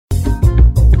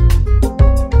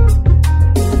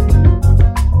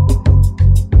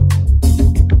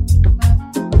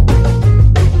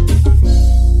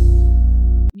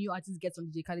artist gets on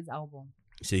DJ Khaled's album.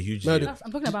 It's a huge No, deal.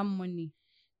 I'm talking about money.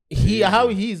 How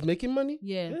he is making money?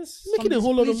 Yeah. Yes. Making a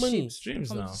whole lot of money. Streams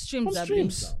From now. streams. From that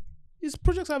streams. brings- His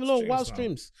projects have a lot of wild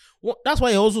Streams streams. That's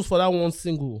why he hustles for that one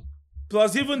single.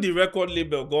 Plus, even the record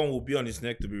label gone will be on his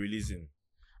neck to be releasing.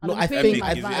 And No, they'll I pay think him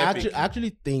I advance.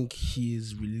 actually think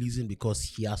he's releasing because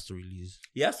he has to release.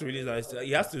 He has to release.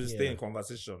 He has to stay in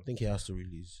conversation. I think he has to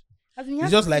release. As in, he It's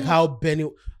has just to like finish. how Benny,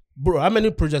 bro. How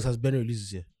many projects has Benny released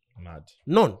this year? Mad.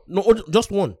 None. No, just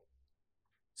one.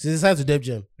 Since he signed to Def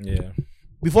Jam. Yeah.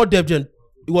 Before Def Jam,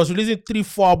 he was releasing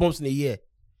 3-4 albums in a year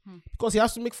because he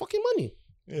has to make fucking money.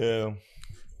 Yeah.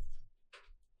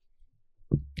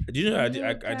 Do you know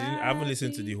I haven't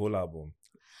listened to the whole album.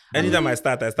 Anytime I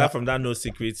start from that No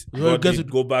Secrets. You God did,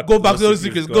 go back to No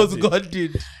Secrets. Go to did. God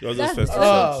did. It was That's those the first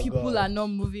lot Oh, of people God. are not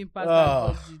moving past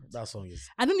that. That song is.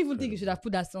 I don't even think you should have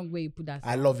put that song where you put that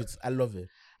song. I love it. I love it.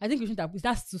 I think you shouldn't have.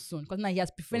 That's too soon because now he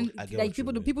has preferred. I get Like what you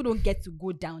mean. people don't get to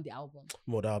go down the album.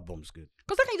 Well, that album's good,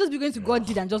 Because how can you just be going to God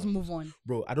did and just move on?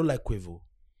 bro. I don't like Quavo.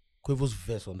 Quavo's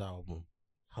verse on that album.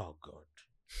 Oh God.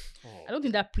 I don't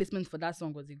think that placement for that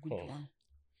song was a good Oh. one.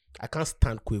 I can't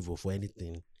stand Quavo for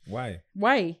anything Why?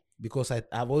 Why? because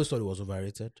I've always thought it was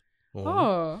overrated.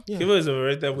 Oh, Yeah. Kivo is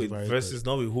overrated with Overrated. verses,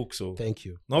 not with hooks. So Thank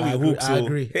you. Not I with agree, hooks, I so.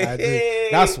 agree. I agree.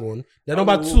 That's one. Then Not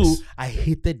number with 2, hooks. I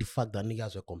hated the fact that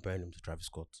niggas were comparing him to Travis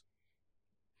Scott.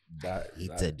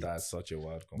 that's such a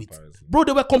wild comparison. Bro,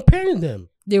 they were comparing them.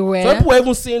 they were. Some people were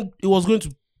even saying he was going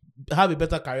to have a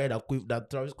better career than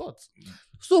Travis Scott.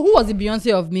 So who was the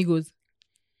Beyonce of Migos?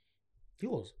 He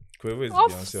was. Quavo is the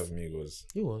Off- Beyonce of Migos.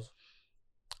 He was.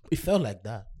 It felt like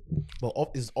that. But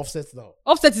it's Offset now.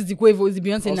 Offset is the Quavo, is the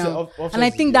Beyonce now. Offset And I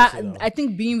is think the that Beyonce now. I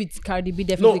think being with Cardi B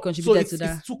definitely contributed to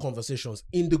that. It's two conversations.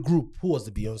 In the group, who was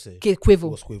the Beyonce? Okay, Who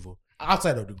Quavo. was Quavo?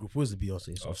 Outside of the group, who was the Beyonce?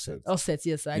 It's Offset. Offset,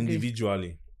 yes, I agree.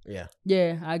 Individually. Yeah.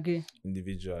 Yeah, I agree.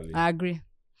 Individually. I agree.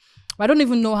 But I don't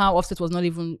even know how Offset wasn't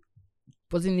even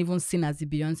seen as the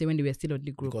Beyonce when they were still on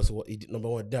the group. Because number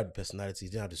one, he didn't have the personality, he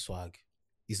didn't have the swag.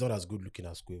 He's not as good looking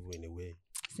as Quavo in a way.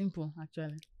 Simple,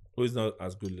 actually. Who is not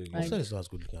as good looking? Offset is not as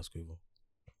good looking as Quavo.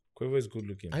 Quavo is good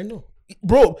looking. I know.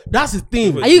 Bro, that's the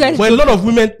thing. Are you guys when a lot of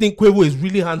women think Quavo is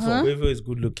really handsome. Huh? Quavo is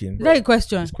good looking. Is that a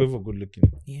question? Is Quavo good looking?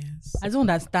 Yes. I don't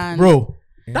understand. Bro,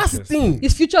 that's the thing.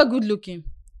 Is Future good looking?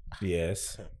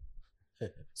 Yes.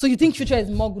 So you think Future is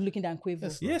more good looking than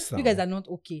Quavo? Yes. You now. guys are not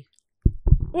okay.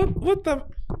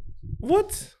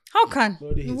 What? How can?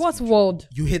 Nobody In hates what Future. world?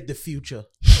 You hate the future.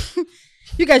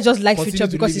 You guys just like Continue Future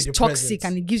to because live it's in the toxic present.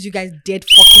 and it gives you guys dead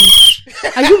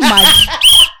fucking. Are you mad?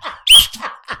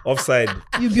 Offside.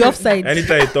 You be offside.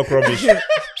 Anytime you talk rubbish,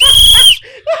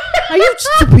 Are you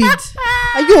stupid?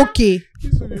 Are you okay?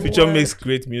 Future makes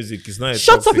great music. It's not a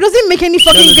Shut up! toxic. It doesn't make any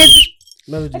fucking great.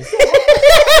 Melody. Let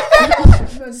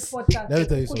Let me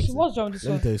tell you something. What's wrong with this Let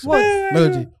me one? tell you something. What?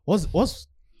 Melody, what's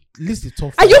list the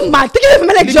top Are you mad? Take it from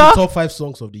my list lecture the top 5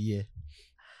 songs of the year.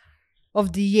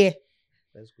 of the year.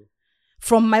 Let's go.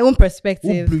 From my own Who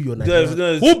perspective, blew your Nigerian?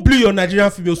 There's- Who blew your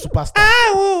Nigerian female superstar?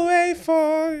 I will wait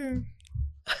for you.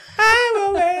 I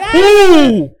will wait.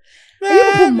 Who? are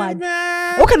you people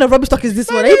mad? What kind of rubbish talk is this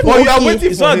one? Are you people Oh, you are okay? waiting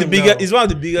It's for one of the him bigger. now. It's one of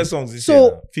the bigger songs this So- year. now.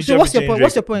 so Future what's your featuring point?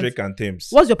 What's your Drake- point? Drake and Thames.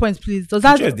 What's your point, please? Does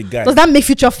that Future is the guy. does that make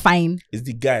Future fine? It's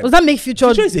the guy. Does that make Future?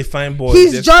 Future is a fine boy.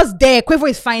 He's just there. Quavo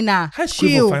is finer. How's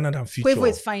Chill. Quavo finer than Future? Quavo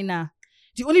is finer.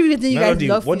 The only reason you Melody,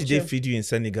 guys love what Future. did they feed you in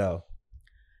Senegal?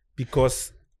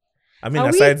 Because I mean,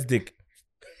 Are we- aside dick,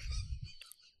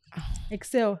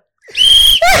 Excel.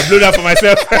 I blew that for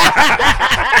myself.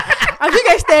 Have you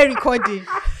guys started recording?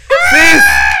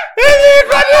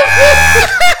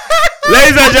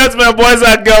 Ladies and gentlemen, boys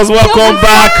and girls, welcome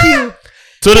back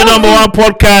to the number one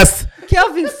podcast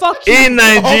Kelvin, fuck you. in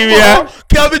Nigeria.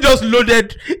 Kelvin just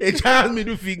loaded a giant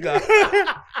middle finger.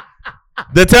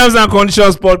 The Terms and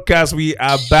Conditions podcast. We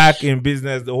are back in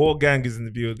business. The whole gang is in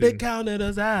the They building. counted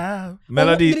us out.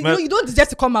 Melody, You don't deserve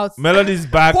to come out. Melody's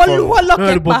back Oluwa from. lock No,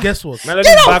 it but back. guess what?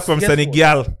 Melody's back from Guess what?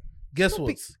 Senegal. Guess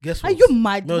what? Guess Are what? you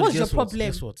mad? No, What's your guess what? problem?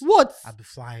 Guess what? What? I'll be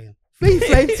flying. Where you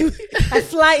flying to? I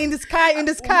fly in the sky, in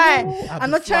the sky. I'll I'm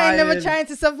be not trying, never flying. trying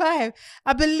to survive.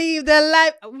 I believe the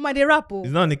life. My they rap. Oh.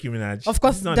 It's not Nicki Minaj. Of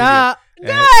course, It's not that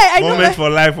Nicki. guy. I know. Moment for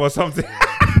life or something.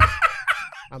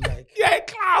 I'm like, Yeah,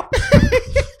 clown.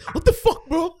 what the fuck,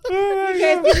 bro?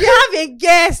 Guys, we have a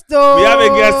guest, though. We have a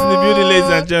guest in the building, ladies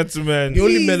and gentlemen. The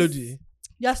only Please. melody.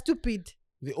 You're stupid.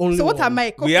 The only So what one. am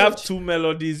I? We have Cockroach? 2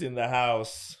 melodies in the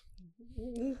house.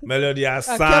 Melody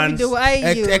Kelvin, Hassan. the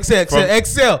way you.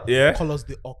 Excel. Yeah. Call us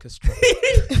the orchestra.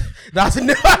 That's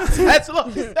the title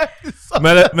of this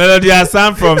episode. Melody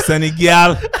Hassan from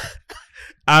Senegal.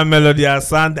 I'm Melody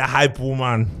Hassan, the hype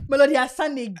woman. Melody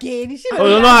Hassan again. Oh,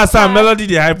 you're not Hassan. Melody,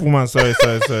 the hype woman. Sorry.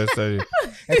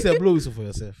 Except blow whistle for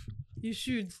yourself. You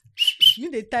should. You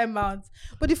need a timeout.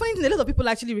 But the funny thing, a lot of people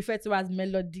actually refer to her as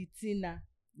Melody Tina.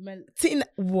 Tina,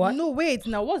 what? No, wait.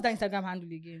 Now, what's that Instagram handle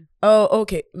again? Oh,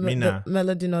 okay. Mina.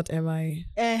 Melody, not MIA.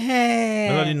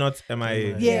 Melody, not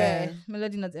MIA. Yeah.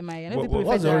 Melody, not MIA. I know people refer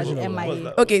What's to the her as original? What's MIA.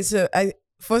 that? Okay, so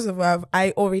first of all,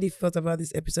 I already thought about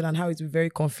this episode and how it's very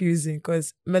confusing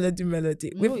because Melody. No,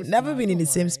 We've it's never not, been in the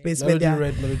don't same worry. space Melody where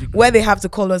red, melody green. where they have to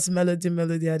call us Melody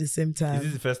at the same Is time.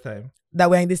 this the first time? That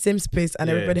we're in the same space and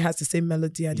Yeah. everybody has to say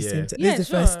Melody at the Yeah. same time. Yeah, This is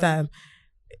the first sure. time.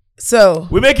 So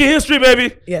We're making history,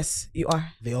 baby. yes, you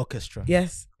are. The orchestra.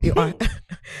 Yes, you are.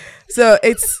 So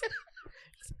it's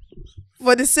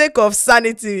for the sake of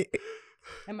sanity,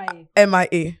 MIA.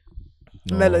 MIA.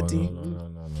 Melody. No.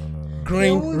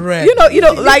 Green, red. You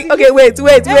know, like okay, wait.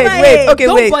 Okay,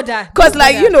 Don't wait. bother. Because Don't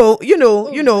like bother. you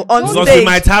know, on Because we stage.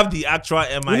 might have the actual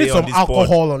We MIA need on some this alcohol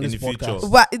pod on in this the future.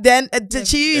 podcast. But then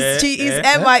she is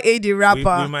MIA the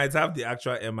rapper. We might have the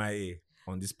actual MIA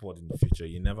on this pod in the future.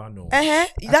 You never know.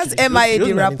 That's Actually, MIA those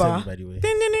the are interview, rapper. by the way.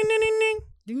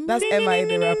 That's MIA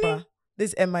the rapper.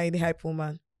 This MIA the hype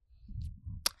woman.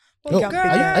 Yo, girl.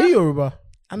 are you Yoruba?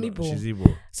 Amiibo. She's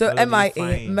Igbo. So Melody MIA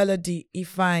fine. Melody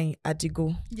Ifeanyi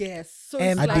Adigo. Yes. So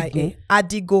it's MIA like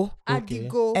Adigo.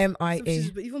 Adigo. MIA. So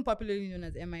she's even popularly known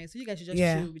as MIA. So you guys should just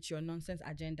Yeah. chill with your nonsense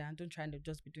agenda and don't try to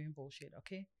just be doing bullshit,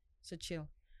 okay? So chill.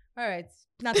 All right.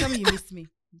 Now tell me you missed me.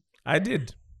 I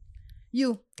did.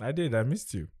 I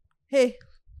missed you. Hey,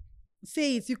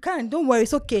 say it. You can. Don't worry.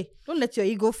 It's okay. Don't let your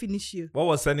ego finish you. What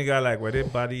was Senegal like? Were they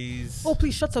buddies? Oh,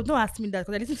 please shut up. Don't ask me that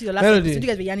because I listened to your last Melody. episode. You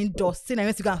guys were yanning dust saying I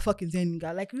went to go and fucking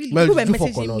Senegal. Like, really? Melody, People were do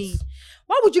fuck or messaging not? me.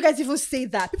 Why would you guys even say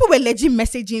that? People were legit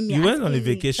messaging me. You went on a asking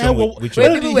me. vacation with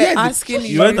When your... people were Yes, asking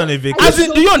You went on a As vacation.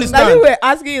 in, do you Like understand? people were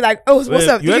asking you like, oh, what's Wait,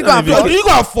 up? you Did you went go on and a fuck? Did you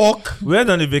go and fuck? We went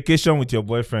on a vacation with your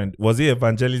boyfriend. Was it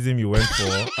evangelism you went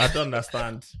for? I don't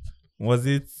understand. Was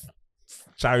it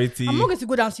charity? I'm not going to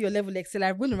go down to your level, Excel.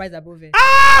 I'm going to rise above it.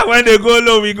 When they go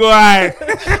low, we go high.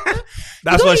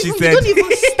 That's what she said. You don't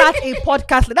even start a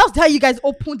podcast. That was how you guys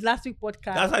opened last week's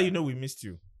podcast. That's how you know we missed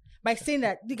you. By saying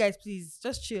that, you guys, please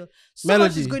just chill. So Melody.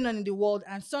 much is going on in the world,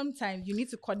 and sometimes you need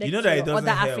to connect You know to that it your doesn't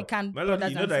other help. African Melody, brothers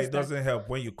you know and that it sisters. doesn't help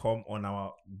when you come on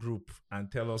our group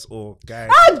and tell us, oh, guys.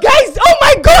 Ah, guys! Oh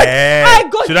my God! I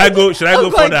got Should I go? Should I Oh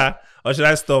go God. further or should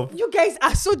I stop? You guys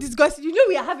are so disgusting. You know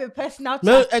we have a personal chat.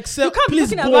 No, except You can't be please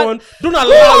talking go about- on. Don't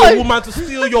allow on. a woman to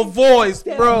steal your voice,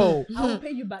 bro. I will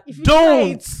pay you back. If you try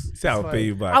Don't. it, Say I'll pay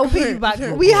you back. I will pay you back.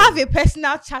 We have a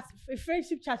personal chat, a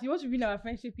friendship chat. You want to win our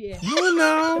friendship here? You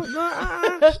know.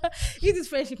 If this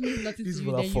friendship means nothing This to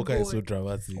you, then you motherfucker go. is so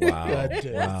dramatic. Wow. God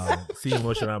damn. Wow. See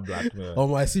emotional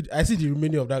blackmail. I see the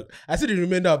remainder of that. I see the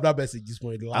remainder of that message this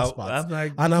morning, the last part. I'm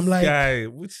like, And I'm this like- guy,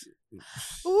 which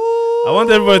Ooh. I want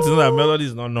everybody to know that Melody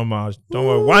is not normal. Don't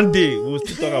worry. One day we'll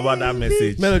still talk about that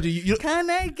message. Melody, you Can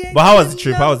I get? But how was the your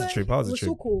trip? How was the number? trip? How was the It trip?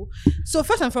 so cool. So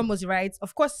first and foremost, right?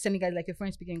 Of course, Senegal is like a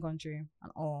French-speaking country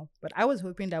and all. But I was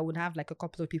hoping that I would have like a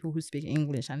couple of people who speak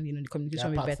English and the communication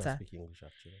would be better. English,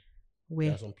 actually. There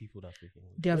Where are some people that speak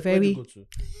English. They are Where do you very-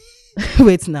 go to?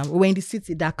 wait now, we're in the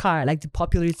city, Dakar, like the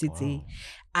popular city,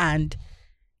 and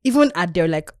even at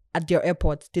their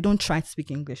airport, they don't try to speak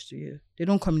English to you. They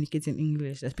don't communicate in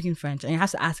English. They're speaking French, and you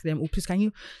have to ask them, "Oh, please,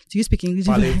 do you speak English?"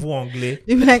 Parlez-vous anglais?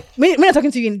 They'll be like, when I'm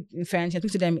talking to you in French, I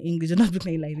talk to them in English. They're not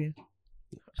speaking like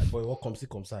this. Boy, what comes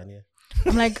on here?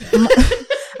 I'm like,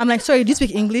 I'm like, sorry, do you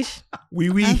speak English? Oui,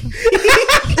 oui.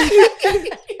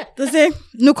 They say,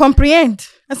 no comprehend.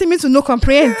 I say, means to no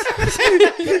comprehend.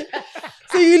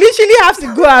 So you literally have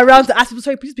to go around to ask people,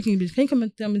 sorry, please speak English. Can you come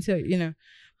and tell me, you know?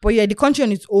 But yeah, the country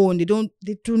on its own, they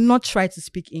do not try to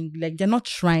speak English. Like, they're not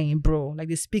trying, bro. Like,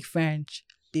 they speak French.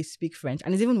 They speak French.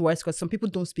 And it's even worse because some people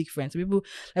don't speak French. Some people,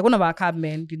 like one of our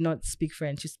cabmen did not speak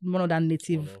French. It's one of that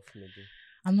native,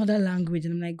 another language.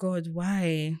 And I'm like, God,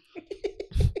 why?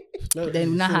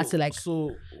 Then we now had to, like,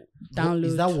 download.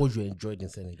 Is that what you enjoyed in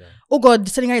Senegal? Oh God,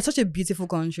 Senegal is such a beautiful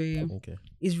country. Okay.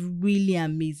 It's really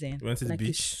amazing. You went to the Like, beach?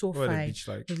 it's so What was the fine. beach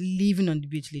like? Like living on the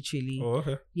beach, literally. Oh,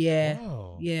 okay. Yeah,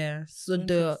 Wow. yeah. So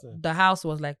Interesting. the house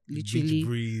was like Beach literally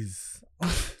breeze.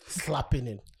 Slapping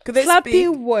in. Could they slapping.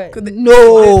 speak? What? Could they,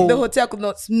 No, The hotel could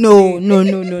not speak.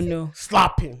 no.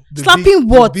 Slapping. The Slapping beach-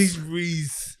 what? The beach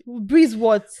breeze. Breeze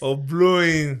what? Or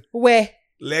blowing. Where?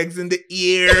 Legs in the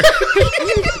ear.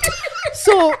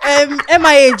 So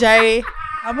MIA Jare.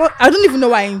 I don't even know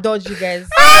why I indulge you guys.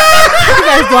 You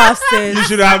guys don't have sense. You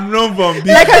should have known from beach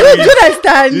Like, I breeze. don't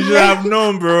understand. You should have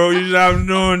known, bro. You should have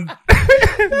known.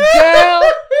 Girl.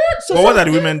 So But But what are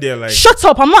the women there like? Shut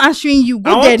up! I'm not answering you. I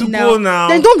Go want there to now. go now.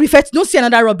 Then don't say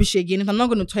another rubbish again. If I'm not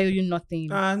going to tell you nothing.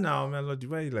 Ah, no, Melody,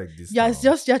 why you like this? Yeah, now? it's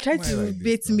just you're trying Why to like this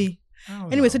bait now? me. How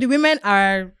Anyway, now? so the women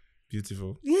are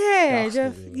Beautiful.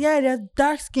 they're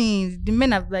dark skins. The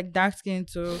men have like dark skin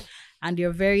too, and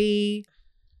they're very.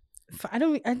 I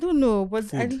don't know, but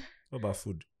Food. What about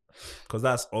food? Because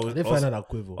that's always They find out a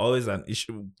quiver. always an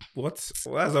issue. That's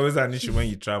always an issue when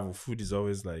you travel. Food is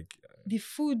always like the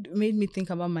food made me think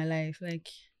about my life. Like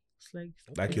it's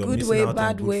like you're Good missing way, out on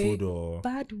bad good way. food or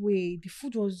bad way. The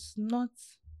food was not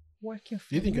working for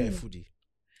Do you think me. you're a foodie?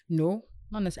 No,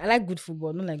 not necessarily. I like good food,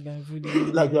 but not like bad food.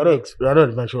 Like you're not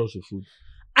adventurous with food.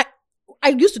 I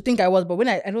used to think I was, but when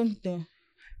I don't know,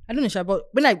 Sha, but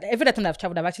when every time I've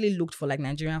traveled, I've actually looked for like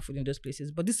Nigerian food in those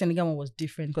places. But this Senegal one was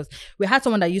different because we had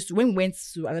someone that used to, when we went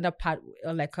to another part,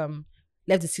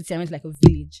 left the city and went to like a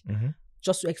village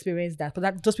just to experience that.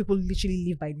 But those people literally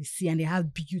live by the sea and they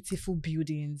have beautiful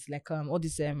buildings, like all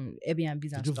these Airbnbs and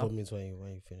Did you stuff. vomit when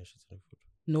you finish eating the food?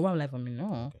 No, I'm like,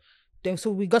 no. Then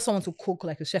so we got someone to cook,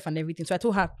 like a chef and everything. So I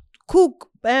told her, cook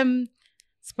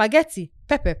spaghetti,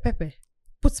 pepper,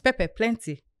 put pepper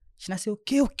plenty. She now say,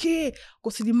 okay, go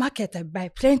to the market, I buy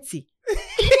plenty.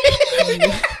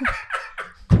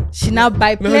 She now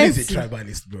buy Melody's plenty. a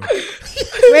tribalist, bro.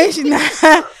 When she now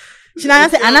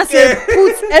say, and I said,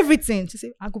 put everything. She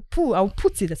said, I'll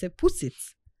put it. I said, put it.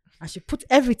 And she put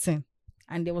everything.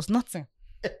 And there was nothing.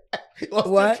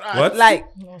 What? What? Like,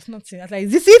 There was nothing. I was like,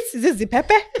 is this it? Is this the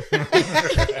pepper?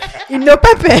 You know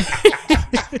pepper.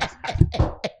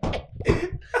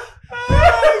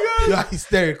 You are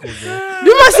hysterical, bro.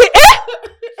 You must say,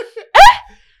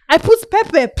 I put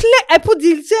pepper. I put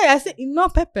the. I said,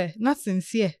 not pepper. Not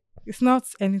sincere. It's not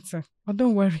anything. But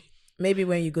don't worry. maybe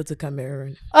when you go to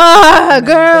Cameroon. Ah, Might be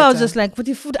girl, I was better. just like, for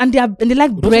the food, and they like But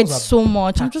those bread ones are so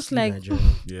much. I'm just Taxi like, Nigerian.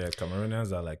 Yeah,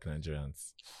 Cameroonians are like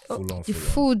Nigerians. Full on, the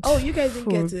full on. food. Oh, you guys didn't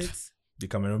get Food. it. The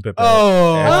Cameroon pepper.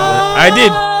 Oh. I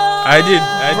did.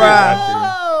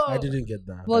 Bruh. I didn't get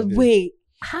that. But did. wait,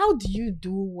 how do you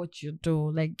do what you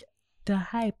do? Like the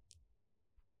hype.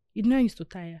 You know, I used to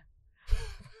tire.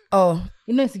 Oh,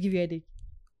 You know, it used to give you a headache.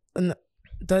 no,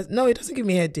 it doesn't give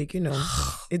me a headache, you know.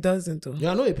 It doesn't though. You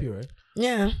are no AP, right?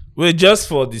 Yeah. Wait, just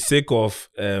for the sake of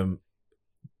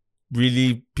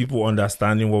really people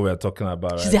understanding what we're talking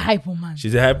about, right? She's a hype woman.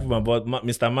 She's a hype woman, but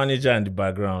Mr. Manager in the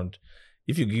background,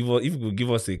 if you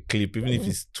give us a clip, even if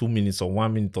it's 2 minutes or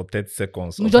 1 minute or 30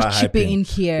 seconds, We of just her chip it hyping, in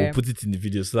here. we'll put it in the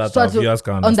video so that So our to viewers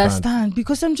can understand.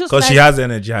 Because I'm just Because like, she has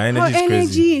energy. Her her energy is energy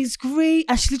crazy. is great,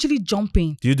 and she's literally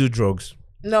jumping. Do you do drugs?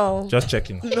 No. Just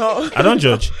checking. No. I don't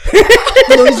judge.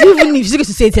 No, even if she's going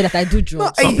to say that I do No,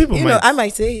 drugs, Some people you know, might. I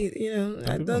might say, you know,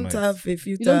 I people don't might. have a future.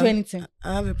 you don't do anything.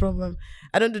 I have a problem.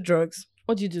 I don't do drugs.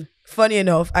 What do you do? Funny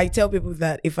enough, I tell people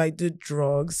that if I do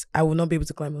drugs, I will not be able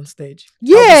to climb on stage.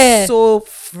 Yeah. I'll be so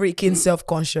freaking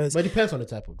self-conscious. But it depends on the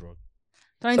type of drug.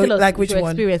 Trying to tell us like which your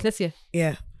one? experience. Let's hear.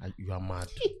 Yeah. You are mad.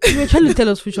 You were trying to tell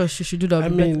us which one she should do that. I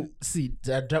mean, see,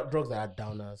 there are drugs that are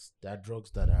downers. There are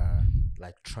drugs that are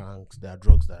like trunks. There are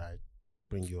drugs that are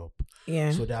bring you up.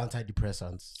 Yeah. So they're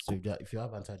antidepressants. So if you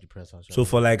have antidepressants, So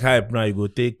for like hype now, you go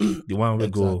take the one we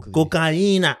go Exactly.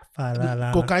 cocaine.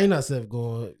 cocaine herself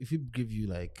go, if it give you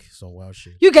like some wild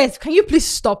shit. you guys, can you please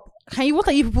stop? What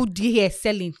are you people here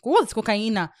selling? What's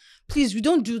cocaine? Please, we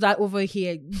don't do that over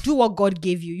here. Do what God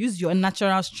gave you. Use your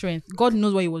natural strength. God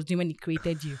knows what He was doing when He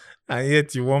created you. And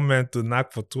yet you want men to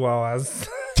knock for 2 hours.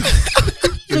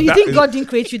 So you think God didn't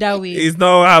create you that way? It's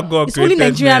not how God It's only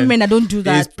created Nigerian men that don't do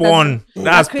that. It's porn.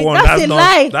 That's porn. That's a not,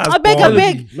 lie. That's I beg, porn. I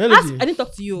beg. Melody. I didn't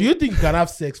talk to you. Do you think you can have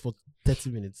sex for 30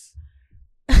 minutes?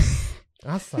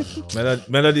 Answer now.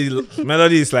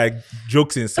 Melody is like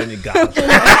jokes in Senegal. Stop it.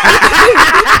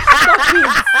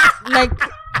 Like,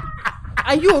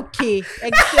 are you okay?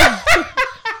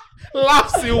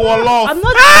 Laughs in Wolof. I'm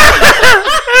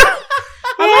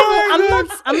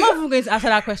not even going to answer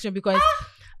that question because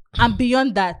I'm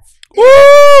beyond that.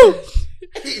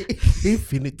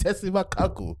 Infinitesimal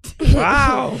calcul.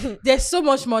 Wow. There's so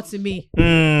much more to me.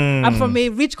 I'm from a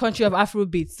rich country of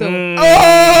Afrobeat, so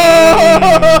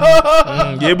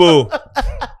Yebo.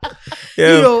 you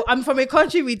Yeah. know, I'm from a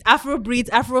country with Afrobeat,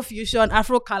 Afrofusion,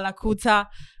 Afro Kalakuta.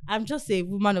 I'm just a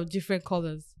woman of different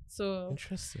colors. So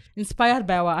Interesting. inspired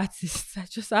by our artists, I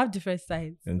just have different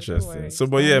sides. So don't Interesting. worry. So,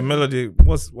 but yeah, Melody,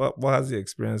 what has the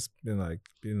experience been like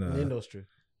being In the a industry.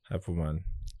 hype woman?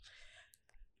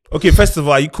 Okay, first of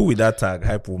all, are you cool with that tag,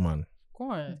 hype woman?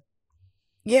 Go on.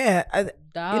 Yeah.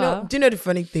 Duh. You know, do you know the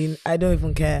funny thing? I don't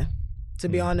even care. To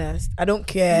be honest, I don't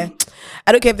care.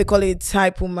 I don't care if they call it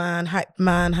hype woman, hype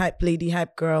man, hype lady,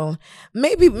 hype girl.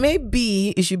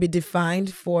 Maybe it should be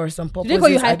defined for some Do purposes. they call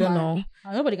you I hype don't man?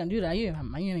 know. Nobody can do that. Are you a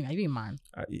man?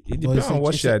 It depends on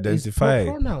what she identify.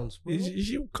 Pronouns. Bro.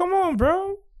 Come on,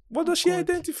 bro. What does she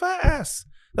identify as?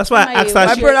 That's why I asked My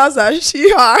her. My pronouns are she,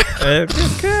 her.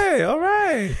 Okay, all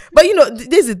right. But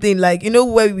this is the thing. Like,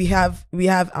 where we have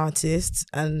artists,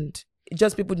 and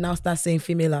just people now start saying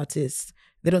female artists.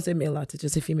 They don't say male artists,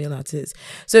 just say female artists.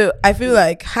 So I feel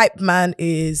like hype man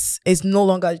is no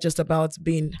longer just about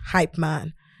being hype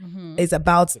man. It's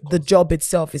about the job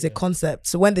itself. It's a concept.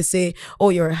 So when they say, "Oh,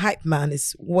 you're a hype man,"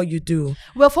 it's what you do.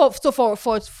 Well,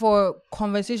 for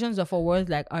conversations or for words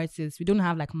like artists, we don't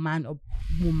have like man or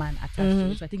woman attached to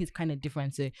it. So I think it's kind of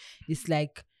different. So it's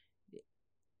like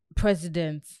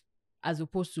president as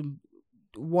opposed to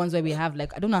ones where we have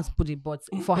like, I don't know how to put it, but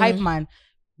for hype man,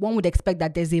 one would expect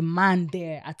that there's a man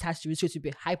there attached to it, so it should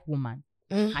be hype woman,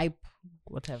 hype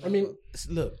whatever. I mean,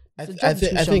 look, I It's a job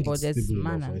think description, but it's there's simple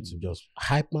man enough for and- it to just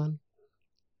hype man.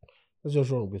 What's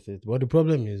just wrong with it? But the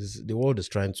problem is the world is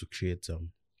trying to create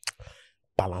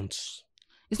balance.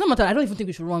 It's not matter. I don't even think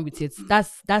we should run with it. That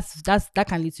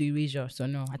can lead to erasure. So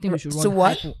no, I think we should run. So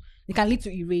what? Hype. It can lead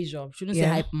to erasure. We shouldn't say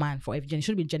Yeah. hype man for every gen. It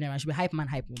should be general. It should be hype man,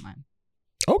 hype woman.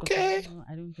 Okay. No,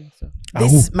 I don't think so.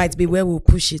 This might be where we'll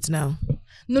push it now.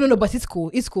 No. But it's cool.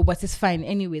 It's cool, but it's fine.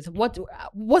 Anyways, what's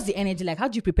the energy like? How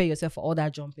do you prepare yourself for all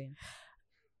that jumping?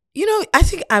 I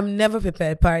think I'm never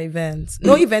prepared per event.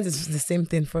 No event is the same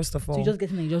thing, first of all. So you just get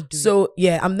in and you just do it. So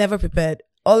yeah, I'm never prepared.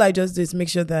 All I just do is make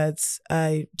sure that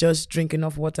I just drink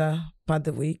enough water per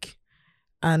the week,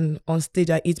 and on stage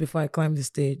I eat before I climb the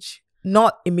stage.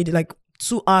 Not immediately, like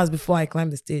 2 hours before I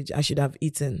climb the stage, I should have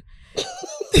eaten.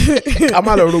 I'm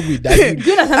not wrong with that.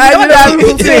 Do you understand? I You would have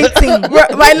know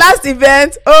eaten. My last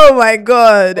event, oh my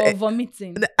god, or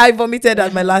vomiting. I vomited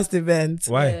at my last event.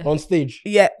 Why? Yeah. On stage.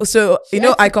 Yeah, so She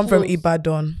had I to come from close.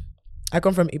 Ibadan.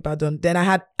 Then I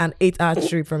had an 8-hour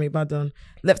trip from Ibadan.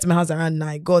 Left my house around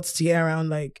 9. Got to here around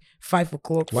like 5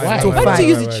 o'clock. Why? to Why don't 5. you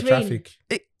use the train? Traffic.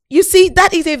 You see,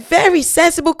 that is a very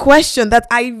sensible question that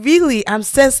I really am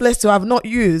senseless to have not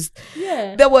used.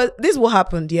 Yeah. This what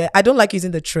happened. Yeah, I don't like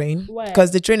using the train Why?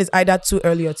 because the train is either too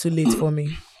early or too late for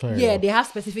me. Fair Yeah, enough. they have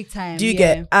specific time. Do you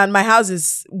yeah. get? And my house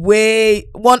is way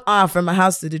 1 hour from my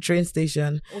house to the train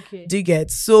station. Okay. Do you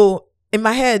get? So in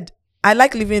my head, I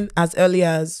like leaving as early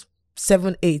as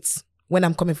 7, 8 when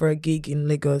I'm coming for a gig in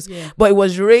Lagos. Yeah. But it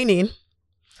was raining,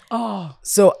 Oh.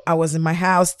 so I was in my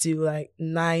house till like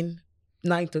 9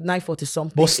 to 9:40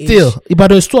 something. But still,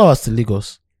 Ibadan is 2 hours to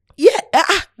Lagos. yeah.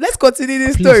 Let's continue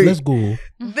this Please, story. let's go.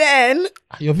 Then,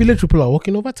 Your village people are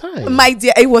working overtime. my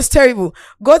dear, it was terrible.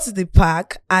 Got to the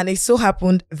park, and it so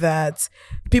happened that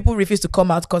people refused to come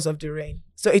out because of the rain.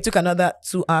 So it took another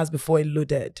 2 hours before it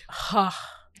loaded. Ha.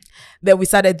 Then we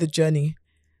started the journey.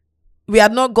 We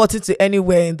had not gotten to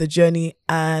anywhere in the journey,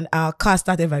 and our car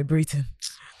started vibrating.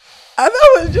 And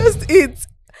that was just it.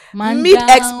 Man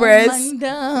Mid-express, down, man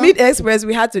down. Mid-express,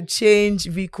 we had to change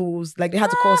vehicles. Like, they had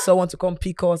to call someone to come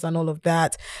pick us and all of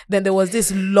that. Then there was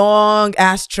this long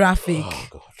ass traffic. Oh,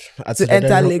 God. At To the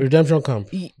enter redemption camp.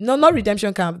 No, not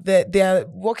redemption camp. They are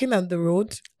walking on the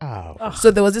road. Ow.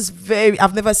 So there was this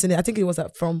I've never seen it. I think it was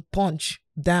from Punch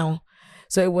down.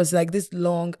 So it was like this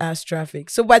long ass traffic.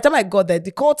 So by the time I got there,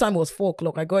 the call time was 4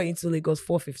 o'clock. I got into Lagos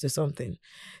 4:50 something.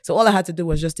 So all I had to do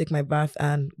was just take my bath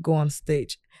and go on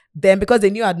stage. Then because they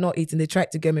knew I'd not eaten, they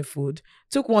tried to get me food.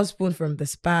 Took 1 spoon from the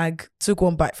spag, took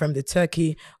 1 bite from the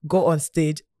turkey, got on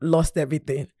stage, lost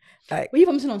everything. Like, Were you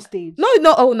vomiting on stage?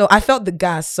 no, I felt the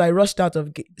gas, so I rushed out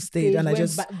of stage and I went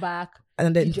just back.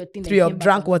 and then did your thing, then threw came up, back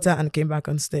drank on water, and came back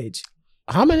on stage.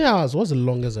 How many hours? What's the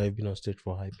longest I've been on stage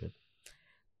for hyping?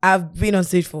 I've been on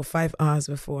stage for 5 hours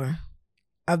before.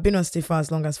 I've been on stage for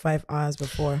as long as 5 hours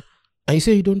before. And you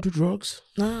say you don't do drugs?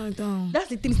 No, I don't. That's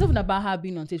the thing. It's not even about her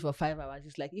being on stage for 5 hours.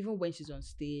 It's like even when she's on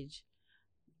stage,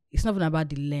 it's not even about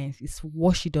the length. It's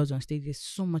what she does on stage. There's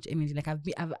so much energy. Like I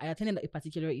attended a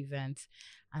particular event,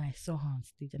 and I saw her on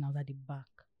stage, and I was at the back.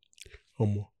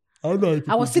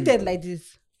 I was seated like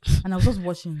this, and I was just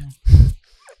watching her.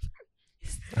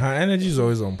 Her energy is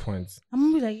always on point.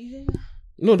 I'm gonna be like,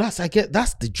 No, that's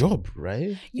the job,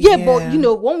 right? yeah, Yeah.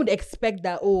 but one would expect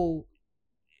that. Oh,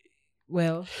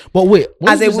 well, But wait,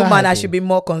 when As a does that woman, I happen? should be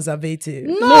more conservative.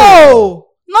 no,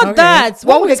 not Okay. that. One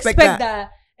One would would expect expect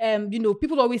that.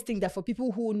 People always think that for people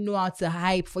who know how to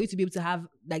hype, for you to be able to have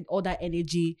like all that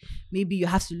energy, maybe you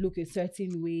have to look a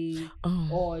certain way, Oh.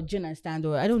 or do you understand,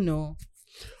 or I don't know.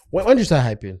 When did you start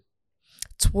hyping?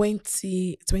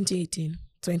 2018.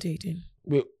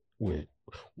 Wait.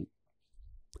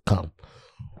 Calm.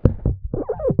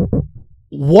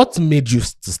 what made you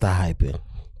to start hyping?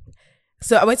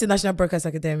 So I went to National Broadcast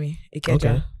Academy, Ikeja,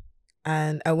 Okay.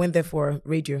 and I went there for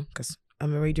radio because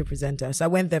I'm a radio presenter. So I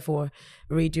went there for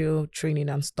radio training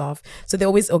and stuff. So they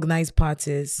always organize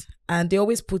parties, and they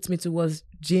always put me towards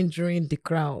gingering the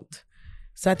crowd.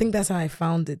 So I think that's how I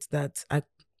found it, that I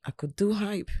could do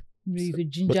hype. You could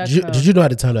ginger But crowd. did you know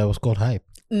at the time that it was called hype?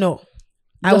 No,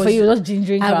 I was, you were just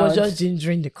gingering I was crowds. just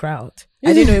gingering the crowd.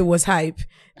 I didn't know it was hype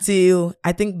till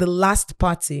I think the last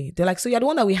party. They're like, so you're the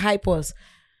one that will hype us.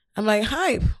 I'm like,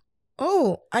 hype?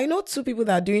 Oh, I know 2 people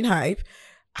that are doing hype.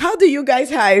 How do you guys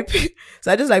hype?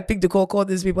 So I just like picked the call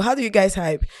these people. How do you guys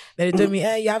hype? Then they told me,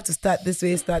 you have to start this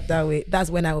way, start that way. That's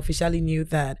when I officially knew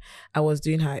that I was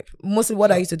doing hype. Mostly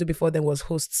what I used to do before then was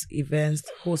host events,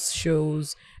 host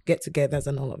shows, get-togethers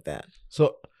and all of that.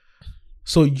 So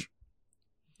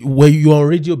were you on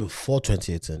radio before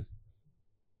 2018?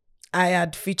 I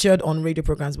had featured on radio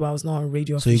programs, but I was not on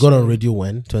radio. So you got on radio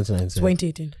when? 2019?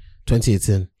 2018.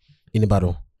 2018 in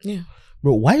Ibadan. Yeah.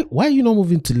 Bro, why are you not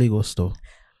moving to Lagos though?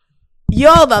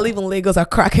 Y'all that live in Lagos are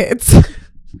crackheads.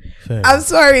 Fair I'm enough.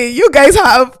 sorry. You guys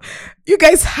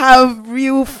have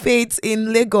real faith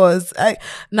in Lagos. I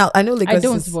know Lagos. I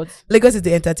don't, but Lagos is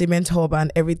the entertainment hub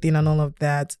and everything and all of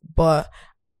that, but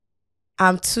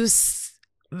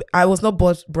I was not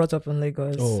brought up in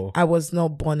Lagos. Oh. I was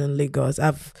not born in Lagos.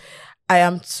 I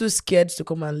am too scared to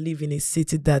come and live in a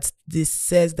city that this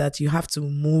says that you have to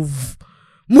move.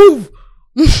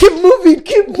 Keep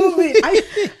moving. I'm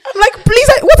like, please,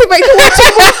 what if I don't want to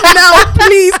move now?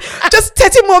 Please, just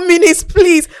 30 more minutes,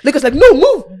 please. Lagos like, no,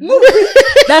 move.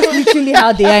 that's literally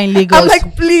how they are in Lagos. I'm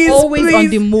like, please, always please. on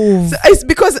the move. So it's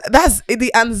because that's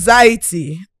the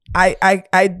anxiety. I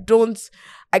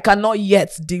cannot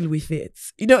yet deal with it.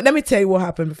 You know, let me tell you what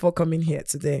happened before coming here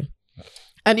today.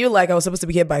 I knew like I was supposed to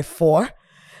be here by 4.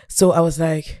 So I was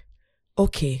like,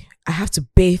 okay, I have to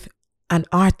bathe an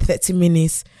hour, 30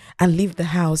 minutes and leave the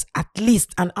house at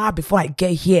least an hour before I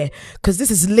get here. Because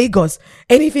this is Lagos.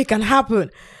 Anything can happen.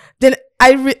 Then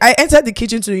I entered the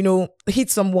kitchen to, heat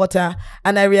some water,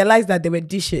 and I realized that there were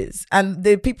dishes. And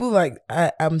the people like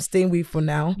I'm staying with for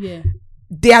now, Yeah.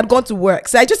 they had gone to work.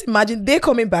 So I just imagine they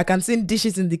coming back and seeing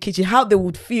dishes in the kitchen, how they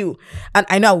would feel. And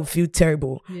I know I would feel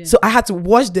terrible. Yeah. So I had to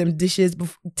wash them dishes,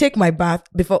 take my bath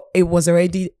before it was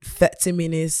already 30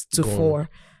 minutes to 4.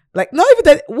 Like, not even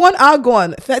that, 1 hour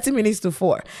gone, 30 minutes to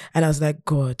 4. And I was like,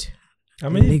 God. How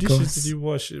many Lagos. dishes did you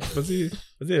wash? Was it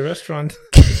a restaurant?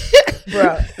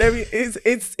 Bro,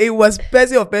 it was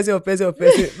person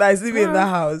that is living in that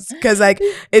house. Because like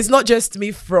it's not just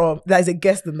me there's a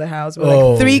guest in the house.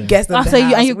 We're like 3 guests in the So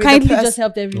house. you with the kindly person. just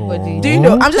helped everybody. Oh. Do you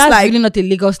know? I'm just That's like, really not a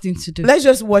Lagos thing to do. let's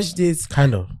just watch this.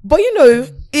 Kind of. But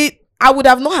I would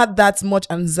have not had that much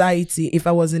anxiety if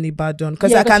I was in Ibadan.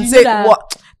 Because Yeah, I but can you say, know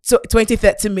that- 20,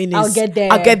 30 minutes.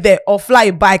 I'll get there. Or fly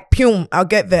a bike. I'll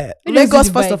get there. You don't Lagos, see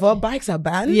the first bike. of all, bikes are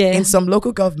banned Yeah. in some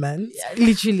local governments.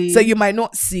 Literally. So you might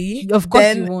not see. Of course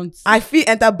Then you won't. I feel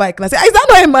enter bike and I say, is that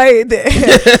not in my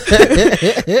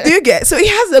there? Do you get? So it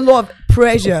has a lot of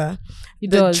pressure.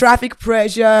 It The does. traffic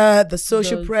pressure, the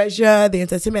social does. pressure, the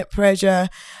entertainment pressure.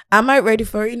 Am I ready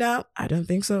for it now? I don't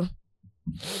think so.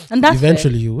 And that's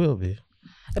Eventually you will be. fair.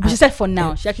 But she said for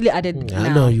now. She actually added I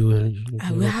now. know you will.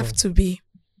 I will have to be.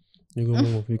 You go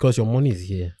move because your money is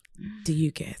here. Do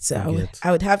you get? So I get.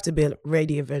 I would have to be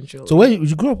ready eventually. So where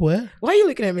you grew up where? Why are you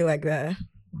looking at me like that?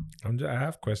 I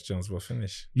have questions, but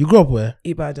finish. You grew up where?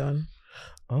 Ibadan.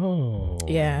 Oh.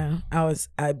 Yeah.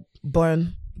 I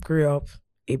grew up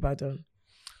Ibadan.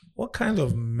 What kind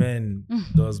of men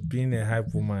does being a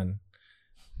hype woman,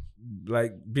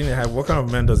 what kind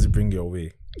of men does it bring your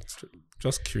way?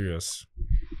 Just curious.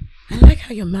 I like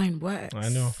how your mind works. I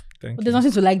know. Thank But you. there's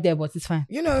nothing to like there, but it's fine.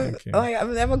 You know, Thank you. like I've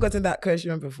never gotten that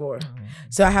question before.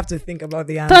 So I have to think about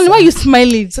the answer. Tell me why you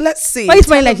smiling. So let's see. Why you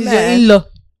smiling Type like of she's your man- in-law?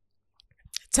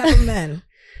 Type of man.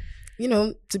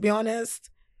 To be honest,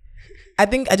 I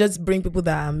think I just bring people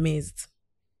that are amazed,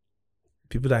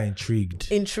 People that are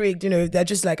intrigued. intrigued. They're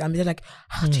just like, they're like,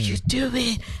 how did you do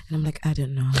it? And I'm like, I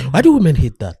don't know. Why do women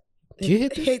hate that? Do you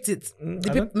hate it? Hate it. Mm, The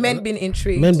I peop- don't- men being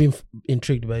intrigued. Men being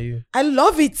intrigued by you. I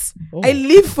love it. Oh. I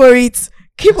live for it.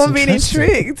 Keep That's on being interesting.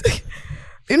 intrigued.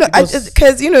 Because-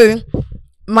 Because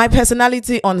my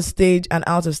personality on stage and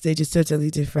out of stage is totally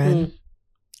different.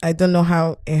 I don't know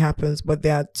how it happens, but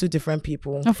they are 2 different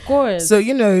people. Of course. So,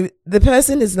 the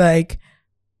person is like,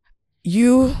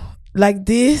 you like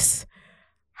this?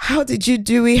 How did you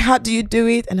do it? How do you do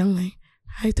it? And I'm like,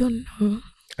 I don't know.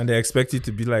 And they expect you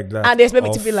to be like that. And they expect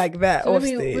me to off- be like that So off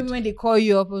maybe stage. when they call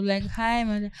you up, I'm like, hi,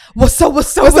 man. What's up? Do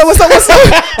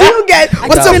you get?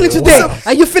 What's that feeling one? today? Wow.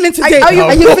 Are you feeling today? Are you-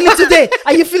 Are you feeling today?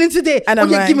 Are you feeling today? And Oh, I'm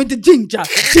yeah, like- give me the ginger.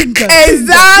 Ginger.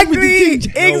 Exactly.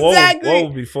 No, Exactly. what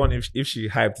would be fun if she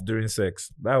hyped during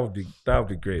sex? That would be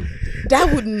great.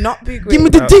 That would not be great. Give me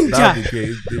the That ginger. would be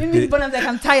great. Give me the bonus, like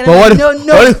I'm tired. But what if, no,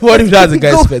 no. what if that's a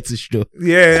guy's Go. fetish though?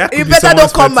 Yeah, that You could be better don't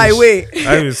someone's come my fetish. way.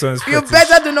 That could be someone's You fetish.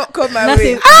 better do not come my That's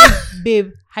way. it.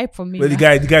 Babe, hype for me. But the nah.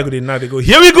 guy go there now. They go,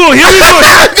 here we go.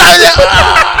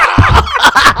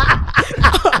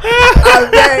 I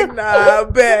beg, nah, I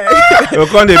beg. You're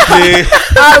going to play.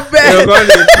 I beg. You're going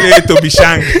to play Toby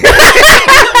Shank.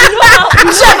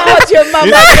 Shout out to your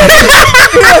mama.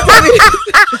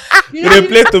 You know, They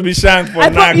play Toby Shank for I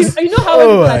thought, you, nags. you know how Oh when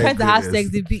people my are trying to have goodness.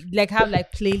 sex, they be, like have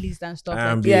like playlists and stuff.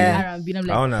 R&B. Like Yeah. R&B.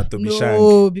 And I I'm want like, to Toby no,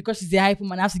 Shank. because she's a hype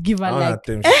woman. I have to give her I like, want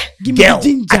to give me the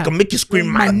ginger. I can make you scream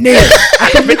my my name. I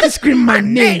can make you scream my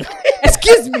name.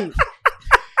 Excuse me.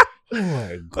 Oh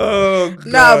my god. Oh, God.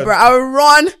 Nah, bro, I'll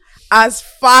run as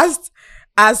fast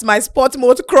as my sport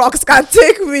mode Crocs can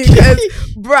take me. 'Cause,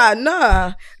 bruh,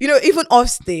 nah. You know, even off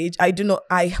stage, I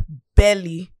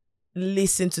barely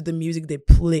listen to the music they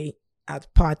play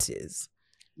at parties.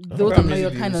 Those What are not music your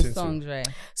do you kind of listen to? songs, right?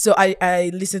 So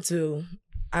I listen to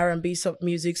R&B, soft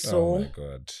music, Oh, soul, my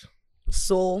God.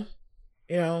 soul,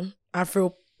 you know,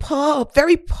 Afro pop,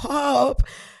 very pop.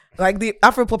 Like the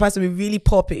Afro pop has to be really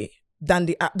poppy than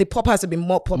the pop has to be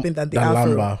more popping than the That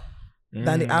Afro. Lamba.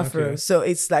 Than the Afro. Okay. So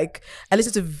it's like I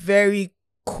listen to very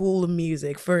cool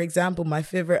music. For example, my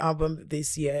favorite album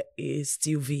this year is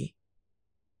Still V,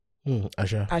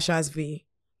 Asha. Asha's V.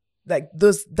 Like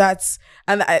those, that's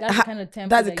and I, That's the kind of tempo.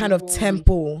 that's the that kind you of roll with.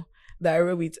 tempo that I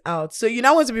roll it out. So you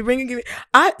now want to be bringing me.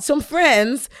 Some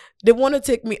friends, they want to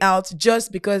take me out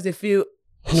just because they feel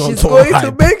You want she's some going to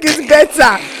hype. make it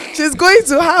better. She's going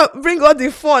to bring all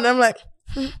the fun. I'm like,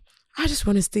 I just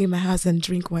want to stay in my house and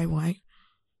drink white wine.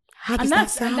 How does And that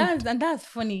that's, sound? and that's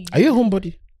funny. Are you a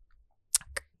homebody?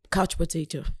 Couch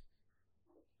potato.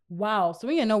 Wow. So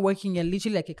when you're not working, you're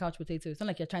literally like a couch potato. It's not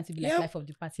like you're trying to be like Yeah. life of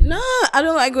the party. No, I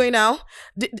don't like going out.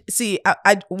 See,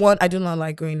 I do not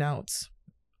like going out.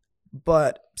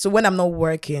 But so when I'm not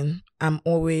working, I'm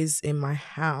always in my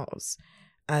house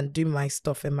and doing my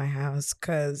stuff in my house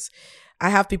because I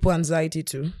have people anxiety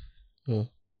too. Hmm.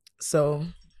 So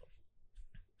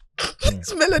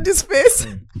it's Melody's face.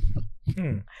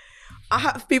 Hmm. I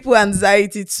have people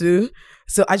anxiety too.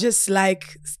 So I just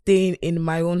like staying in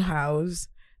my own house,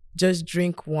 just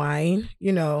drink wine,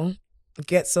 you know,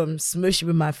 get some smush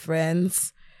with my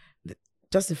friends,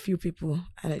 just a few people.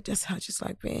 And I just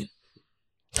like being.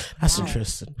 That's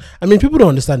interesting. I mean, people don't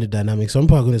understand the dynamics. Some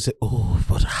people are going to say, "Oh,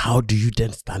 but how do you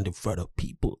then stand in front of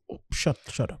people?" Oh, shut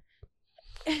up.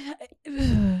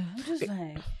 I'm just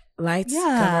like, Lights, Yeah.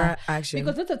 camera, action.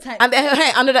 because that's a time. And then,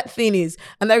 hey, another thing is,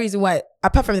 another reason why,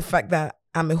 apart from the fact that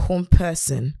I'm a home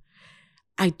person,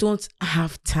 I don't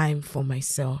have time for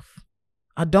myself.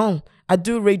 I don't. I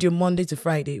do radio Monday to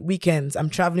Friday. Weekends, I'm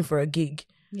traveling for a gig.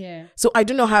 yeah. So I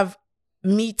do not have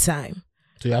me time.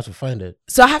 So you have to find it.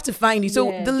 So I have to find it.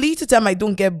 So Yeah. the little time I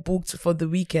don't get booked for the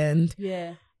weekend,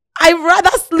 Yeah. I'd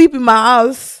rather sleep in my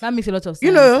house. That makes a lot of sense.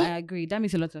 You know? I agree. That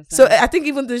makes a lot of sense. So I think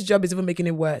even this job is even making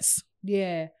it worse.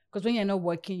 yeah. Because when you're not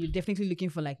working, you're definitely looking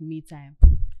for like me time.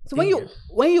 So Yeah.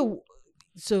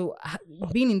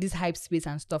 being in this hype space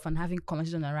and stuff and having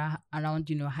conversation around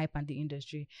you know hype and the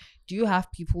industry, do you have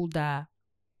people that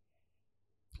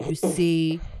you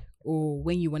say, or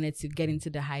when you wanted to get into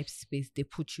the hype space, they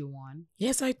put you on,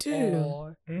 Yes, I do.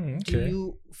 or do Okay.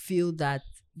 you feel that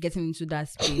getting into that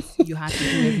space you had to do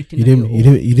everything You on didn't. your You own,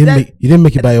 didn't. You didn't That- make. You didn't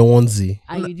make it by your onesie.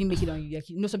 and you didn't make it on you? Like,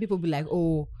 you know, some people be like,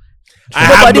 oh, I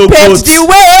have Nobody no paved goats. the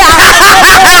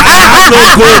way.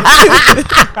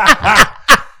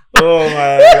 Oh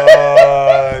my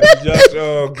God. Just,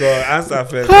 oh God. Answer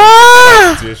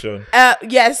first. Situation.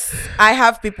 Yes, I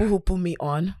have people who put me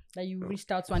on. that you reached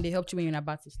out to and they helped you when you're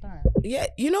about to start. Yeah,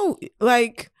 you know,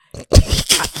 like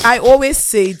I always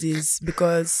say this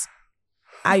because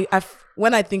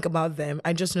when I think about them,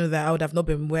 I just know that I would have not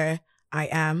been where I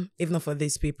am if not for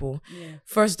these people. Yeah.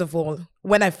 First of all,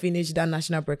 when I finished that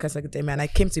National Broadcast Academy and I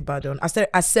came to Ibadan,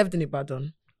 I served in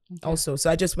Ibadan also. So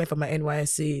I just went for my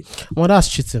NYSC. Well, that's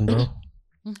cheating, bro.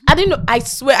 I didn't know. I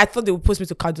swear, I thought they would post me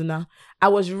to Kaduna. I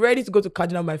was ready to go to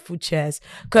Kaduna on my food chairs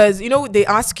because you know they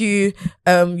ask you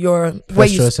your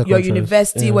choice, second your choice.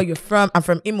 university, Yeah. where you're from. I'm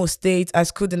from Imo State. I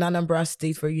schooled in Anambra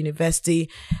State for university.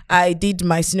 I did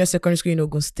my senior secondary school in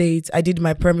Ogun State. I did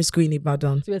my primary school in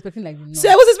Ibadan. So you're expecting like So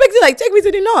I was expecting like take me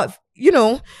to the north, you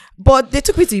know, but they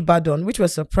took me to Ibadan, which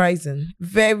was surprising,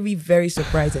 very very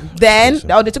surprising. Then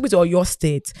they took me to Oyo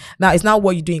State. Now it's not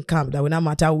what you do in camp that will not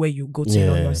matter where you go to in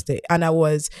Yeah. Oyo State, and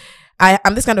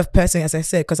I'm this kind of person, as I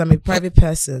said, because I'm a private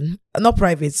person. Not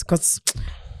private, because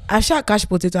I share cash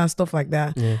potato and stuff like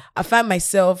that. Yeah. I find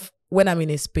myself when I'm in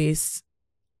a space,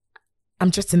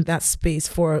 I'm just in that space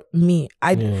for me.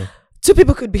 Yeah. Two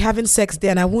people could be having sex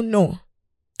there and I won't know.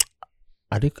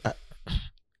 I think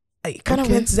I kind of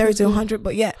Okay. went 0 to 100,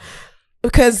 but yeah,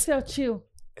 because So chill.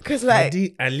 like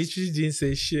I literally didn't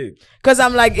say shit. because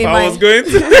I'm like in I was my going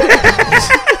to.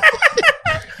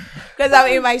 because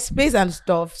I'm in my space and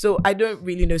stuff, so I don't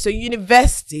really know. So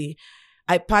university,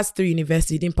 I passed through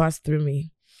university, it didn't pass through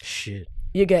me. shit.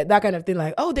 You get that kind of thing,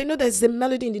 like, oh, they know there's a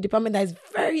melody in the department that is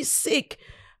very sick,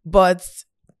 but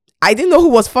I didn't know who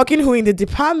was fucking who in the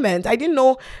department. I didn't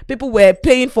know people were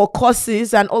paying for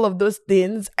courses and all of those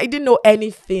things. I didn't know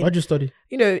anything. Why'd you study?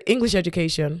 You know, English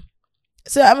education.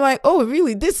 So I'm like, oh,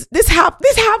 really? This happened?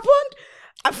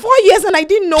 4 years and I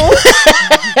didn't know.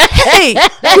 Hey,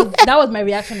 That was my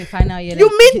reaction in final year. You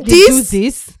mean did they do this?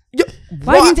 this? you-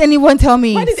 Why what? didn't anyone tell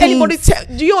me? Why did things? anybody tell?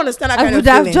 Do you understand that I kind would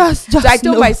of have feeling? just So I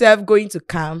told know. myself going to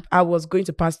camp, I was going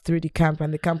to pass through the camp,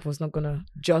 and the camp was not gonna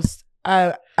just.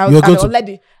 You're I'll going to let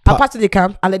I'll pass through the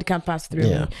camp. I'll let the camp pass through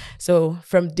Yeah. me. So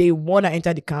from day one, I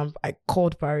entered the camp. I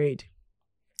called parade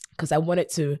because I wanted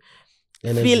to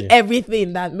feel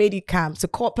everything that made it camp. So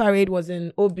court parade was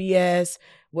in OBS,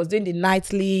 was doing the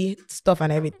nightly stuff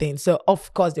and everything. So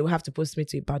of course they will have to post me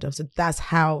to Ibadan. So that's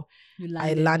how You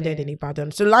I landed in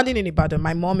Ibadan. So landing in Ibadan,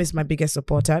 my mom is my biggest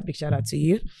supporter. Big shout out to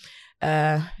you.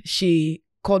 She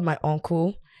called my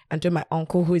uncle and told my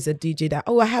uncle, who is a DJ, that,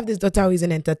 oh, I have this daughter who is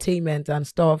in entertainment and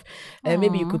stuff.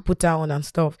 Maybe you Aw. could put her on and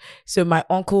stuff. So my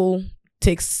uncle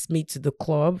takes me to the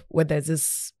club where there's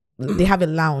this, they have a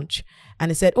lounge.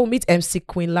 And he said, oh, meet MC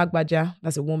Queen Lagbaja.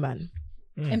 That's a woman.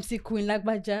 MC Queen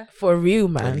Lagbaja. For real,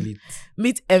 man. Elite.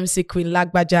 Meet MC Queen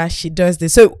Lagbaja. She does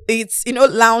this. So it's,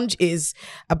 lounge is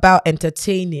about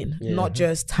entertaining, Yeah. not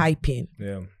just hyping.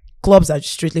 Yeah. Clubs are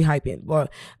strictly hyping,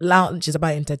 but lounge is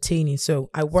about entertaining.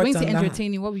 So I So worked when on you say that.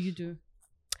 entertaining, what will you do?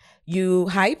 You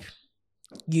hype,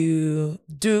 we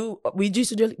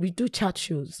do chat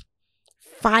shows.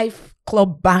 5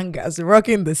 club bangers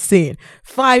rocking the scene.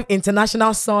 5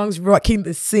 international songs rocking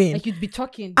the scene. Like you'd be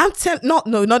talking, not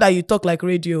that you talk like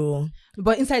radio.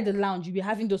 but inside the lounge, you'll be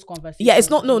having those conversations. Yeah, it's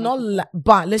not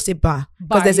bar. Let's say bar,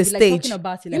 because there's a you'll be, like, stage. talking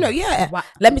about it, You know, like, yeah. wow.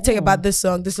 Let me tell you about this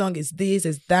song. This song is this,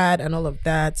 is that, and all of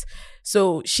that.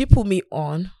 So she put me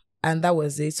on, and that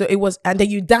was it. So it was, and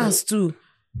then you dance too.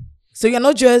 So you're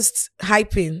not just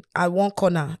hyping at one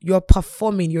corner. You're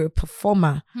performing. You're a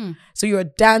performer. So you're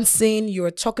dancing.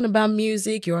 You're talking about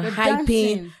music. You're You're hyping.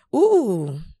 dancing.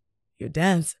 Ooh, you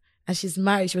dance. And she's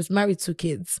married. She was married, 2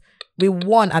 kids. We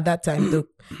won at that time. Though,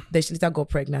 then she later got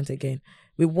pregnant again.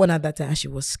 We won at that time, and she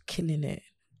was killing it.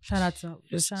 Shout out to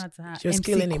Just- her. she was MC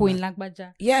killing it, Queen man.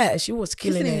 Lagbaja. Yeah, she was She's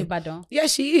killing in it. Ibadan. Yeah,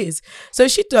 she is. So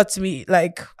she taught me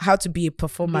like how to be a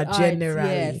performer The arts, generally.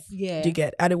 yes, yeah. Do you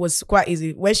get? And it was quite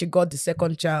easy. When she got the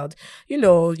second child, you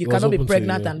know, you was cannot be open to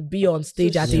pregnant you. and be on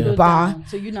stage So at she a slowed bar. down.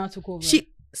 So you now took over.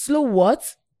 She slow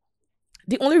what?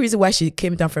 The only reason why she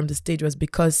came down from the stage was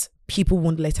because people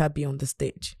won't let her be on the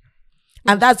stage.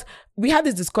 And we had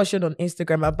this discussion on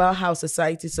Instagram about how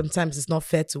society sometimes is not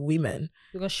fair to women.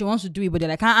 because she wants to do it, but they're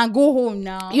like, I go home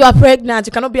now. You are pregnant,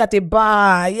 you cannot be at a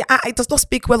bar. It does not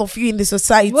speak well of you in the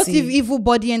society. What if evil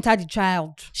body entered the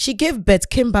child? She gave birth,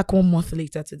 came back 1 month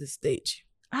later to the stage.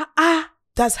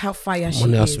 That's how fire she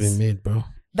Money has to be is. made, bro.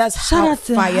 That's Shout how out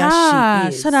to fire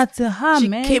her. she is. Shout out to her, She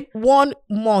man. came 1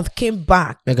 month, came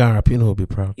back. Megan Rapinoe will be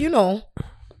proud. You know.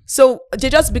 So they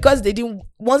just, because they didn't,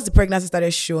 once the pregnancy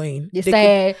started showing, They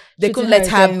couldn't shooting let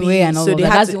her certain be, way and all so of they that.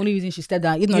 had That's to- the only reason she stepped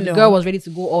down. You know, you the know. girl was ready to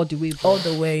go all the way. all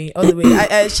the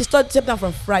way. She stepped down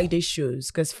from Friday shows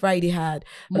because Friday had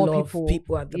More a lot people. of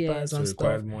people at the Yeah. bars So and it stuff.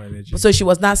 required more energy. So she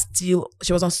was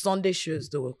on Sunday shows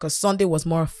though, because Sunday was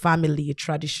more family,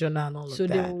 traditional and all So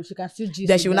of that. she can still gist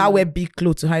Then with she will them. now wear big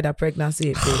clothes to hide her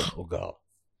pregnancy. Oh God.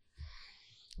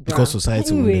 Because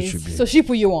society will Anyways, should be. so she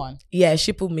put you on. Yeah,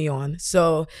 she put me on.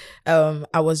 So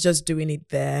I was just doing it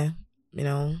there, you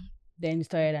know. Then you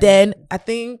started. Then I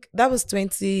think that was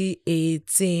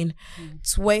 2018,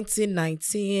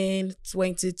 2019,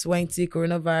 2020,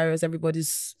 coronavirus,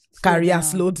 everybody's career down.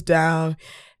 slowed down.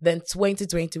 Then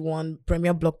 2021,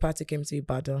 Premier Block Party came to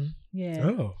Ibadan. Yeah.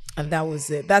 Oh, And that was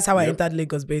it. That's how I Yep. entered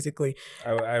Lagos, basically.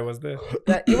 I was there.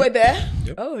 You were there?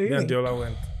 Yep. Oh, Me really? and Diola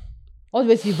went. All the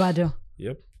way to Ibadan.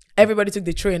 Yep. Everybody took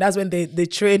the train. That's when the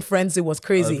train frenzy was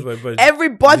crazy. Everybody-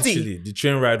 Everybody, Literally, the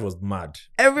train ride was mad.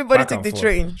 everybody Back took and the forth.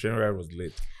 train. Train ride was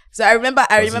late. So I remember.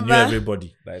 'Cause you knew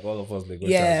everybody, like all of us.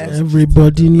 Yeah.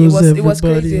 Everybody It knows was everybody.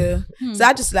 crazy. So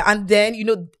I just like, and then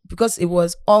because it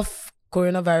was off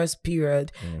coronavirus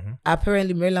period,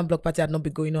 apparently Maryland Block Party had not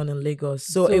been going on in Lagos.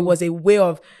 So So- it was a way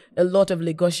of a lot of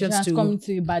Lagosians Just to coming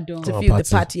to Ibadan. feel party. the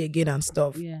party again and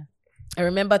stuff. Yeah. I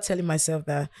remember telling myself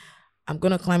that I'm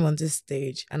gonna climb on this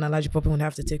stage and Alhaji Poppin would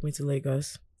have to take me to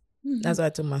Lagos. That's what I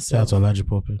told myself. Shout out to Alhaji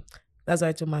Poppin. That's what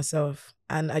I told myself.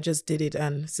 And I just did it.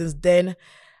 And since then,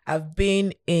 I've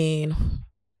been in,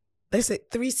 let's say,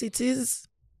 3 cities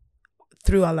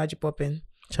through Alhaji Poppin.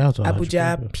 Shout out to Alhaji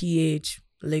Abuja, Poppin. PH,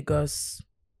 Lagos.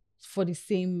 For the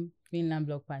same Mainland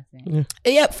Block Party.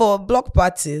 Yeah, for block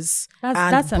parties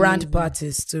That's and brand amazing.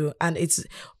 parties too. And it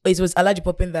was Alhaji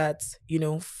Poppin that,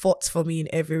 fought for me in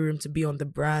every room to be on the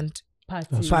brand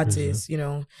Party. parties.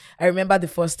 I remember the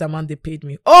first time when they paid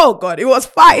me. Oh God, it was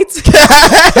fight.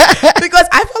 Because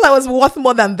I felt I was worth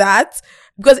more than that.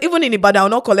 Because even in Ibadan, I'll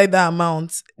not collect that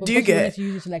amount. But Do you because you get? wanted to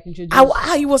use it to like introduce.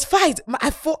 It was fight. I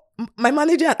fought. My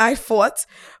manager and I fought.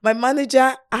 My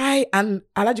manager, I and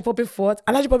Alhaji Poppin fought.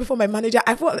 Alhaji Poppin fought my manager.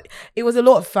 I fought. It was a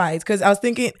lot of fights because I was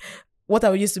thinking what I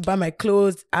would use to buy my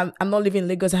clothes. I'm not living in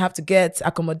Lagos. I have to get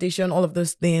accommodation, all of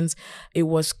those things. It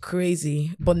was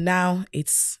crazy. But now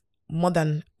it's more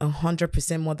than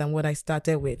 100% more than what I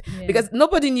started with. Yeah. Because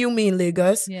nobody knew me in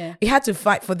Lagos. Yeah. It had to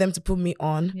fight for them to put me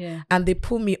on. Yeah. And they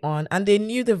put me on and they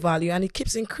knew the value and it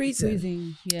keeps increasing.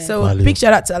 Freezing. Yeah. So Value. big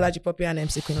shout out to Alhaji Poppy and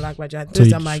MC Queen Lagbaja. So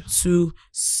Those you- are my 2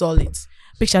 solids.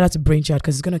 Big shout out to Brainchild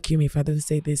because it's gonna kill me if I don't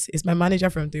say this. It's my manager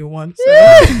from day one.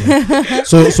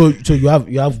 So. So you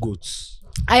have goats.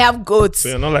 I have goats. So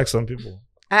you're not like some people.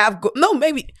 I have no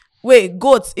maybe. Wait,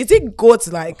 goats. Is it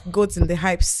goats like goats in the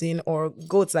hype scene or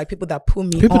goats like people that put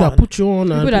me People on? that put you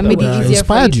on and people that made it easier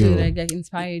inspired for you you. to like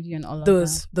inspired you and all of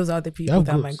Those are the people have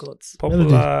that are my goats. goats.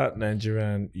 Popular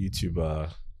Nigerian YouTuber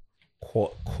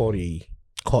Corey.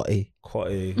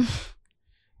 Corey.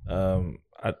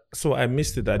 So I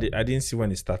missed it. I didn't see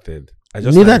when it started.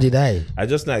 Neither did I. I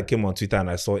just know I came on Twitter and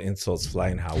I saw insults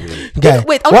flying her way. Guy,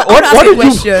 Wait, I wanna ask you a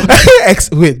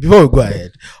question. Wait, before we go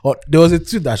ahead, there was a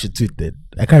tweet that she tweeted.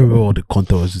 I can't remember what the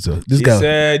content was. This She guy.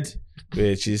 said,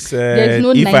 There's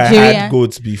no if I Nigeria. had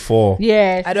goats before, that.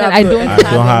 Yes. I don't and have to-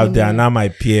 I don't have. They are anymore. now my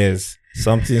peers.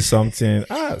 Something.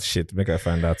 Shit. Make I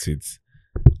find that tweet.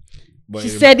 But She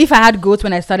you said if I had goats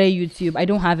when I started YouTube, I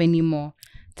don't have any more.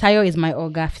 Tayo is my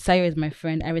Oga. Fisayo is my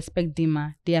friend. I respect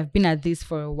Dima. They have been at this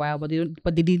for a while, but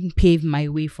they didn't pave my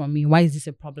way for me. Why is this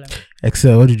a problem?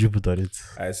 Excel, what did you put on it?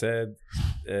 I said,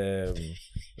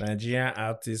 Nigerian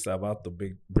artists are about to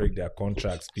break their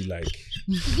contracts. Be like,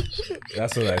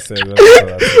 that's what I said.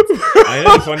 I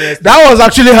know the funniest. That was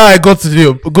actually how I got to do You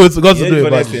know know the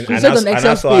about funniest it. thing? You said on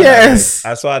Excel saw page. her that Yes.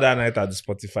 night. I saw her that night at the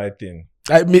Spotify thing.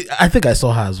 I think I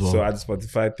saw her as well. So at the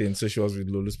Spotify thing, so she was with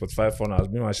Lulu. Spotify phone. I was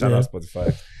being my shout out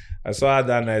Spotify. I saw her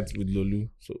that night with Lulu.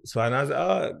 So and I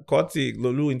said, Kotti,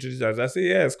 Lulu introduced us. I said,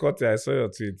 yes, Kotti, I saw your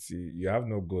tweet. You have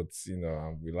no goats,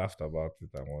 and we laughed about it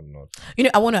and whatnot.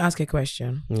 I want to ask a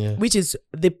question, Yeah. which is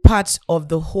the part of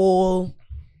the whole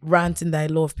ranting that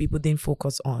a lot of people didn't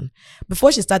focus on.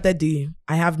 Before she started the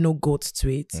I have no goats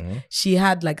tweet, she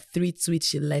had like 3 tweets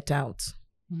she let out.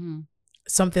 Mhm.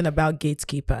 Something about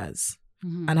gatekeepers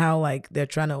Mhm. and how like they're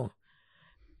trying to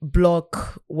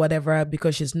block whatever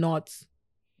because she's not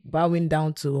bowing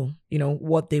down to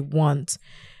what they want.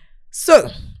 So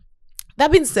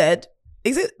that being said,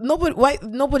 is it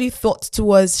nobody thought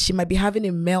towards she might be having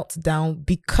a meltdown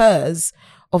because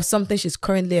of something she's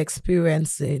currently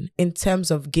experiencing in terms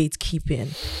of gatekeeping?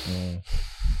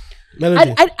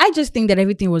 Melody. I just think that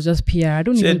everything was just PR. I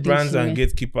don't even Said think brands she and meant-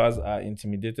 gatekeepers are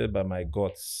intimidated by my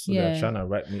guts. So they're Yeah. trying to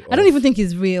write me off. I don't even think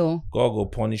it's real. God go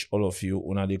punish all of you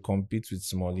when they compete with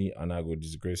Smalley and I go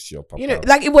disgrace your papa.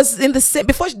 Like it was in the same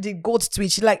before she did goat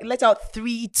tweet, she like let out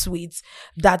 3 tweets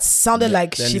that sounded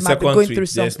like Then she the might be second going tweet, through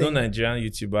there's no something. Nigerian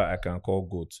YouTuber I can call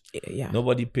goat. Yeah.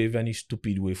 Nobody pave any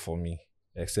stupid way for me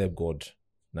except God.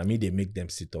 Now me, they make them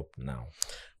sit up now.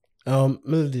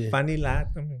 Melody. Vanilla.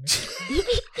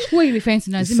 Who are you referring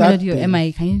to now? Is it Sad Melody or thing.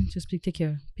 MI? Can you just pick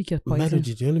your poison?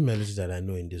 Melody, the only melody that I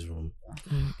know in this room.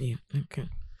 Yeah. Okay.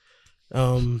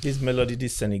 This melody,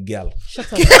 this Senegal.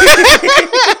 Shut up.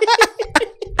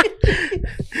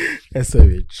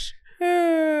 SOH.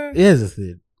 Here's the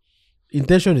thing.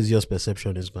 Intention is yours,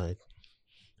 perception is mine.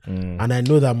 And I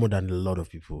know that more than a lot of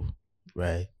people,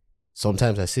 right?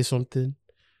 Sometimes I say something,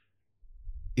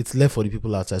 it's left for the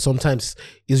people outside. Sometimes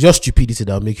it's just stupidity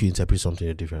that will make you interpret something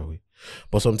a different way.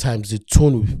 But sometimes the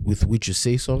tone with which you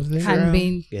say something Can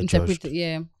be get interpreted. judged.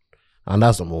 Yeah. And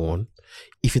that's number one.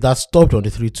 If it had stopped on the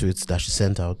 3 tweets that she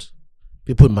sent out,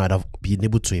 people might have been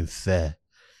able to infer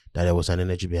that there was an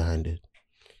energy behind it.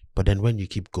 But then when you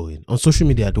keep going, on social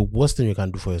media, the worst thing you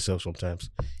can do for yourself sometimes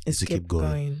is to keep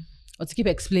going. or to keep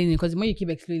explaining, because the more you keep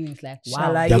explaining, it's like, wow.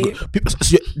 Shall I?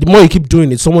 The more you keep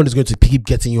doing it, someone is going to keep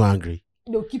getting you angry.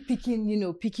 They'll keep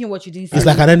picking what you didn't say. It's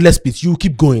like an endless pit. You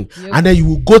keep going, Yep. and then you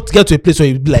will get to a place where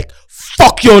you'll be like,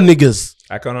 "Fuck your niggas."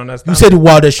 I can understand. You say the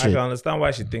wildest I can shit. understand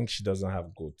why she thinks she doesn't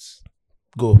have goats,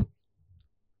 Go.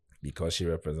 because she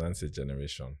represents a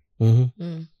generation.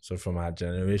 Mm-hmm. So from her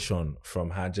generation,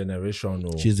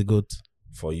 oh, She's the goat.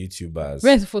 for YouTubers.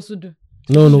 Where's Fosudu?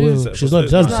 No, Fosudu she's is not.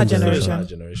 That's the same not generation. generation. Her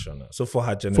generation. So for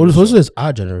her generation, Fosu is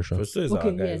our generation. Fosudu is Okay,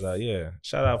 our guys. yes. Yeah.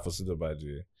 Shout out Fosudu, by the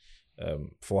way.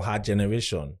 For her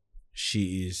generation,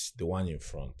 she is the one in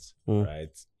front, right?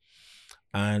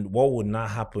 And what would not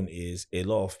happen is a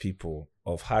lot of people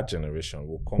of her generation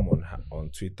will come on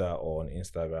Twitter or on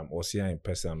Instagram or see her in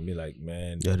person and be like,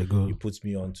 man, Yeah, they go. you put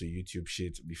me onto YouTube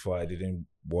shit before I didn't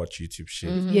watch YouTube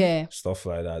shit. Yeah. Stuff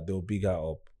like that. They'll big her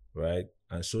up, right?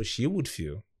 And so she would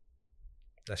feel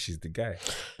that she's the guy.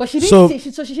 But she didn't So- say,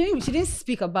 she didn't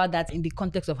speak about that in the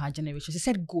context of her generation. She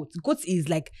said goats. Goats is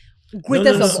like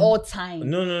greatest no. of all time.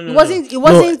 No. It wasn't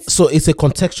No, so it's a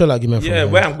contextual argument. Yeah, from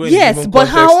her. where I'm going. Yes, even but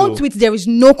her context own to- tweet, there is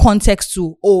no context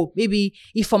to, maybe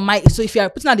if if you are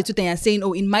putting out the tweet and you're saying,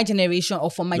 in my generation or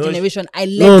for my No, generation, I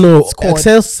let No. it score.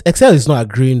 Excel is not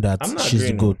agreeing that I'm not she's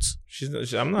the agreeing, goat. I'm not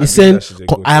He's agreeing saying, that she's a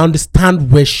goat. I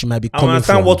understand where she might be I coming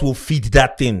understand from. what will feed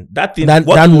that thing. That thing, That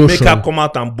what will notion. make her come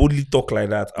out and boldly talk like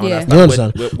that. I Yeah. understand.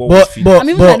 You understand? What will feed but- I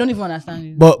mean, I don't even understand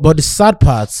it. But the sad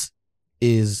part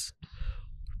is,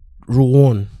 rule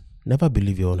one, never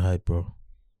believe your own hype, bro.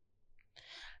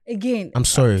 Again, I'm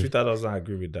sorry. Twitter doesn't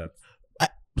agree with that.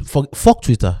 Fuck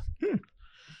Twitter.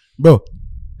 Bro,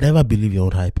 never believe your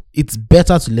own hype. It's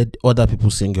better to let other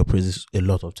people sing your praises a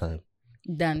lot of time.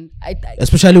 then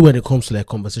Especially when it comes to like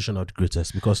conversation of the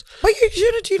greatest. Because But you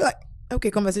shouldn't you like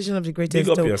conversation of the greatest Big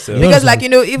up though. yourself. Because Yeah. like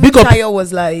even Big up- Tayo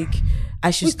was like, I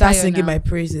should Who's start Tayo singing now? my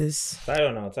praises. Tayo,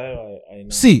 I know.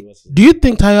 see, do you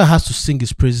think Tayo has to sing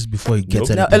his praises before he gets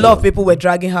Nope. Now, anything? a lot of people were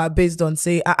dragging her based on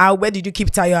say, where did you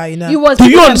keep Tayo? You know, it was Do you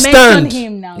people that understand? mentioned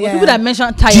him now. Yeah. People that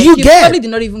mentioned Tayo. Do you he get? probably did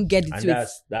not even get the And tweet.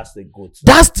 that's the goat.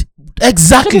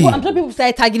 Exactly. I'm sure people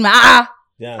started tagging me.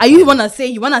 Yeah, Are you wanna say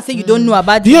you don't know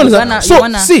about Do you this?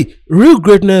 understand? See, real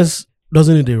greatness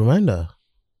doesn't need a reminder.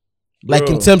 Like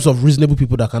in Bro. terms of reasonable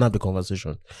people that can have the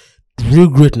conversation. Real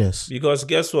greatness. Because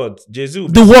guess what? Jay-Z will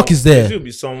The work is there. Jay-Z will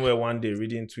be somewhere one day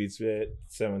reading tweets where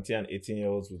 17 and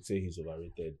 18-year-olds would say he's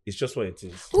overrated. It's just what it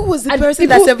is. who was the And person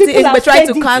people- that 78 people were have trying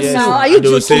said to it cancel? now. Are And you they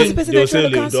will joking? say, Who's the person they will they're say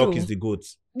trying to Lil Duck cancel? is the goat.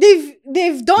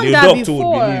 They've done Lil that Duck too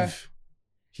before. would believe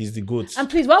he's the goat. And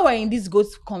please, while we're in this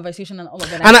ghost conversation and all of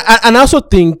that, And I also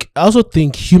think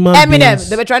human Eminem, beings,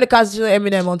 they were trying to cancel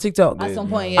Eminem on TikTok. at some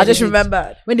point, I just they did.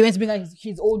 remembered. when they went to bring out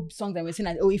his old songs and we're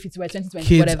saying that, if it's 2020,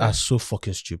 kids whatever. are so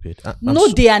fucking stupid. No,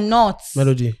 they are not.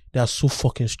 Melody, they are so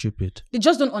fucking stupid. They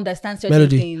just don't understand certain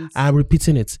Melody, things. I'm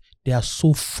repeating it. They are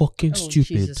so fucking Oh, stupid.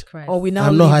 Jesus Christ. Or we now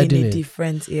I'm not live hiding in a it.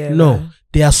 different era. No,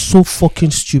 they are so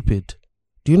fucking stupid.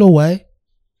 Do you know why?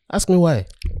 Ask me why.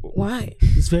 Why?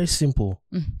 It's very simple.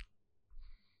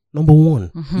 Number one,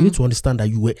 Mm-hmm. you need to understand that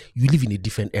you live in a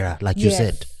different era, like you Yes.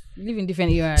 said. You live in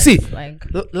different eras. See, like,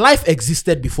 life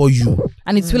existed before you.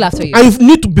 and it's still after you. And you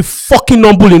need to be fucking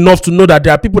humble enough to know that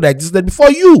there are people that existed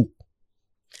before you.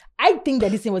 I think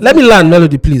that this thing was. Let me learn,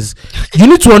 Melody, please. You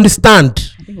need to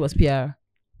understand. I think it was PR.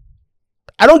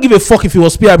 I don't give a fuck if it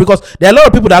was PR because there are a lot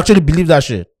of people that actually believe that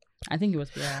shit. I think it was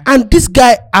PR. And this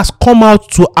guy has come out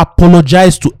to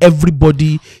apologize to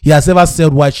everybody he has ever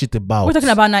said white shit about. We're talking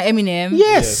about now Eminem.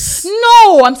 Yes.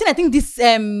 No, I'm saying I think this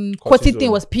Kotty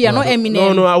thing was PR, not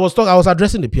Eminem. No, I was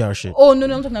addressing the PR shit. Oh no,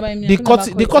 I'm talking about Eminem. The I'm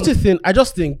talking Kotty about thing, I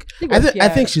just think think it was I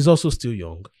PR. think she's also still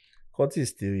young. Kotty is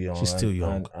still young. She's still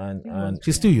young. And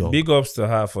She's still young. big ups to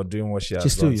her for doing what she has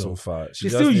She's still done so young. far. She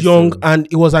She's just still needs young, to- and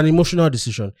it was an emotional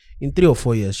decision. In 3 or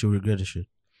 4 years, she'll regret the shit.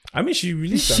 I mean, she Is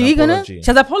released she an gonna? apology. She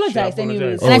has apologized She anyways.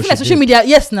 apologized. And I Oh, feel like she social did. media,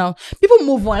 yes, now people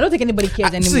move on. I don't think anybody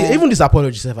cares anymore. See, even this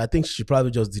apology, Seth, I think she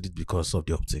probably just did it because of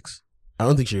the optics. I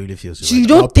don't think she really feels it. So you right?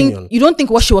 don't My think opinion.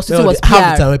 what she was saying was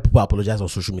half the PR? time when people apologize on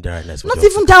social media right now. it's for Not the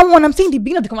even that one. I'm saying the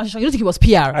beginning of the conversation. You don't think it was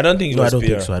PR? I don't think it No, I was don't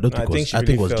think PR. so. I don't think it was- she I think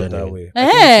really it was felt that genuine. way. Eh.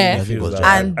 I I think think it was that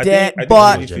genuine. way. And I then, think she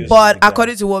but really feels but like that.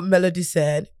 according to what Melody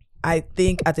said, I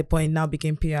think at a point it now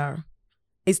became PR.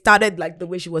 It started like the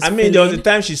way she was. I mean, there was a feeling.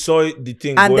 time she saw the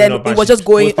thing And going then up it and was she just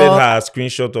going posted up. her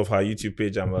screenshot of her YouTube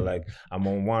page and was like, I'm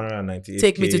on 198.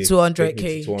 Take me to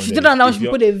 200K. She did that now. If She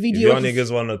your- put a video. If your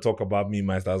niggas want to talk about me,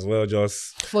 might as well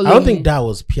just. Follow I don't me. think that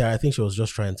was PR. I think she was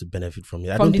just trying to benefit from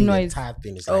it. I From don't the think noise. the entire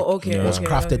thing is Oh, like, okay, it was okay,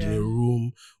 crafted okay. in a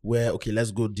room where, okay,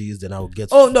 let's go this, then I will get.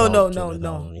 Oh, no, found no, to no, another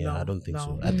no, one. Yeah, no, I don't think no.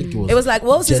 so. I think it was. It was like,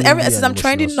 well, genuinely since an I'm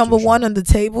trending emotional number situation. one on the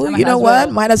table, Might you know as what?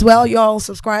 well. Might as well y'all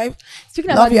subscribe. Speaking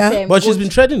Love about ya. this, But she's goat been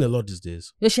treading a lot these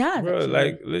days. Yeah, she has. Bro, actually.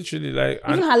 like literally, like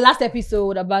even and her last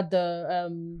episode about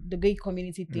the gay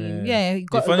community thing. Yeah, it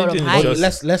got a funny lot of thing is hype.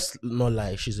 just- Let's not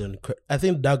lie. She's I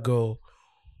think that girl.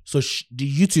 So the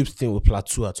YouTube thing will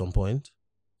plateau at some point,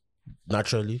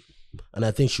 naturally, and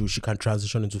I think she can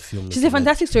transition into filmmaking. She's a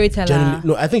fantastic storyteller.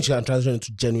 No, I think she can transition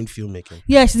into genuine filmmaking,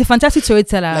 Yeah, she's a fantastic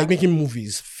storyteller. like making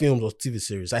movies, films, or TV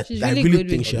series. I She's really, really good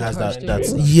think with she has her that. That's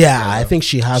stories. yeah. I think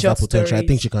she has Short that potential. I stories.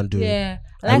 think she can do it. yeah,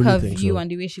 I I like really her think view so.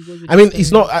 and the way she goes. With I mean, the it's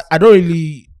stories. not. I don't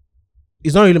really.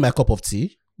 It's not really my cup of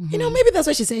tea. You know, maybe that's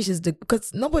why she's saying she's the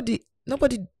because nobody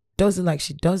does it like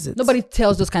she does it. Nobody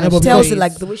tells those kind Yeah, of but tells stories. it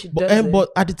like the way she But, does it. but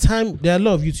at the time, there are a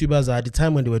lot of YouTubers that at the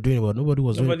time when they were doing it, but nobody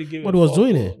was nobody doing. gave Nobody a was fuck,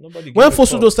 doing bro. it. Nobody gave When a fuck.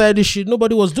 Fosudo started this shit,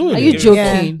 nobody was doing Are it. you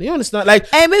Yeah. joking? You understand? Like,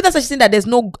 And maybe that's why she's saying that there's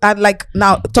no like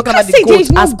now talking about say the there goat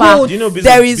is no as per goat. Do you know Bizzo-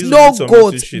 there is Bizzo no did some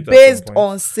goat YouTube shit at based some point?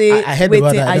 on say I heard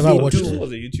about that. I never watched Bizzo it.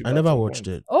 was a YouTuber I at never some watched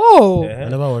point. it. Oh, Yeah. I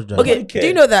never watched that. Okay, Nobody do you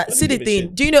cared. know that? Nobody See the gave a thing.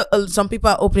 shit. Do you know some people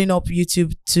are opening up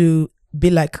YouTube to be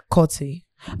like Cotty?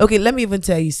 Okay, let me even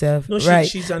tell you, Seth. No, right?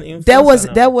 she's an influencer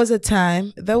There now. was a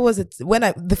time when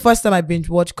the first time I binge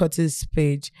watched Cotty's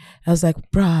page, I was like,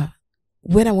 bruh,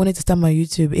 when I wanted to start my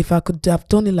YouTube, if I could have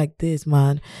done it like this,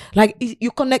 man, like you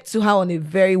connect to her on a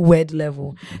very weird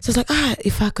level. So it's like,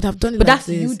 if I could have done it but like that's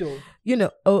this, you though. you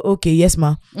know, oh, okay, yes,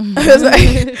 ma. I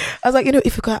was like, you know,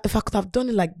 if I could have done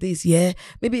it like this, yeah,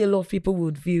 maybe a lot of people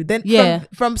would view. Then Yeah.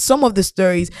 from some of the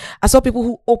stories, I saw people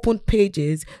who opened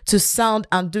pages to sound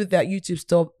and do their YouTube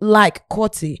stuff like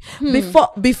Cotty.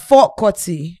 Before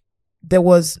Cotty, there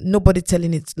was nobody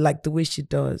telling it like the way she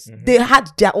does. They had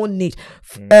their own niche.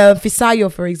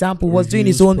 Fisayo, for example, was doing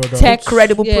his Reviews, own products. tech,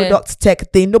 credible Yeah. products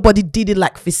tech thing. Nobody did it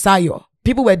like Fisayo.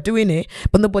 People were doing it,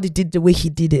 but nobody did the way he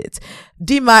did it.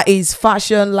 Dima is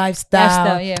fashion,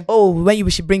 lifestyle. Yeah. Oh, when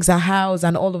she brings her house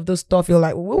and all of those stuff, you're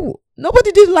like, whoa,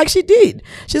 nobody did it like she did.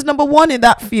 She's number one in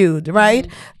that field, right?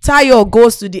 Tayo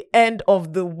goes to the end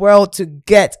of the world to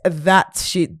get that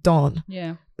shit done.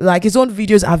 Yeah. Like his own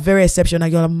videos are very exceptional.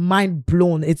 You're mind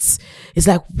blown. It's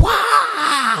like,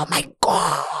 wow, my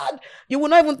God. You will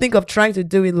not even think of trying to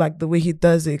do it like the way he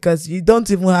does it because you don't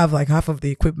even have like half of the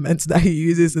equipment that he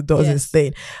uses to do his Yes.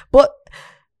 thing. But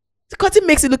Cotty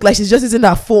makes it look like she's just using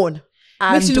her phone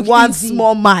Makes it and look one easy.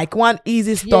 small mic, one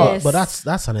easy stuff. Yes. But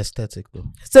that's an aesthetic though.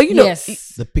 So you know,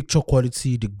 Yes. The picture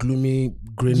quality, the gloomy,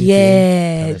 grainy.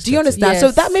 yeah. thing, Do you aesthetic. understand? So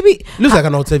Yes. that maybe Looks like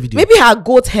an alter video. maybe her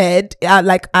goat head,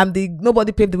 like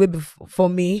nobody paved the way for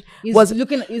me Is was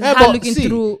looking is Yeah, her but looking see,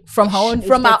 through from her own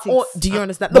from our aesthetics. own. Do you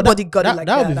understand? But Nobody got it like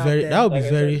that. would be out very. there. That would be Like I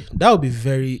very. said. That would be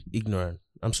very ignorant.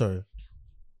 I'm sorry.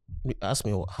 Ask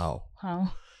me how.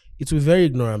 How? It will be very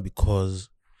ignorant because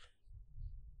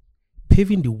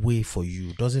paving the way for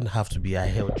you doesn't have to be I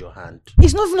held your hand.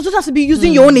 It's not. It doesn't have to be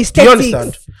using your own Do you aesthetics,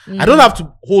 understand? I don't have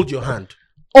to hold your hand.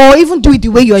 or even do it the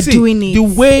way you are See, doing it. the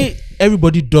way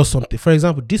everybody does something. For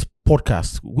example, this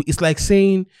podcast, it's like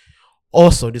saying,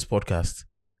 also this podcast,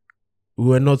 we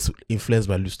were not influenced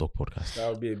by Loose Talk podcast. That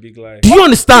would be a big lie. Do you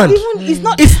understand? Even it's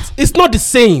not. It's not the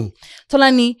same.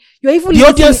 Tolani, you're even The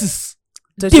limiting audience is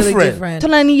Totally different.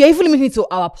 Tolani, you're even limiting it to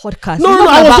our podcast. no. It's not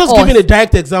I was about just us. giving a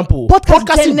direct example.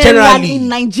 Podcasting in generally in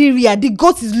Nigeria, the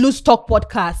GOAT is Loose Talk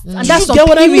podcast, and that's you on get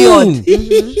what I period.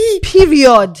 mean?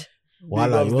 Period.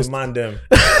 Voila, you was- Demand them.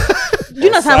 Do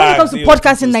you know how when it comes to Facts,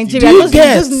 podcasts in you- Nigeria, Do you those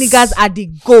get- niggas are the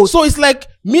GOAT. So it's like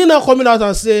me now coming out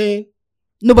and saying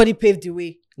Nobody paved the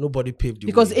way nobody paved the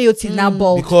because way. AOT is now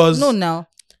bald. Because- no, now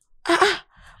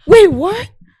Wait, what?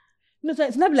 no,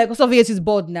 it's not like also AOT is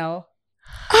bald now.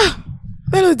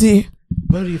 Melody.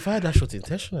 Well, if I had that shot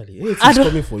intentionally, it's I don't-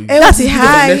 coming for you. Melody,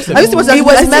 hi. next Are you supposed to It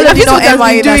was Melody, not Emma,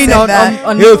 that doing said on that.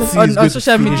 on, AOT on, is on, going on to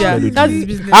social finish media? Melody. That's his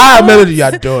business. Melody, you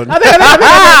are done.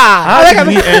 How did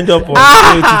we end up on 82?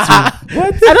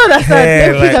 I don't understand.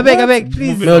 Yeah, Please, like, I beg, please.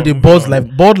 moving Melody, on, bold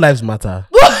moving on. lives matter.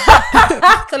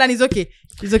 Tolan is okay.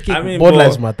 It's okay. I mean, Bold but-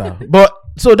 lives matter. But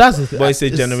so that's the thing. But it's a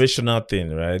generational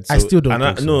thing, right? I still don't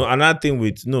think so. No, another thing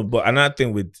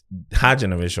with her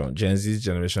generation, Gen Z's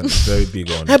generation is very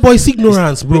big on. Hey, boy, it's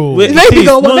ignorance, bro. Wait, Very it big is.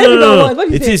 on what? No, Very no, big no, on no. what? What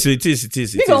do you It say?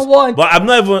 is. Big on what? But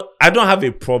I don't have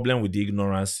a problem with the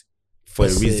ignorance for a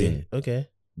reason, Okay.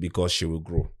 because she will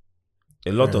grow.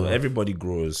 A lot of everybody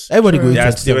grows. Everybody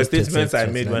goes. There were statements I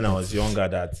made when I was younger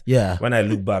that Yeah. when I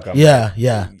look back, I'm Yeah, like,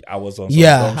 yeah. I was on some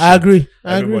Yeah, dumb I shit. agree.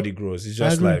 Everybody grows. It's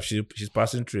just agree. life. She's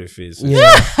passing through a phase. Yeah.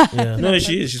 Yeah. No,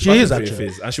 she is. She's She passing is through a actually.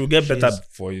 phase, and she will get She better is.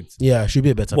 for it. Yeah, she'll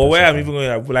be a better But where I'm person. even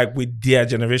going, like with their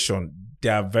generation, they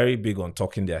are very big on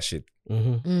talking their shit.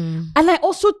 And I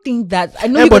also think that I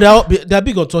know Yeah, you but guys- they're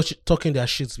big on talking their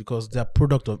shits because they're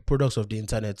products of the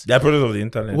internet. They are products of the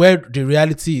internet. Where the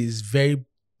reality is very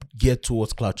geared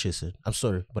towards cloud chasing. I'm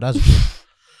sorry, but that's true.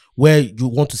 where you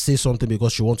want to say something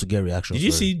because you want to get reaction. Did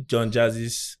you see John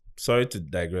Jazzy's? Sorry to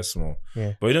digress more.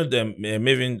 Yeah. But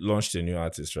Maven launched a new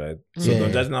artist, right? So Yeah.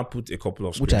 Don Jazzy now put a couple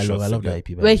of Which I screenshots love. I love together. that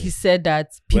IP. by Where the he way. said that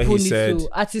Where people he said-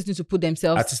 artists need to put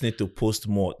themselves. Artists need to post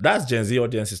more. That's Gen Z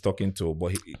audience is talking to,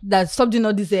 but That stop doing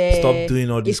all this. stop doing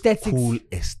all these aesthetics. cool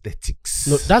aesthetics.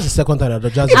 No, that's the second time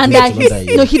that Jazzy And played that another he,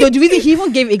 year. no, he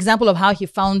even gave example of how he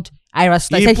found Ira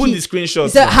Star. He said put the screenshots. He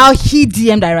said man. how he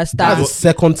DM'd Ira Star. That's the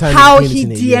second time. How he's he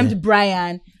doing it in a year. DM'd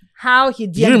Brian. How he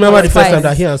DM'd. Do you remember the first time Spice.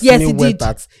 that he and Yes, Simi he went did.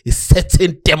 at a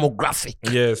certain demographic?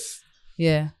 Yes.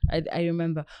 Yeah, I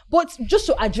remember. But just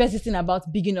to address this thing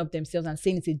about bigging up themselves and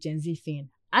saying it's a Gen Z thing,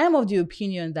 I am of the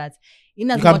opinion that in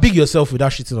as You can much, big yourself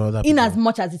without shitting on other in people. as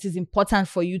much as it is important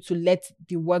for you to let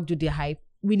the work do the hype,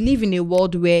 we live in a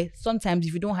world where sometimes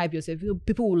if you don't hype yourself,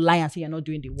 people will lie and say you're not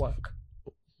doing the work.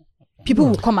 People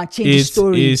will come and change the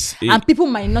story, and people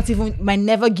might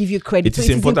never give you credit. It is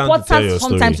important to tell your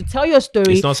sometimes story. to tell your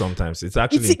story. It's not sometimes. It's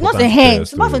actually It's not important a to tell hand. your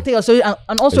It's important to story. tell your story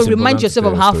and also It's remind important to yourself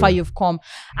tell of your how far story. you've come.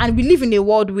 And we live in a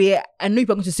world where I know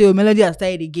people are going to say, "Oh, Melody has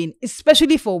started again."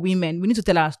 Especially for women, we need to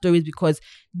tell our stories because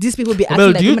these people be acting Mel,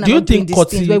 like do you- women do are you not doing think these Coty-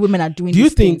 things where women are doing do you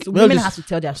these think- things. So Mel, women this- have to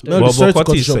tell their No, story. Well, sorry to but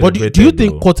cut Coty you is short, but do you celebrated,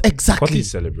 think though. exactly? Coty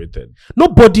is celebrated. No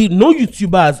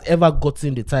YouTuber has ever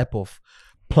gotten the type of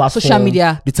platform, Social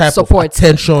media the type support. of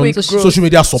attention, Quick social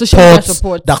media Social support, media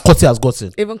support. that Coty has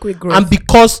gotten. Even quick growth. And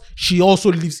because she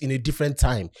also lives in a different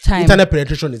time. Internet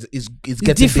penetration is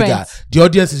getting different. bigger. The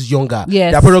audience is younger.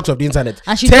 Yes. They are products of the internet.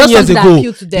 And she 10 does years something that ago,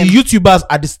 appeal to them. the YouTubers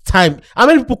at this time, how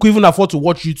many people could even afford to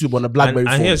watch YouTube on a BlackBerry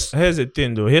And phone? here's the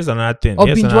thing, though. Here's another thing. Or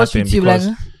Here's binge another watch thing,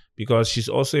 YouTube, because she's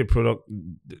also a product.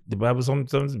 The Bible,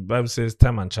 sometimes the Bible says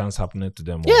time and chance happening to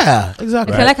them all. Yeah,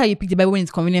 exactly. I like how you pick the Bible when it's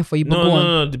convenient for you. But go on.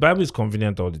 No. The Bible is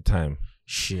convenient all the time.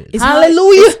 Shit. It's how-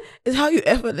 Hallelujah. It's how you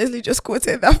effortlessly just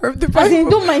quoted that from the I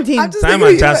Bible. don't mind him. I'm just Time thinking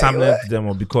and you're chance like, happening what? to them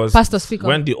all because Pastor, speak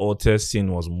when on. the altar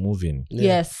scene was moving,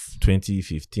 Yes.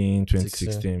 2015,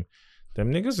 2016,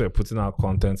 them niggas were putting out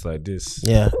content like this.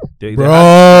 Yeah. They Bro.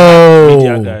 had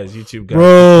media guys, YouTube guys,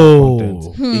 Bro. putting out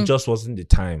content. It just wasn't the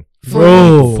time.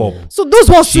 Bro. For- So those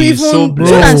ones to She is even so do you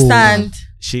blessed. understand?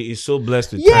 She is so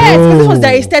blessed with Yes, time. because this was Bro.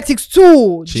 their aesthetics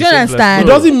too. Do She's you so blessed. It understand?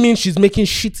 Bro. doesn't mean she's making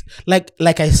shit. Like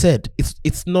I said,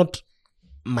 it's not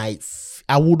my.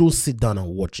 I wouldn't sit down and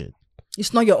watch it.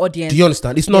 It's not your audience. Do you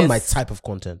understand? It's not Yes. my type of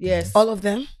content. Yes. All of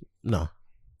them? No,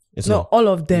 it's No, not. all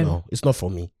of them. No, it's not for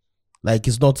me. Like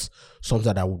it's not something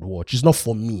that I would watch. It's not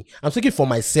for me. I'm thinking for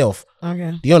myself.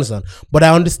 Okay. Do you understand? But I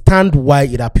understand why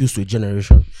it appeals to a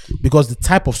generation because the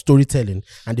type of storytelling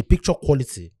and the picture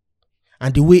quality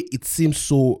and the way it seems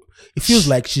so. It feels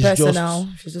like she's Personal.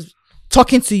 She's just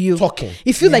Talking to you. just talking.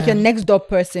 It feels like Yeah. your next door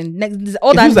person.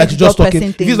 All It that feels like next she's door just talking. person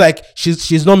It thing. feels like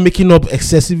she's not making up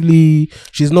excessively.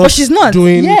 She's not. But she's not.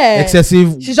 doing Yeah.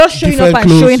 excessive. She's just showing different up and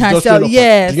clothes. showing She's just herself. showing up and-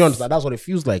 Yes. Do you understand? That's what it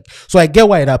feels like. So I get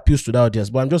why it appeals to the audience,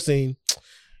 but I'm just saying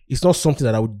it's not something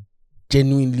that I would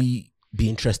genuinely be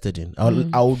interested in.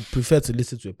 I would prefer to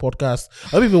listen to a podcast.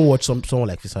 I would even watch someone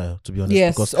like Fisayo, to be honest.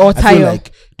 Yes, Because or I feel Tayo.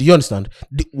 like, do you understand?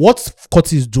 What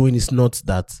Coty is doing is not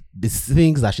that the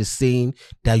things that she's saying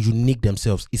that are unique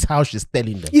themselves. It's how she's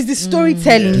telling them. It's the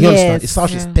storytelling. Do you understand? Yes. It's how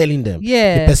she's telling them.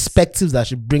 Yes. The perspectives that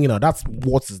she's bringing out. That's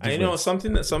what is And different. you know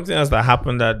something else that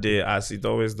happened that day, as it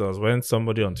always does, when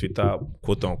somebody on Twitter,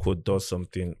 quote unquote, does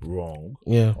something wrong,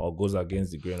 Yeah. or goes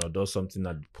against the grain, or does something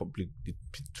that the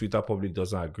Twitter public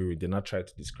doesn't agree with, they not try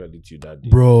to discredit you that day.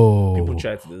 Bro. People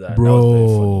try to do that. That was very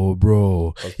funny.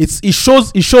 Bro.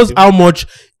 It shows how much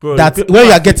Bro, that people when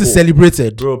you are are getting fickle.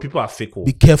 celebrated, Bro, people are fickle.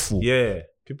 be careful. Yeah,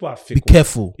 people are fickle. Be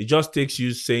careful. It just takes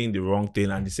you saying the wrong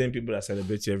thing, and the same people that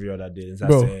celebrate you every other day. It's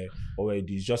Bro. say, oh, wait,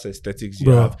 it's just aesthetics you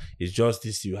Bro. have. It's just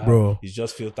this you have. Bro. It's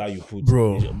just filter you put.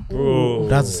 Bro. Bro.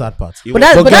 That's the sad part. It But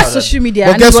was- that's guess- social media.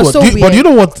 But And guess it was what? so weird. But do you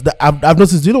know what I've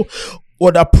noticed? Do you know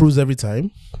what that proves every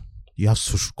time? You have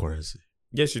social currency.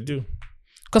 Yes, you do.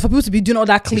 Because for people to be doing all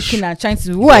that clicking and trying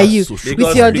to, who are you? social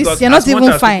With your this, you're not as much even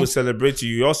as fine. people celebrate you,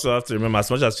 you also have to remember, as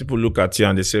much as people look at you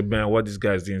and they say, man, what this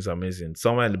guy is doing is amazing.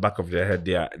 Somewhere in the back of their head,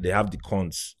 they have the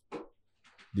cons.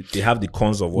 They have the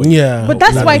cons of what. Yeah. But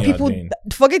that's What why you are people doing.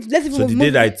 forget. Let's even So the move. day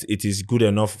that it is good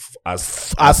enough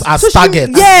as As target.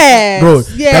 Yes. Bro,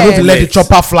 Yes. they're going to let the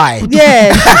chopper fly.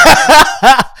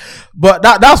 Yes. But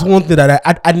that's one thing that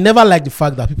I never like the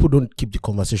fact that people don't keep the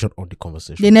conversation on the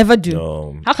conversation. They never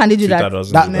do. How can they do Twitter that?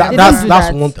 doesn't That- do that- They that's don't do that's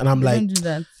that. one, and I'm They like, don't do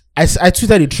that. I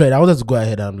tweeted the trend. I wanted to go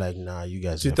ahead. And I'm like, nah, you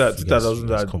guys. Twitter you doesn't do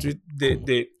guys that. come on.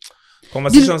 They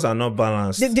conversations are not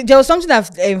balanced. There was something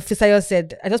that Fisayo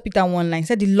said. I just picked that one line. He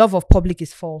said the love of public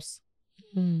is false.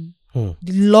 The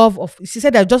love of, she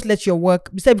said that just let your work,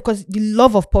 she said because the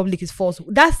love of public is false.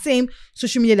 That same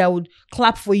social media that would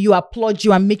clap for you, applaud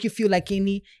you, and make you feel like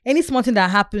any small thing that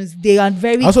happens, they are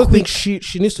very I also quick. think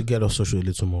she needs to get off social a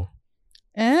little more.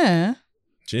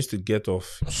 She needs to get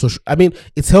off. Social, I mean,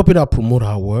 it's helping her promote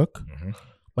her work,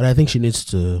 but I think she needs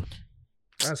to.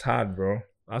 That's hard, bro.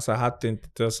 That's a hard thing to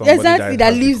tell somebody Exactly,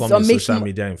 that that lives become or a makes social mo-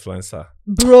 media influencer.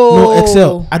 Bro. No,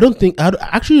 Excel. I don't think.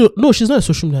 Actually, no, she's not a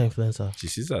social media influencer. She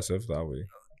sees herself that way.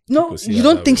 No, People see you her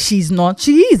don't that think way. she's not.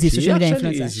 She is a She social media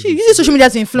actually influencer. is. She uses social media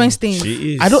to influence things.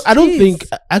 She is. I don't Jeez. think.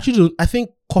 Actually, I think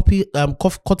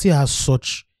Coty has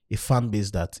such a fan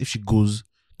base that if she goes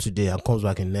today and comes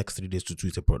back in next 3 days to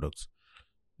tweet a product,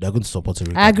 they're going to support her.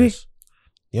 I agree. regardless.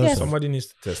 You understand? Somebody needs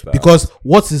to test that.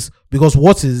 Because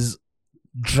what is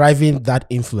driving that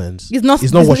influence It's not-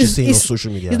 is not what she's it's- saying on it's-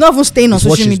 social media. It's not even staying on It's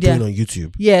what social she's media. doing on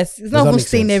YouTube. Yes, it's Does not that even make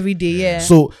staying sense? every day. Yeah.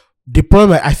 So the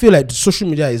problem, I feel like social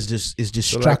media is just So like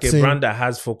distracting. a brand that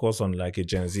has focus on like a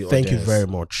Gen Z Thank you audience. very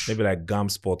much. Maybe like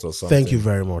GamSpot or something. Thank you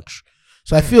very much.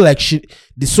 So I feel like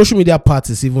the social media part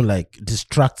is even like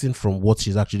distracting from what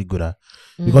she's actually good at,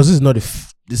 because this is not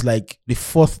it's like the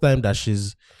fourth time that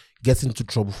she's getting into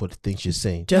trouble for the thing she's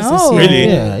saying. Just No. this year.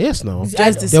 Really? Yeah, yes, no.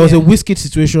 Just this There was a year. Whiskey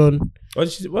situation.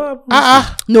 What?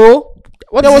 No.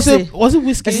 What There did was she say? was it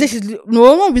Whiskey? She said she's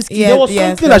no, not whiskey. Yeah, There was yes,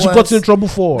 something there that she got was. in trouble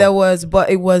for. There was, but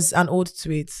it was an old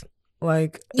tweet.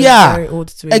 Like a Yeah, very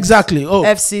old tweet. Exactly. Oh,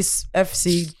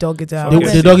 FC dog it out.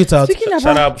 they dug it out. Speaking Shut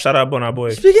about up, Burna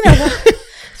Boy.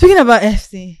 speaking about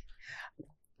FC.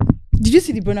 Did you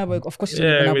see the Burna Boy? Of course, you saw the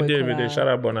Yeah, Burna we Boy did. collab. Shut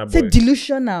up, Burna Say Boy.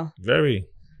 delusional. Very.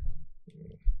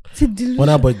 Say delusional. When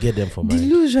that boy get them for mine.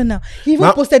 Delusional. He even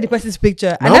Now- posted the person's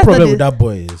picture. My And that's not problem the, with that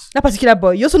boy is that particular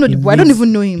boy. You also know the he boy. I don't needs-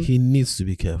 even know him. He needs to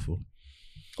be careful.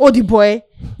 Oh, the boy.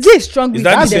 Is he a strong? Is with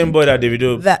that the Adam? same boy that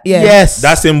Davido? That yeah. Yes.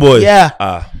 That same boy? Yeah.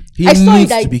 Ah. He I saw it needs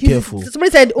that to be he's- careful.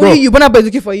 Somebody said Bro. only you, Burna Boy is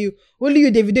looking for you. Only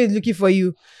you, Davido is looking for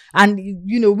you. And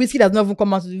you know, Whiskey does not even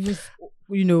come out to even,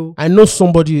 you know. I know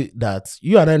somebody that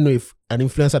you and I know if an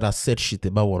influencer that said shit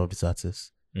about one of his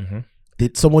artists. Mm-hmm.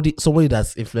 Did somebody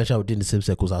that's influential within the same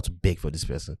circles have to beg for this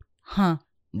person? Huh.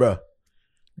 Bruh,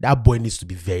 that boy needs to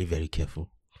be very, very careful.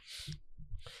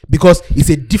 Because it's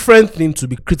a different thing to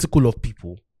be critical of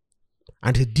people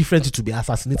and a different thing to be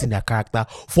assassinating their character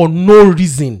for no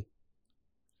reason.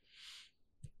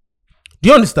 Do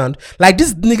you understand? Like,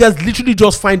 these niggas literally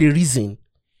just find a reason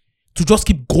to just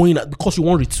keep going at, because you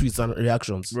want retweets and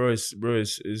reactions. Bro, it's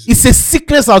It's a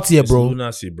sickness out here, bro.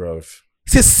 lunacy, bro.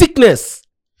 It's a sickness.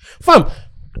 Fam,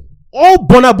 all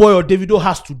Burna Boy or Davido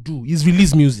has to do is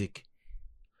release music.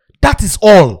 That is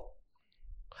all.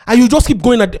 And you just keep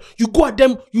going at them. You go at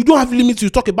them. You don't have limits. You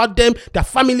talk about them, their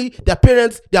family, their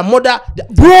parents, their mother.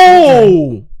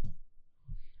 Bro!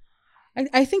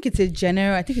 I think it's a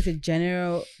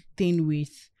general thing with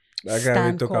That guy we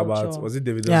stan talk culture. about, was it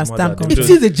Davido's Yeah, mother? stan culture. It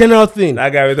is a general thing. That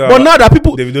guy we talk But about now that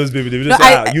people... Davido's baby. Davido No,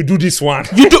 said, you do this one.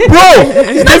 You do... Bro!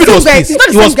 It's not the David same was guy. pissed. It's not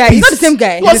the He was same guy. It's not the pissed. same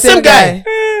guy. He was It's the same guy.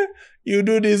 You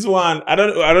do this one. I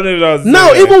don't know if that was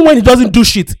Now, even when he doesn't do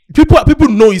shit, people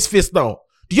know his face now.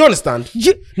 Do you understand?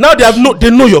 Now they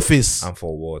know your face. And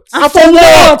for what? And for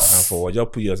what? And for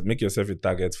what? Just make yourself a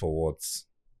target for what?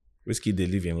 Whiskey, they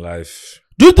live in life.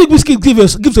 Do you think Whiskey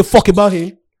gives a fuck about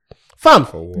him? Fam,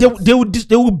 For what? they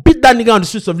will beat that nigga on the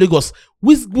streets of Lagos.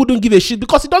 Whiskey wouldn't give a shit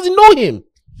because he doesn't know him.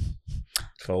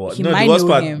 For what? He No, might the worst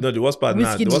know part. him. No, the worst part. Nah,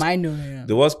 Whiskey the worst might know him.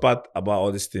 The worst part about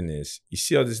all this thing is you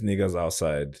see all these niggas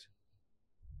outside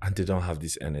and they don't have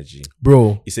this energy.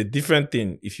 Bro, It's a different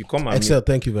thing. If you come at Excel, me,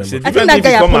 thank you very it's a much. I think different that thing if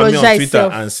guy you come at me on apologized Twitter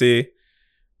self. and say,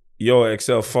 yo,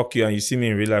 Excel, fuck you, and you see me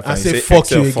in real life I and say you say, fuck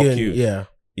Excel, you fuck again. you. Yeah.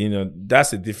 You know,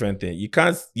 that's a different thing. You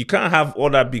can't have all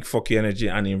that big fuck you energy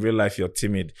and in real life you're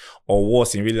timid, or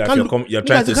worse, in real life you're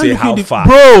trying to say how far.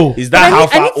 Bro, Is that But I how need- I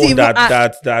far need to old even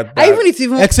that I even need to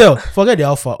even Excel, forget the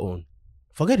alpha own.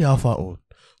 Forget the alpha own.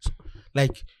 So,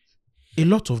 like, a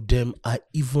lot of them are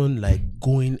even like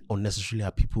going unnecessarily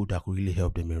at people that could really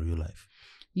help them in real life.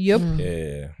 Yep.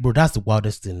 Yeah. Bro, that's the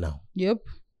wildest thing now. Yep.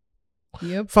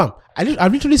 Fam,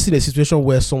 I've literally seen a situation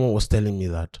where someone was telling me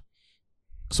that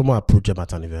someone approached them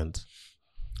at an event.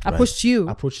 Approached you.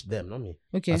 Approached them, not me.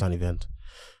 Okay. At an event.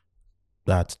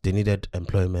 That they needed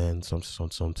employment,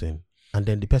 something. And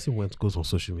then the person goes on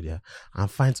social media and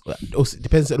finds, the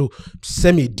person said,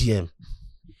 send me a DM.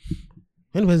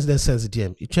 When the person then sends a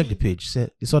DM, he checked the page,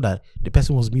 he saw that the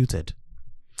person was muted.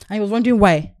 And he was wondering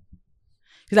why.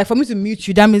 He's like, for me to mute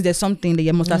you, that means there's something that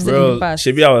you must have said in Bro, the past.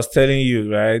 Shebi, I was telling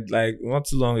you, right? Like not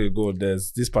too long ago,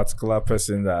 there's this particular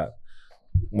person that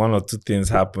one or two things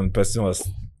happened. Person was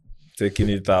taking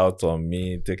it out on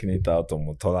me, taking it out on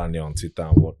Motolani on Twitter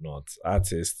and whatnot.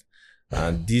 Artist.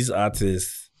 And these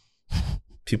artists,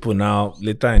 people now,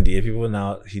 later in the year, people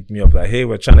now hit me up like, hey,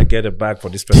 we're trying to get it back for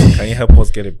this person. Can you help us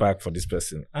get it back for this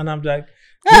person? And I'm like,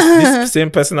 this same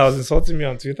person that was insulting me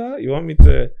on Twitter, you want me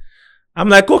to? I'm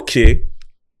like, okay.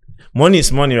 Money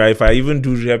is money, right? If I even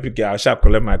do replicate, I'll sharp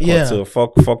collect my cut. So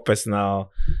fuck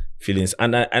personal feelings.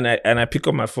 And I pick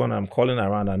up my phone, I'm calling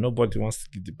around, and nobody wants to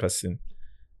give the person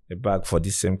a bag for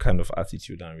this same kind of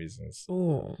attitude and reasons.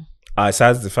 Oh.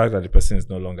 Besides the fact that the person is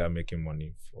no longer making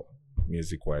money for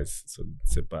music wise, so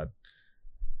it's a bad.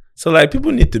 So like,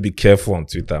 people need to be careful on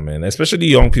Twitter, man, especially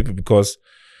young people, because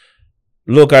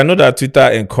look, I know that Twitter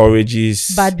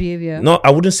encourages Bad behavior. No,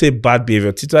 I wouldn't say bad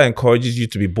behavior. Twitter encourages you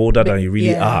to be bolder than you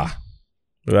really are,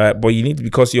 right? But you need to,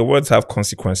 because your words have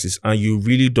consequences, and you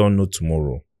really don't know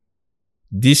tomorrow.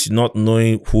 This not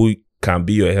knowing who can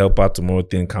be your helper tomorrow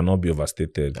thing cannot be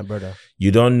overstated. My brother.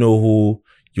 You don't know who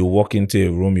you walk into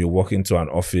a room, you walk into an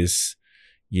office.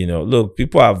 You know, look,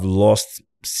 people have lost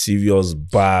serious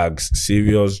bags,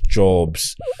 serious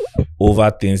jobs over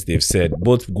things they've said,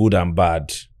 both good and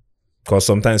bad. Because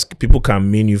sometimes people can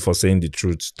mean you for saying the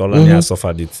truth. Tolani has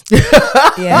suffered it.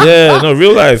 No,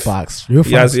 real life. Facts. Real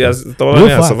facts. Yes, Tolani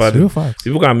has suffered real it. Facts.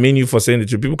 People can mean you for saying the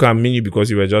truth. People can mean you because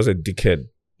you were just a dickhead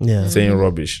saying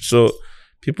rubbish. So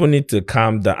people need to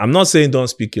calm down. I'm not saying don't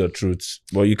speak your truth,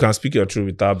 but you can speak your truth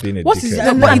without being a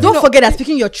dickhead. But you don't forget that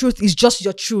speaking your truth is just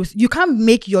your truth. You can't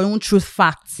make your own truth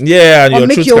facts. Yeah, or your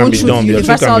make truth your can own be truth dumb. Your truth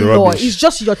universal can be law. rubbish. It's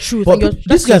just your truth. But and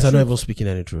these guys are not even speaking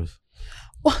any truth.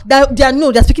 Oh,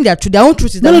 they're speaking their truth. Their own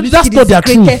truth is that Melody, that's not their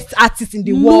the greatest artist in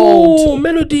the world. No,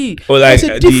 Melody. Or like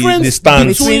There's a difference the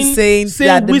stance. between saying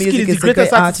that the Wizkid music is the is the greatest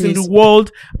great artist in artist. the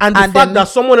world, and the And fact then- that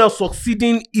someone else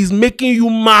succeeding is making you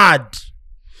mad.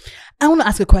 I want to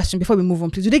ask a question before we move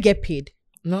on, please. Do they get paid?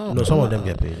 No, No, some of them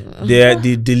get paid. They're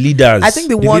the leaders. I think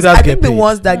the The ones. leaders I get think the paid.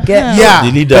 ones that get. Yeah,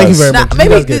 The leaders. Thank you very Now, much. maybe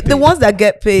Leaders get the paid. ones that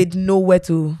get paid know where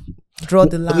to draw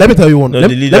the line. Let me tell you one. No, let,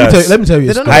 the let leaders. me tell you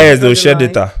They a don't story. know. highest, they'll Draw the share line.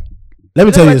 data. Let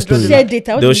me tell you a They don't story. Share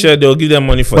data. What do you mean? They'll give them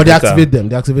money for But they data. activate them.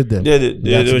 They activate them. Yeah, They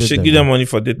they'll activate give them money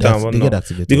for data. and They whatnot. get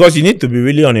activated. Because you need to be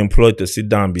really unemployed to sit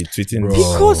down and be tweeting. Bro.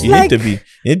 Because, you like-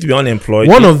 need to be unemployed.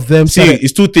 One of them See, started-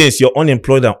 it's two things. You're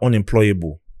unemployed and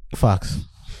unemployable. Facts.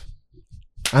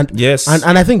 And Yes.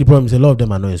 and I think the problem is a lot of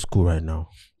them are not in school right now.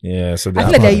 Yeah, so I they feel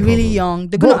have like had they're a really problem. young.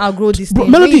 They're gonna outgrow this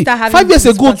thing. Melody, When you start having 5 years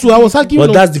ago too, I was arguing But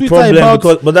on that's the Twitter problem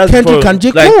about but that's Kendrick the problem. and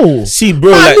J. Like, Cole. see,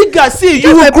 bro, Man, like nigga, see, you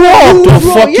That's will like grow up. to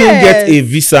bro, fucking yes. get a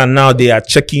visa now, they are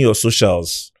checking your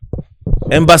socials.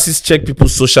 Embassies check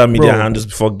people's social media Bro. handles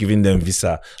before giving them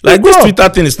visa. Like, this Bro. Twitter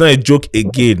thing is not a joke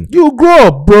again. You grow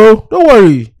up, bro. Don't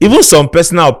worry. Even some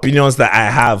personal opinions that I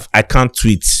have, I can't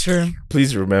tweet. True.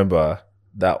 Please remember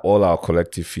that all our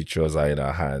collective features are in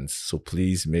our hands. So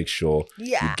please make sure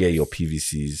you get your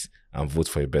PVCs and vote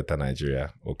for a better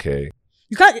Nigeria. Okay.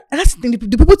 You can't. That's the thing.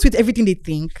 Do people tweet everything they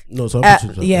think? No, some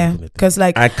Yeah, because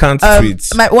like I can't tweet.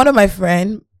 one of my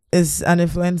friend is an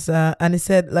influencer, and he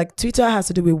said like Twitter has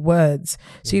to do with words.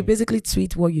 So you basically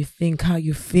tweet what you think, how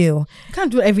you feel. You can't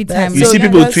do it every time. You So see you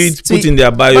people just put in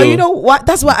their bio. But you know what?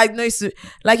 That's what I know. Is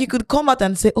like you could come out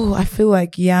and say, "Oh, I feel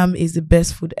like yam is the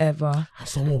best food ever." And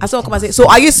someone come and say, "So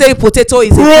are you saying potato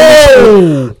is a food?"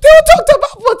 Bro. People talked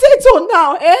about potato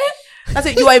now, eh? That's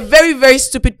it. You are a very, very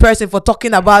stupid person for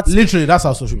talking about. Literally, that's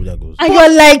how social media goes. And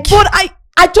you're like, But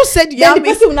I just said then yam the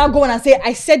is. person will now go on and say,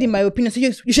 I said in my opinion. So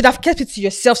you should have kept it to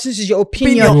yourself since it's your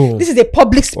opinion. Bro. This is a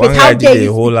public space. One How guy dare did a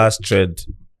you? whole last thread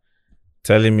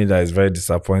telling me that he's very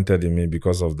disappointed in me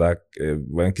because of that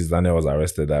when Kiss Daniel was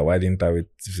arrested. That why didn't I wait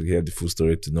to hear the full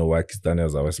story to know why Kiss Daniel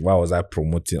was arrested? Why was I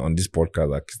promoting on this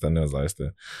podcast that Kiss Daniel was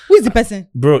arrested? Who is the person?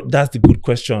 Bro, that's the good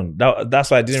question.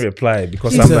 That's why I didn't reply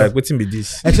because It's I'm a- like, waiting be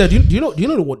this. Actually, do you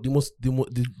know what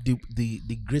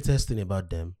the greatest thing about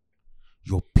them?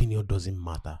 Your opinion doesn't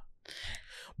matter.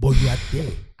 But you are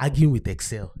there arguing with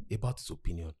Excel about his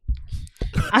opinion.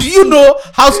 Do you know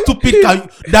how stupid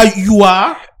that you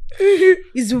are?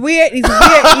 It's weird. It's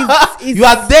weird. It's You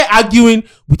are there arguing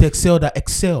with Excel that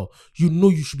Excel, you know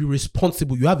you should be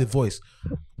responsible. You have a voice.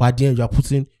 But at the end, you are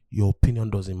putting your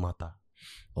opinion doesn't matter.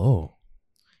 Oh.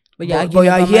 But you're But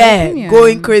you're here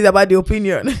going crazy about the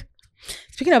opinion.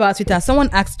 Speaking about Twitter, someone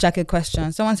asked Jack a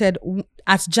question. Someone said,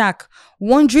 "At Jack,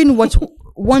 wondering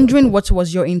what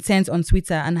was your intent on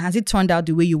Twitter, and has it turned out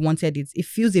the way you wanted it? It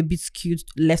feels a bit skewed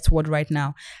leftward right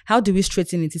now. How do we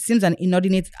straighten it? It seems an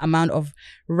inordinate amount of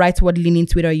rightward-leaning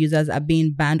Twitter users are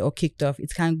being banned or kicked off.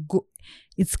 It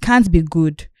can't be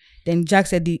good." Then Jack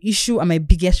said, "The issue and my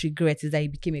biggest regret is that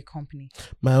it became a company."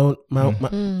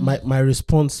 My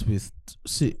response with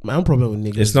See, my own problem with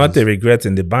niggas. It's not a regret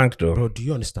in the bank, though. Bro, do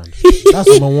you understand? That's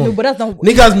number one. No, but that's not.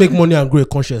 Niggas make money and grow a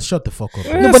conscience. Shut the fuck up.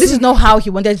 Bro. No, but this is not how he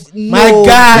wanted. My No.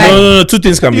 guy. No. 2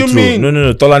 things can be You true. mean?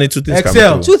 No. Tolani, 2 things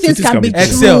Excel. can be true. 2 things can be true.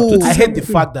 Excel. True. I hate the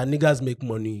fact that niggas make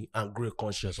money and grow a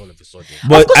conscience all of a sudden.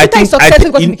 But Of course, I Twitter is think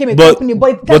successful because it became a company,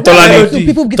 but Tolani,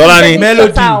 people get Tolani,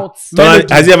 Melody. out. Tolani,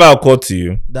 has it ever occurred to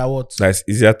you That what? that it's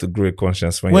easier to grow a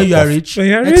conscience when When you are puff- rich? When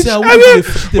you are rich. Excel, I mean,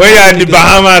 when you are in the nigga.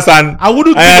 Bahamas and I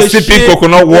wouldn't I am give a sipping shit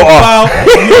coconut water. about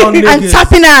your And niggas.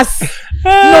 tapping us.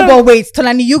 No, but wait,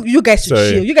 Tolani, you guys should Sorry.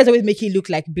 chill. You guys always make it look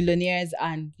like billionaires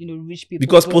and rich people.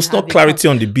 Because don't post have no a clarity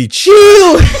on the beach.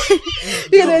 Chill.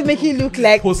 You guys always make it look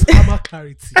like Post-hammer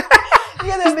clarity. you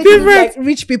guys always make it look like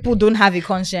rich people don't have a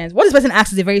conscience. What this person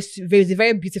asks is a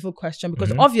very beautiful question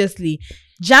because obviously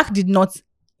Jack did not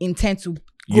intend to.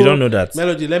 You don't know that.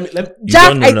 Melody, let me. You Jack,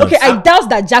 don't know that. I doubt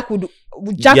that Jack would.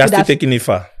 Jack You are would still have. taking it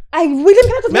far. I really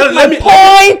cannot Mel, make let my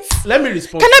me- point. Let me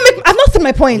respond. Can I make? I've not said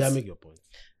my point. Yeah, make your point.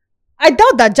 I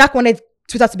doubt that Jack wanted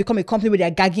Twitter to become a company where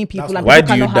they're gagging people That's and why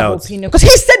people do you cannot have doubt? opinion. Because he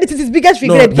said it is his biggest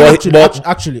No, regret. but-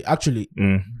 actually,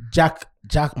 Mm. Jack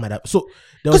might have. So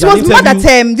there Because was he an was mad interview.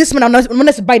 that this man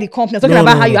wanted to buy the company. I was talking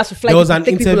about how you have to fly There was people, an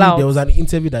take interview. people out. There was an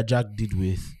interview that Jack did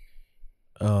with,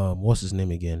 what's his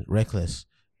name again? Reckless,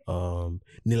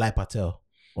 Nilay Patel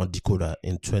on Decoder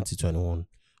in 2021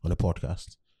 on a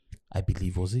podcast. I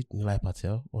believe, was it Nilay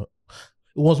Patel? Or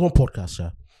it was one podcast,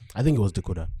 yeah. I think it was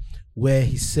Decoder, where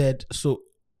he said, so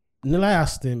Nilay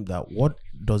asked him that what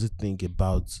does he think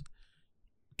about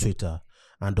Twitter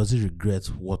and does he regret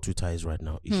what Twitter is right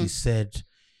now? He said,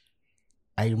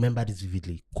 I remember this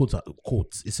vividly. Quote.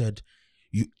 He said,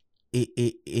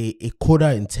 a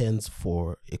coder intends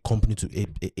for a company to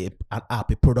an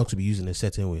app, a product to be used in a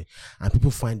certain way, and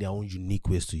people find their own unique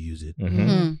ways to use it.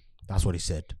 That's what he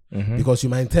said. Because you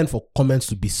might intend for comments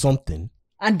to be something,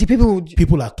 And the people would.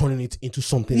 people are turning it into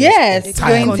something. Yes,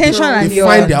 entirely. your intention and They your.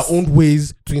 find their own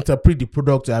ways to interpret the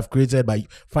product they have created by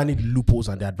finding the loopholes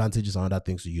and the advantages and other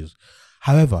things to use.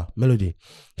 However, Melody,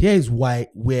 here is where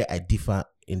I differ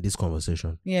in this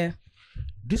conversation. Yeah.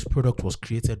 This product was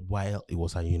created while it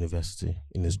was at university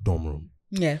in his dorm room.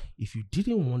 Yeah. If you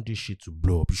didn't want this shit to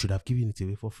blow up, you should have given it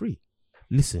away for free.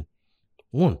 Listen,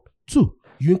 1, 2,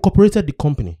 you incorporated the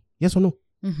company. Yes or no?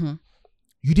 Mm-hmm.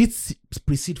 You did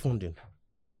pre-seed funding.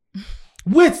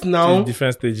 Wait now. So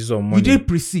different stages of money. You did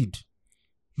pre-seed.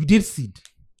 You did seed.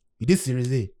 You did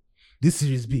Series A. This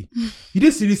Series B. You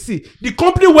did Series C. The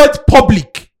company went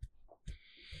public.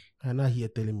 And now here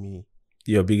telling me,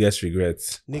 Your biggest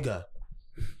regrets. nigga,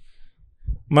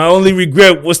 My only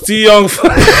regret was too young for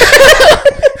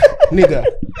nigga,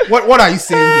 what are you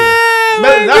saying here?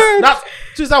 Man, that's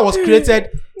Twitter was created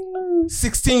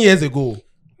 16 years ago.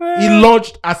 It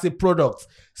launched as a product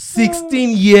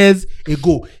 16 years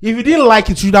ago. If you didn't like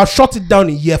it, you should have shut it down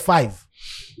in year 5.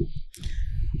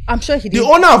 I'm sure he The did.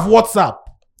 owner of WhatsApp,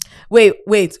 Wait.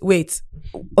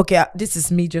 Okay, this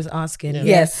is me just asking.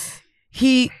 Yes.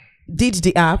 He did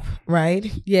the app, right?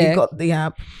 Yeah. He got the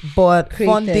app, but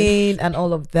Created. funding and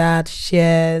all of that,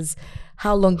 shares.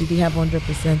 How long did he have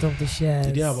 100% of the shares?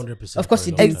 he didn't have 100%. Of course for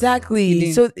a he long did. time. Exactly.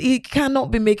 didn't. So he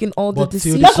cannot be making all the But till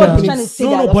decisions. the That's what I'm company- trying to say. No,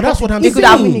 that no, but that's what I'm He could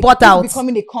have saying. bought out.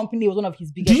 Becoming a company was one of his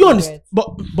Do biggest. you understand?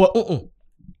 regrets. But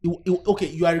okay,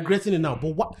 you are regretting it now.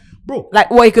 But what, bro?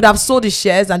 Like, well, he could have sold his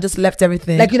shares and just left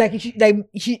everything. He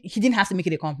didn't have to make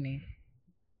it a company.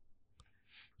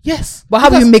 Yes. But how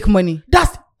do That's- you make money?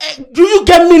 That's. Do you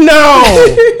get me now?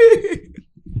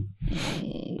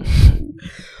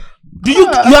 You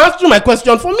answering my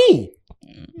question for me?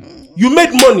 You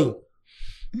made money.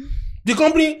 The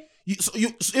company.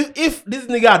 If this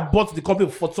nigga had bought the company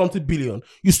for something billion,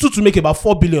 you stood to make about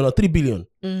 4 billion or 3 billion.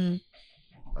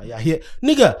 Yeah, here,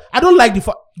 nigga. I don't like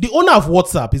the owner of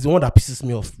WhatsApp is the one that pisses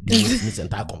me off in this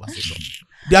entire conversation.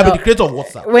 They have been the creator of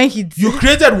WhatsApp. When he You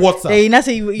created WhatsApp. yeah, you now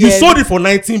say You sold it for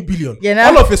 19 billion. Yeah, now-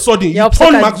 All of a sudden, you you're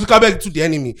turned upset Mark at- Zuckerberg to the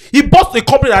enemy. He bought a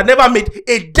company that never made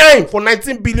a dime for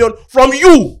 19 billion from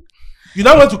you. You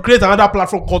now want to create another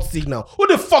platform called Signal. Who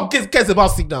the fuck cares about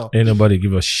Signal? Ain't nobody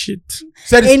give a shit.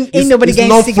 Said Ain't nobody getting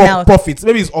not Signal. for profits.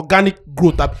 Maybe it's organic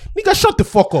growth. Nigga, shut the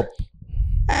fuck up.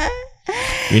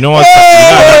 You know what?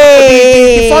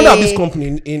 The founder of this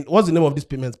company in what's the name of this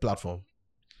payments platform?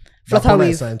 That Kona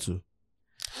is Flutterwave. signed to.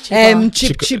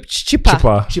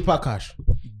 cheaper. Cheaper Cash.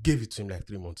 He gave it to him like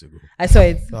 3 months ago. I saw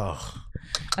it. Oh,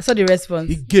 I saw the response.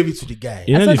 he gave it to the guy.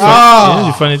 You know, I the thought- you know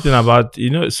the funny thing about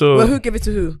so well, who gave it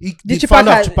to who? The Cheaper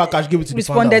founder of Cash Cheaper Cash gave it to the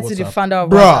responded founder to of the WhatsApp. founder of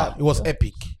Bruh, WhatsApp. it was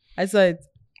epic. I saw it.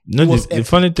 no, It was the epic.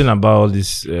 funny thing about all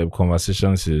these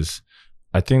conversations is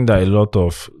I think that a lot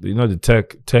of the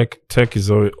tech is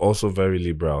also very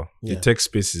liberal. Yeah. The tech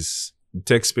space is the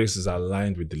tech space is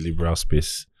aligned with the liberal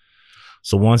space.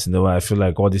 So once in a while, I feel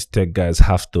like all these tech guys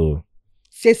have to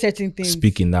say certain things,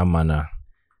 speak in that manner.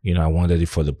 You know, I wanted it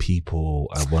for the people.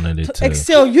 I wanted it to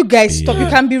Excel, you guys stop. You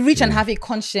can be rich and have a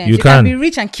conscience. You can be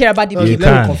rich and care about the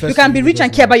people. You can be rich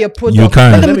and care about your product. You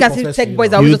can. Let me confess tech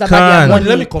boys are always about their money.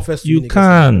 Let me confess to you. You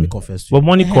can. But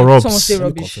money corrupts. Someone say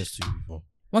rubbish.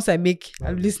 Once I make,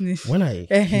 I'm listening. When I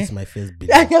hit my first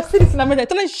billion, I have seen this in America.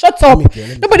 Tell them, shut up.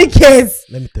 Nobody cares.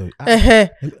 Let me tell you.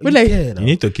 You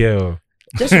need to care.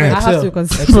 Just I have to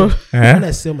consider. When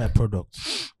I sell my product,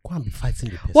 go and be fighting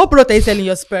the person. What product are you selling?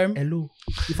 Your sperm? Hello.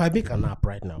 If I make an app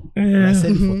right now, and I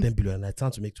sell it for 10 billion and I turn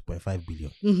to make 2.5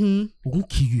 billion, we won't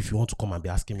kill you if you want to come and be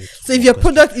asking me. So if your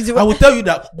product is, I will tell you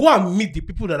that go and meet the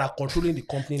people that are controlling the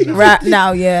company now. Right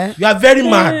now, yeah. You are very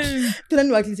mad. Are you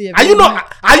not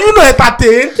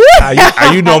entertained?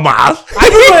 Are you normal? Are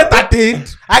you not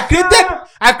entertained?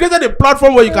 I created a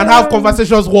platform where you can have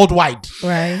conversations worldwide.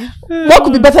 Right. What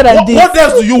could be better than this? What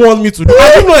else do you want me to do?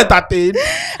 Are you not entertained?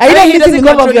 Are you not living the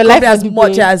love of your life as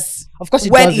much as of course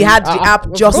when he had the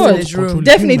app just in his room?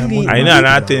 Definitely. I know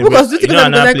another thing. Because you know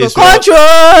another place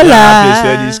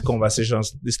where these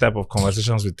conversations, this type of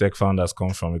conversations with tech founders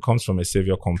come from. It comes from a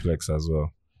savior complex as well.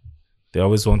 They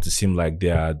always want to seem like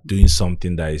they are doing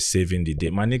something that is saving the day.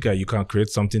 My nigga, you can create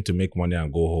something to make money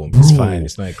and go home. It's fine.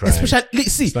 It's not a crime. Especially,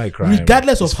 see, it's not a crime.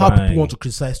 Regardless it's of how fine. people want to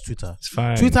criticize Twitter, it's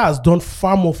fine. Twitter has done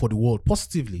far more for the world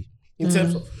positively in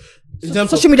terms of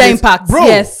social media impact. Bro,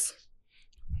 yes.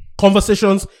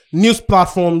 Conversations, news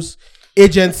platforms,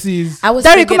 agencies. I was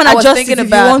thinking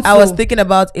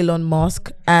about Elon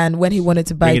Musk and when he wanted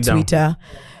to buy Twitter.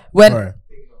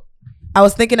 I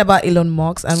was thinking about Elon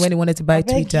Musk and when he wanted to buy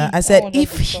Twitter, I said,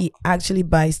 if he actually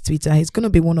buys Twitter, he's going to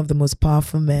be one of the most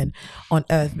powerful men on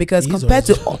earth because compared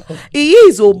to, he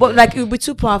is, but like it would be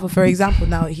too powerful. For example,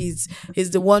 now he's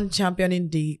the one championing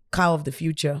the car of the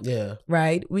future. Yeah.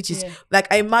 Right. Which is like,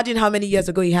 I imagine how many years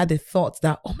ago he had the thoughts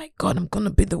that, oh my God, I'm going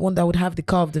to be the one that would have the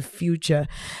car of the future.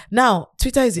 Now,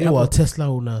 Twitter is Tesla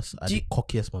owners are the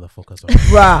cockiest motherfuckers.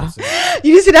 Bruh.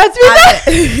 You see that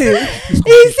Twitter? You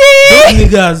see? Those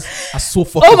niggas are so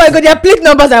fucking. Oh my God, their plate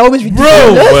numbers are always ridiculous.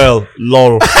 Well,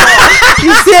 lol.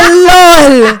 You say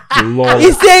lol. Lol.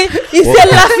 He say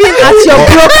laughing at your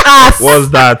broke ass. What's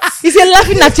that? He say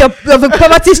laughing at your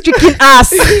poverty-stricken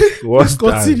ass. What's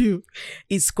Continue. that?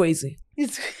 It's crazy.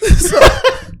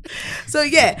 So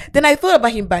yeah, then I thought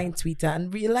about him buying Twitter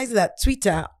and realizing that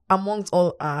Twitter, amongst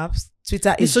all apps,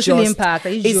 Twitter is social impact.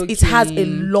 It has a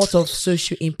lot of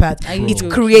social impact.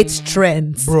 It creates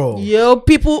trends, bro. Yo,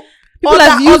 people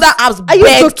other apps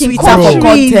beg Twitter for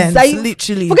content.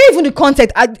 Literally, forget even the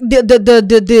content.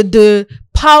 The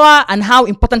power and how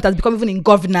important it has become even in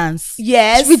governance.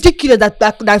 Yes, it's ridiculous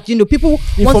that you know people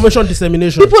information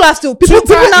dissemination. People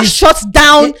now shut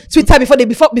down Twitter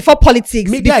before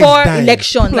politics, before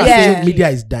elections. Media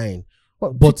is dying.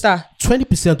 But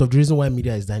 20% of the reason why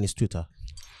media is dying is Twitter.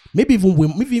 Maybe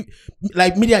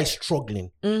media is struggling.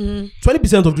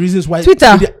 20% of the reasons why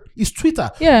Twitter media is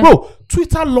Twitter. Yeah. Bro,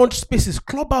 Twitter launched Spaces.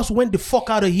 Clubhouse went the fuck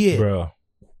out of here. Bro.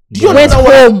 You went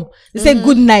home. They said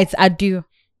good night, adieu.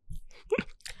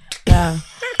 Yeah.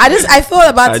 I thought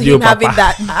about him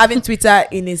having Twitter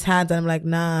in his hand, and I'm like,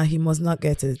 nah, he must not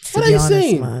get it. What are you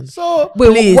saying, man? So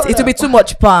please, it would be too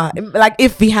much power. Like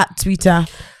if he had Twitter,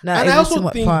 nah, and I also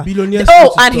think billionaires.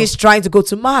 And he's trying to go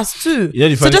to Mars too.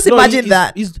 So just imagine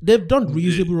that they've done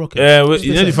reusable rockets.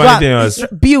 You know the funny thing was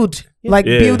building.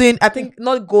 I think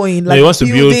not going. Like he wants to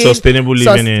build sustainable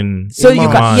living in. So you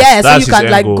can, so you can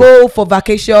like go for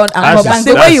vacation and come back.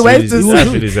 The way you went to.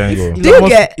 Do you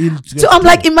get? So I'm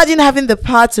like, imagine having the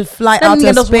power to fly out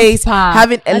of space,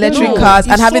 having electric cars,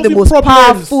 and having the most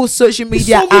powerful social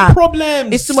media app.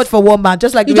 It's too much for one man.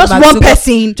 Just like just one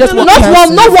person. Just not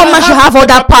one man should have all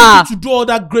that power to do all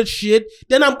that great shit.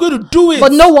 Then I'm going to do it.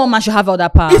 But no one man should have all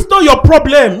that power. It's not your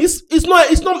problem. It's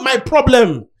not my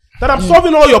problem that I'm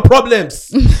solving all your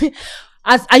problems.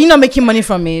 Are you not making money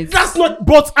from it? That's not.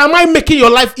 But am I making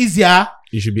your life easier?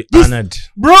 You should be honored,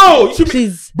 bro. You should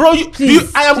please, bro.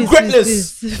 I am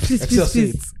greatness.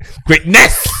 Please.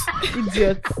 Greatness.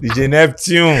 Idiot. DJ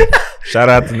Neptune. Shout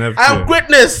out to Neptune. I am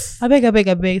greatness. I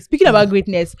beg. Speaking about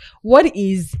greatness, what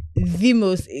is the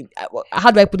most?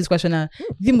 How do I put this question now?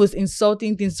 The most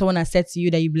insulting thing someone has said to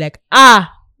you that you be like,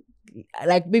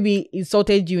 like maybe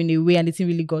insulted you in a way and it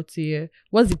didn't really got to you.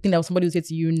 What's the thing that somebody will say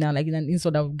to you now, like an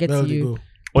insult that will get to you?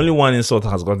 Only one insult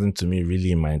has gotten to me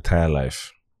really in my entire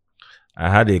life. I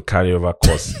had a carryover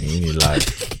course in uni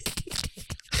life,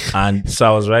 and so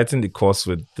I was writing the course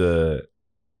with the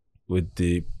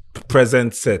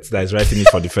present set that is writing it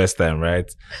for the first time, right?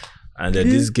 And then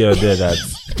this girl there that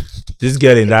this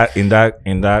girl in that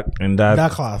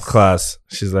That class.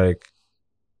 she's like,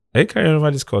 are you carrying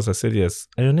over this course? I said yes.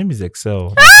 And your name is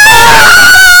Excel. No.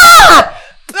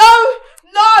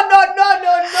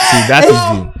 See, that is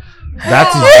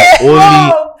the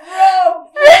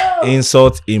only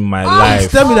insult in my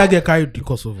life. Tell me that girl carried the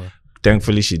course over.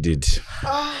 Thankfully, she did.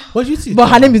 What did you see? But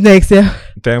her name is not Excel.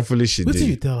 Thankfully, she What did. did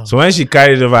you tell her? So when she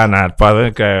carried over and had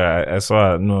pardon carry, I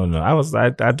saw her. No. I was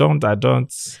like, I don't. I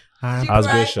was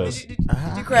gracious. Did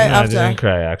you cry No, I after? didn't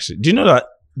cry actually. Do you know that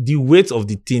the weight of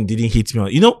the thing didn't hit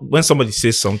me? You know when somebody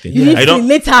says something, You I don't.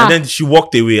 later. And then she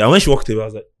walked away. And when she walked away, I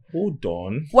was like, hold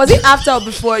on. Was it after or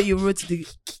before you wrote the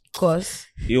course?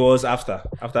 It was after.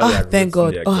 After we had Thank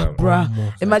written God. the exam.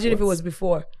 Bruh. Imagine if it was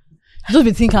before. Just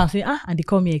be thinking, I'm saying, and they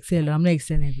call me Excel. I'm not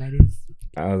excellent like this.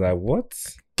 I was like, what?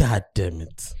 God damn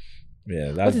it. Yeah,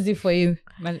 What that's is it for you?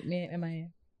 Am I?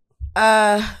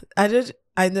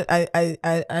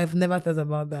 I've never thought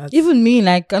about that. Even me,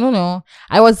 like I don't know.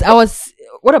 I was.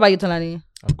 What about you, Tolani?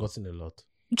 I've gotten a lot.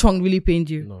 Which one really pained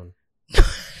you? None.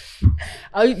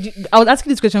 I was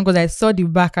asking this question because I saw the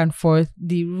back and forth,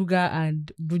 the Ruga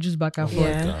and Buju's back and forth.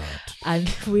 Yeah. God.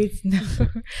 And wait, no.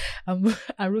 And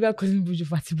Ruga calling Buju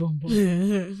Fatty Bombo.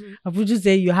 And Buju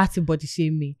said you had to body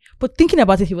shame me. But thinking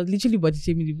about it, he was literally body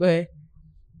shaming the boy.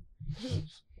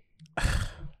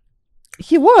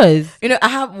 He was. You know, I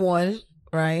have one,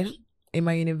 right, in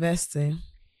my university.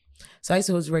 So I used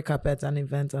to host red carpet and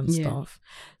events and Yeah. stuff.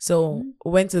 So I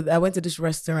went to this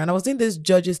restaurant. I was doing this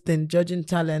judges thing, judging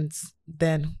talents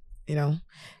then, you know,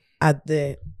 at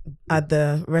the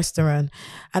restaurant.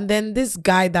 And then this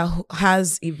guy that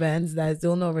has events, that is the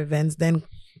owner of events, then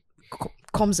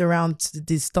comes around to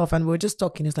this stuff and we were just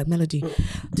talking. It's like, Melody, do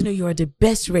you know you are the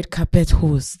best red carpet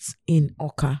host in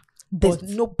Oka? There's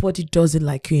nobody does it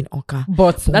like you in Oka.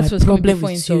 But that's my what's problem before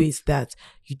with you insult. is that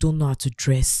you don't know how to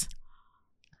dress.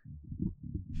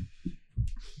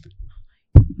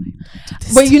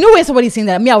 But you know when somebody's saying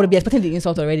that, me, I would be expecting the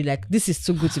insult already. Like, this is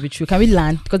too good to be true. Can we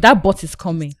land? Because that bot is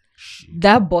coming.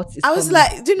 That bot is I was coming.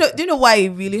 like, do you know why it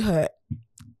really hurt?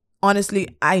 Honestly,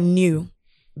 I knew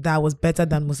that I was better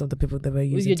than most of the people that were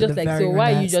using. You're to just the like, very so why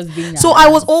are you honest. just being So I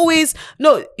was always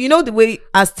you know the way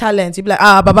as talent, you'd be like,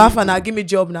 Baba Fana, give me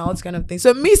job now, all this kind of thing.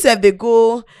 So me said they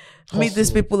go meet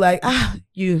these people like,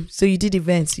 you did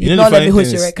events. You, know not the let me funny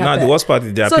host thing your is, red now carpet. the worst part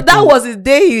is there are So people, that was the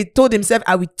day he told himself,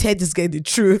 I will tell this guy the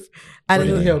truth. And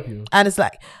Did it- he help you? and it's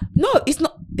like, no, it's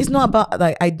not about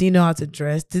like I didn't know how to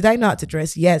dress. Did I know how to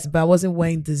dress? Yes, but I wasn't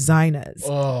wearing designers.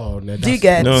 Oh, no, Do you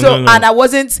get? No, so no, no. and I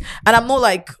wasn't, and I'm not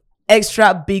like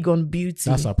extra big on beauty.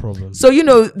 That's our problem. So you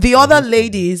know, the other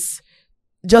ladies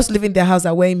just leaving their house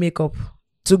are wearing makeup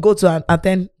to go to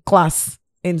attend class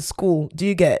in school. Do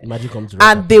you get? Imagine come to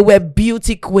And they were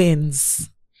beauty queens.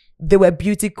 They were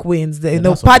beauty queens. You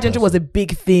know, that's what pageantry it was does. a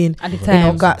big thing. at the Okay.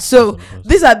 time. Okay. So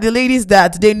these are the ladies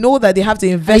that they know that they have to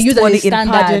invest use as a money in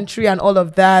standard. pageantry and all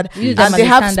of that. Use them And as they a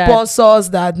have standard. sponsors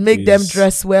that make them Yes.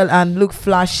 dress well and look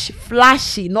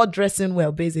flashy, not dressing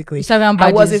well, basically. Instagram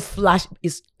I wasn't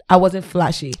badges. I wasn't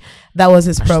flashy. That was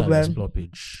his problem. Explore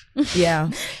page. Yeah.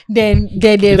 Then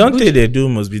you don't think they do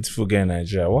most beautiful girl in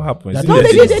Nigeria? What happened? They're Is doing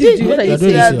it- it. they did. What are you They're doing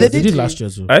saying? Yeah, it. they They did. did last year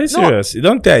too. Are you serious? You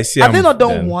don't think I see Have they am not done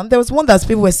then? one? There was one that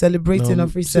people were celebrating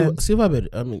of recent. Silverbird.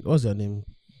 I mean, what's their name?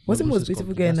 What's the most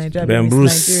beautiful girl in Nigeria? Ben Miss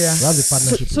Bruce. We Nigeria. have the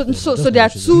partnership. So with them. Just there are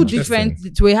mention two them.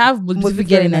 different. We have most beautiful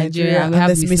girl in Nigeria and we and have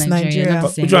there's Miss Miss Nigeria. Nigeria. not the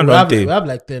same. Which one We don't have, they? we have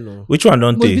like 10. Oh. Which one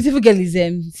don't Most they? beautiful girl is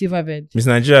Silverbird. Miss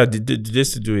Nigeria, did they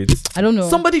still do it? I don't know.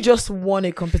 Somebody just won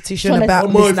a competition Someone about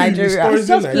like- Miss Omo, if you Nigeria. Miss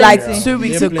Tourism Like Nigeria, 2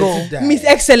 weeks they ago. plenty die. Miss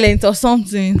Excellent or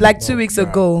something. Like 2 weeks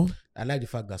ago. I like the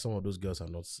fact that some of those girls are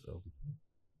not.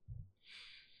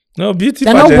 No, beauty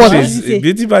They're not what? pageantry What did you say?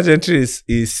 beauty pageantry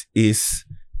is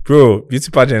bro, beauty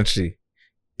pageantry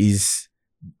is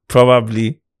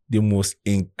probably the most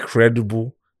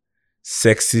incredible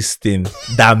sexist thing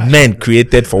that men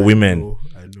created for women.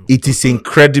 I know. It is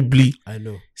incredibly I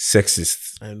know.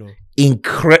 sexist. I know.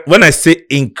 When I say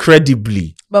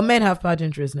incredibly, But men have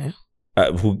pageantries now.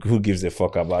 who gives a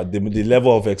fuck about the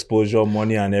level of exposure,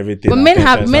 money, and everything? But and men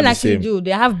attention is not the actually same. do.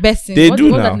 They have best things. They What-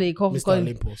 do what now. that they call Mr. called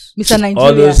Olympus. Mr.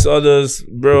 Nigeria. All those,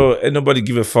 bro. Ain't nobody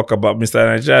give a fuck about Mr.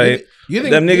 Nigeria, You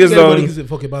think them you niggas think anybody don't- gives a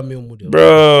fuck about male models?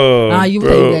 bro. You what are you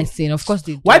bro. guys saying? Of course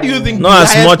they do. Why do you think Not the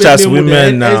as highest much paid as male model women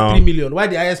earns now. 3 million? Why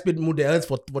the highest paid model earns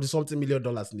for something $1 million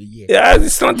in a year? Yeah,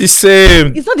 it's not the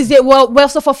same. It's not the same. Well,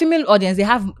 so for female audience,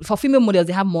 for female models,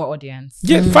 they have more audience.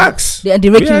 Yeah, facts. They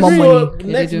raking more agree. money. So Yeah,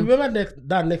 next, they do. remember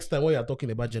that next time when you are talking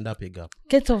about gender pay gap.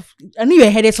 Get off. I knew you were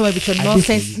headed somewhere with your I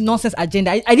nonsense did for you. nonsense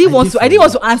agenda. I didn't want did to. I for didn't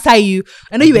want you. to answer you.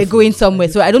 I know you were did for going you. somewhere,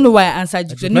 so I don't know why I answered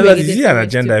you. So I knew you were Melody, headed is it an somewhere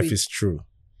agenda if stupid. it's true?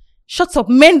 Shut up,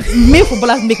 male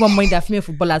footballers make more money than female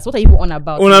footballers. What are you even on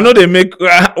about? I know they make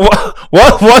what's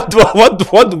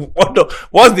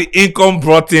the income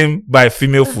brought in by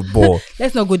female football?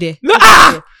 Let's not go there. No,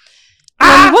 What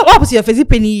happens to your face? Is it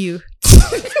penny you?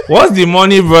 What's the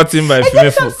money brought in by female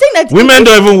Exactly, I'm football? saying that Women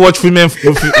don't even watch women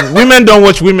don't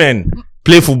watch women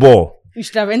play football. you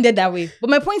should have ended that way. But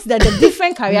my point is that the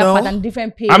different career No. path and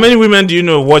different pay. How many women do you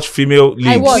know watch female leagues?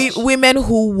 I watch. Women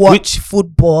who watch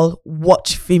football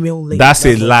watch female leagues. That's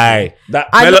a lie. That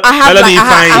I have Melody like-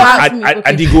 I have-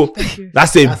 Okay. Adigo. Thank you.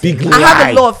 That's a big lie. I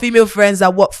have a lot of female friends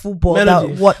that watch football.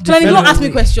 Melody. That watch. So then you don't Melody. ask me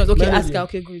questions. Okay, Melody. ask her.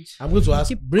 Okay, good. I'm going to ask.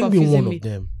 Keep Bring me confusing one me. of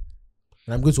them,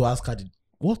 and I'm going to ask her,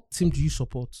 what team do you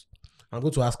support? I'm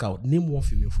going to ask her, name one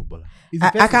female footballer. If the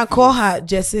I person can is call female, her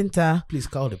Jacinta. Please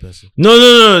call the person.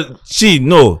 No.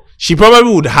 She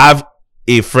probably would have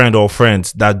a friend or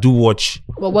friends that do watch.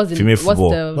 What was it? Female What's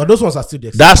football. But those ones are still the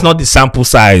exception. That's not the sample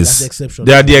size. That's the exception.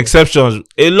 They are the exceptions.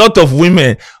 A lot of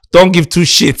women don't give two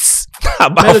shits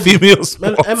about Melody, female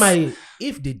sports.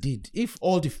 If they did, if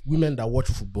all the women that watch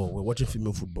football were watching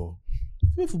female football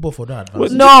for that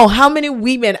advantage. No, how many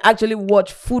women actually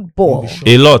watch football?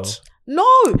 A lot. No,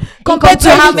 compared to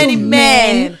how many to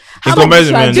men? In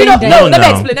comparison, much men. do you know- No, Let me now.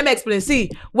 explain. Let me explain. See,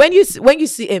 when you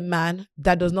see a man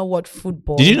that does not watch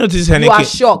football, Did you notice you are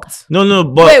Henneke? shocked. No,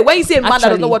 but Wait, when you see a man that does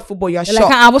Actually, not watch football, you are You're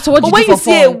like, shocked. so what But do when do you for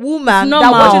see a fun? woman that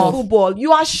Normal. watches football,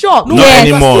 you are shocked. Not Yes.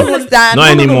 anymore. You understand? Not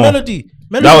anymore. Melody,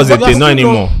 That was a you are thing, not still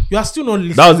anymore. You are still not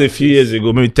listening. that was a few years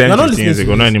ago, maybe 10, You are not 15 years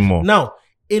listening ago, to not this. anymore. Now,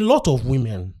 a lot of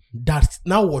women that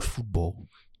now watch football,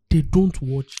 they don't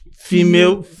watch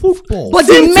Female football. But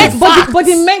Same the men, thing. but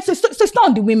the men, so it's not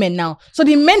on the women now. So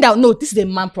the men that no, this is a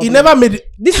man He problem. never made it.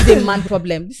 This is a man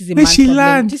problem. This is a man she problem.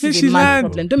 land? This Where is she a man land?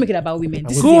 problem. Don't make it about women.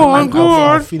 This is Go a on, man go problem.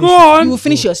 on, finish go it. on. You will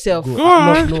finish yourself. Go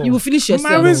on. No. You will finish My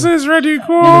yourself. visa is ready,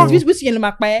 go Yeah, on. this is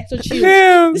so chill.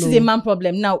 Hell This is a man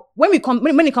problem. Now, when it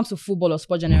comes to football or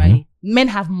sport generally, men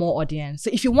have more audience. So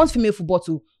if you want female football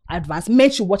to advance, men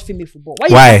should watch female football. Why are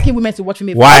you Why? asking women to watch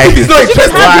female Why? If it's not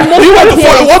interesting, have the most you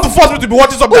audience. want to force me to be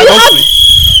watching something I don't see.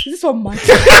 football? Is this one man?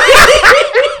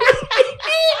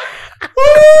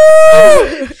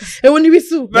 When you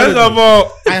sue. First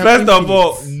of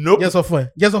all, nope. Yes, of fun.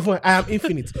 I am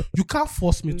infinite. You can't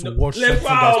force me to watch Let's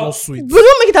something that's go. not sweet. But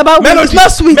don't make it about women. It's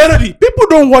not sweet. Melody. People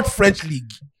don't watch French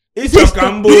league. It's your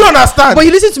Cambo. Do you understand? But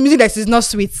you listen to music that is not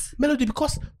sweet. Melody,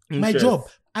 because my Interest. job,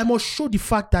 I must show the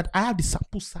fact that I have the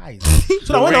sample size.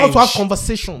 So that when I want to have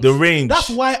conversations, The range. that's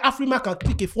why Afrima can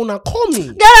pick a phone and call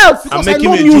me. Get out. Because I'm I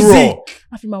making know a music. draw.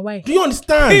 Afima, why? Do you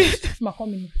understand? Afima, call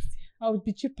me. I would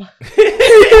be cheaper.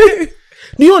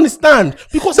 Do you understand?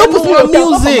 Because I Don't put me know in hotel.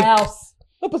 Come from music. my house.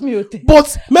 Don't put me in hotel.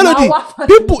 But Melody, Now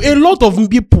what? a lot of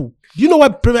people. Do you know why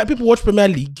people watch Premier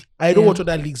League? I don't watch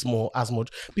other leagues as much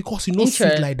because you know Interest.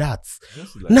 sweet like that.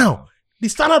 Now, the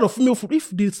standard of female football, if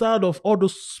the standard of all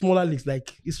those smaller leagues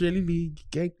like Israeli League,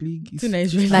 Genk League, is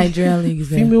Nigerian league is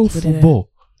there. female football.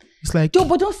 It's like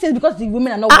But don't say it because the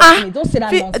women are not watching it. Don't say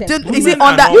that nonsense. Is it Women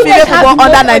under are not- female football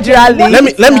under Nigerian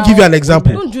league? let me give you an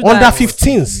example. Don't do Under that.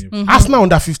 15s, Arsenal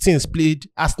under 15s played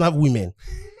Arsenal women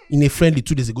in a friendly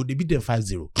 2 days ago. They beat them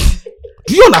 5-0.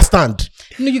 Do you understand?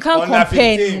 No, you can't Under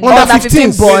compare. 15. Under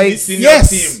 15 15s, boys. Senior Yes.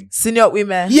 team. Senior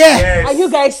women. Yeah. Are you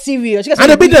guys serious? You guys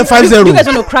And they beat them 5-0. You guys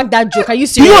want to crack that joke? Are you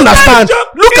Do serious? you understand? joke.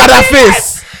 Look at her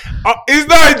face. It's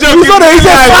not a joke. It's not a- it's a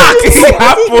fact. It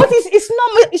happened. It's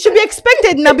normal. It should be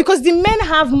expected now because the men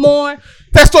have more.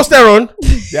 Testosterone.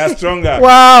 They are stronger.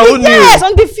 Wow. Who knew? Yes,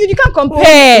 on the field you can't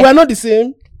compare. We are not the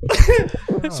same.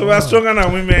 So we are stronger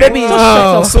than women. Maybe Just shut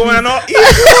up. So we are not.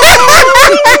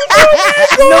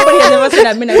 Nobody has ever said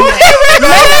that men and women.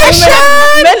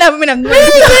 Men and women have never.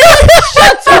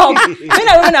 Shut up. Men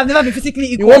and women have never been physically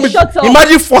You equal. want me Shut up.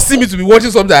 imagine forcing me to be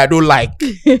watching something I don't like.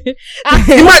 Imagine,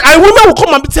 and women will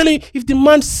come and be telling you if the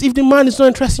man is not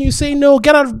interested, you say no,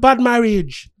 get out of bad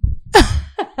marriage.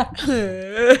 Wow.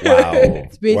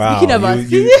 Speaking about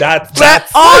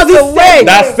That's all the way.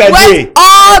 That's segue.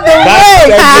 All the That's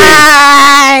way.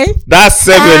 segue. That's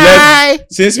segue. Hi.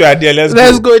 Since we are there, let's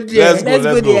go there.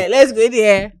 Let's go. Let's go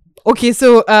there. Okay,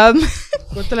 so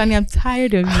Gotolani, I'm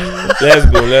tired of you.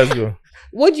 Let's go.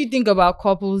 What do you think about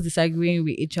couples disagreeing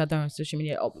with each other on social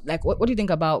media? Or, like, what do you think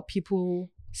about people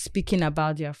speaking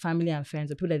about their family and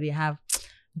friends, or people that they have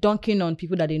dunking on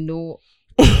people that they know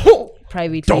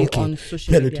privately Dunking. on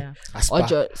social Melody. media, As or per-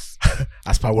 just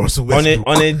As per Russell On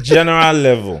Westbrook. a general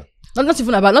level. not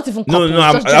even couples. No. just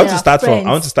I want to general start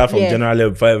friends. from Yeah. general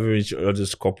level before I reach all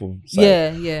this couple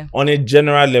side. Yeah. On a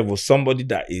general level, somebody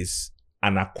that is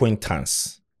an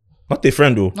acquaintance, not a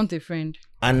friend though, Not a friend.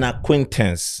 an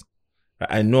acquaintance,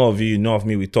 I know of you, you know of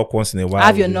me. We talk once in a while. I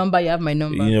have your number. You have my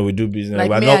number. You know, we do business. Like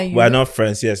we're me not and you. we're not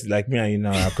friends. Yes, like me and you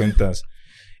now, acquaintance.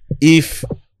 If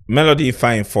Melody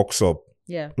Fine fucks up,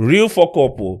 Yeah. real fuck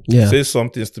up, Yeah. say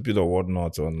something stupid or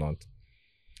whatnot or not.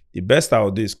 The best I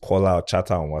will do is call her or chat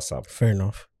her on WhatsApp. Fair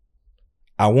enough.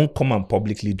 I won't come and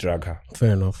publicly drag her.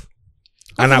 Fair enough.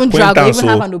 An Not even drag. Or acquaintance. even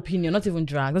So have an opinion. Not even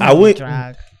drag. Not I even will-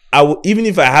 drag. I will, even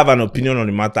if I have an opinion on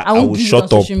the matter, I won't will give it shut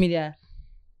on up. social media.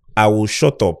 I will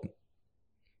shut up.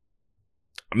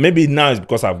 Maybe now it's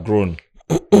because I've grown.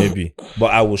 Maybe.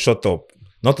 But I will shut up.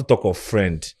 Not to talk of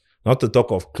friend. Not to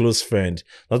talk of close friend.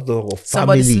 Not to talk of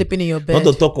Somebody family. sleeping in your bed.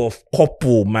 Not to talk of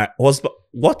couple. My husband.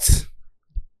 What?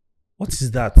 What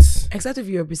is that? Except if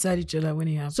you're beside each other when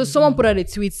it happens. So someone put out a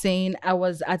tweet saying, I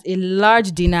was at a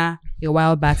large dinner a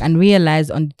while back and realized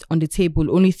on the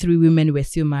table only 3 women were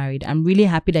still married. I'm really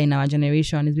happy that in our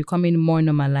generation it's becoming more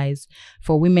normalized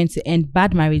for women to end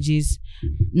bad marriages,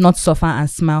 not suffer and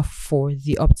smile for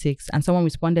the optics. And someone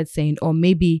responded saying, or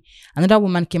maybe another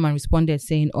woman came and responded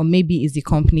saying, or maybe it's the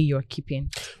company you're keeping.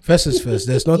 First is first.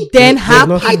 There's not. Then there's her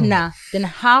nothing- partner, then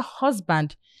her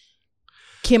husband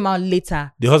came out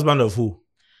later. The husband of who?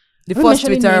 the Who first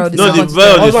mentioned Twitter names? or the No, second the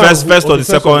Twitter? first or the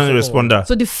second or the second responder.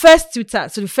 So the first Twitter,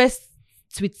 so the first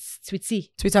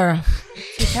tweety. Twitter.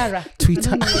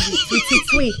 Twitter.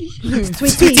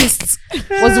 Tweety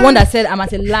was the one that said, I'm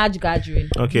at a large gathering.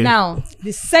 Okay. Now,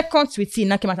 the second tweety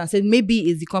now came out and said, maybe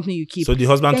it's the company you keep. So the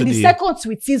husband Then to the the second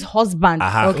tweety's husband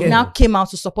Aha. Okay. now came out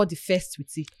to support the first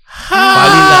tweety.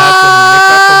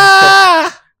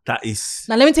 That is.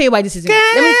 Now, let me tell you why this is.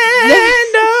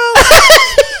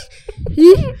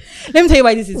 Let me tell you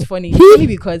why this is funny. It's funny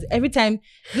because every time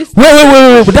this,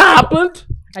 Wait. But that happened?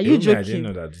 are you I didn't joking?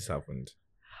 know that this happened.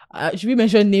 Should we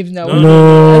mention names now?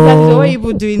 No. Exactly. So why are you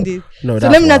people doing this? No. So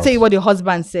that's let me now wild. tell you what the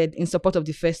husband said in support of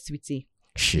the first tweety.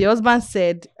 Shit. The husband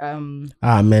said,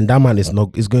 Ah man, that man is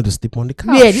not. Is going to sleep on the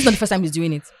couch. yeah, this is not the first time he's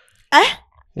doing it.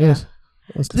 Yes.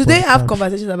 Do they have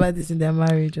conversations about this in their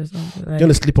marriage or something? Like, You're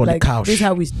gonna sleep on the like, couch. This is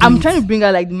how we do I'm it. trying to bring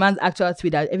out like the man's actual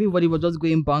tweet that everybody was just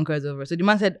going bonkers over. So the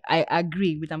man said, I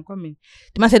agree with I'm coming.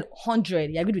 The man said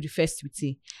 100. He agreed with the first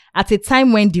tweety. At a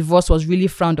time when divorce was really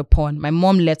frowned upon, my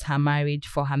mom left her marriage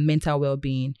for her mental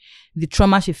well-being. The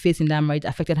trauma she faced in that marriage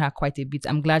affected her quite a bit.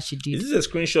 I'm glad she did. Is this a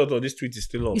screenshot or this tweet is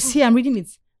still up? You see, I'm reading it.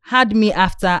 Had me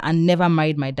after and never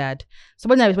married my dad.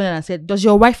 Somebody now responded and said, does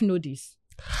your wife know this?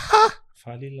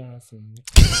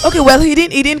 Okay, well, he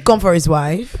didn't come for his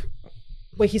wife.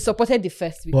 But he supported the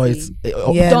first tweet. But it's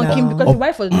Yeah, Dunking no. because the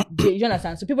wife was you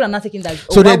understand? So people are not taking that.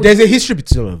 so why would- there's a history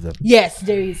between all of them. Yes,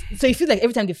 there is. So it feels like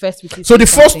every time the first tweet. So the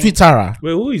first something. Twitterer.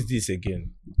 Wait, who is this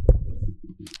again?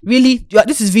 Really,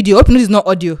 this is video. Hope this is not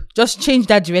audio. Just change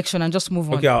that direction and just move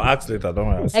on. Okay, I'll ask later. Don't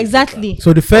worry. I'll see Exactly. So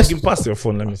the later. first. You can pass your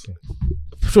phone. Let me see.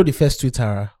 Show the first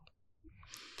Twitterer.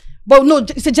 But no,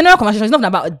 it's a general conversation. It's not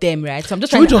about them, right? So I'm just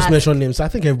Should trying we to just ask. mention names? I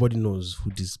think everybody knows who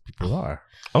these people are.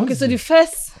 Okay, so the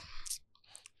first.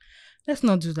 Let's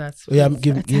not do that. Oh, yeah, please.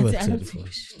 give I a don't telephone. think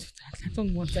we should do that. I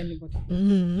don't want anybody.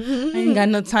 I ain't got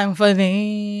no time for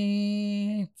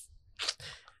that.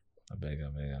 I beg.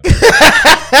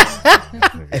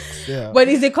 Yeah. But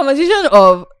it's a conversation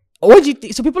of what do you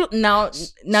think? So people now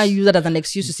use that as an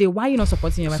excuse to say, why are you not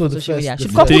supporting your wife So on the social first- media? the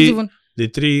Should first- couples even? The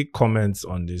 3 comments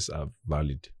on this are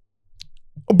valid.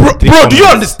 Bro, Three do you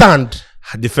comments. understand?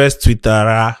 The first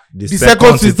Twitterer, the The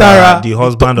second second Twitterer, Twitterer, the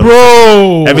husband of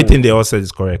Bro, everything they all said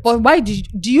is correct. But why do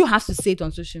you have to say it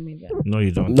on social media? No,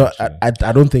 you don't. No, actually.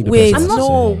 I don't think. The Wait, person has to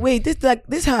no, say- wait. This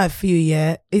is how I feel.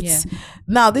 Yeah, it's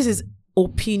now. This is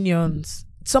opinions.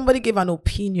 Somebody gave an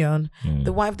opinion.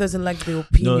 The wife doesn't like the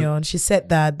opinion. She said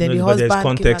that. Then No, the but there's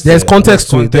husband. context. There's there. context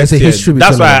to it. There's a here. history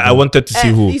That's between why all of I them. wanted to see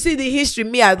who. You see the history.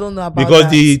 Me, I don't know about Because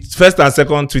that. the first and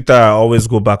second Twitter always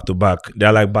go back to back.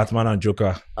 They're like Batman and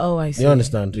Joker. Oh, I see. You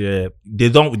understand? Yeah, they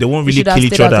won't You really should have kill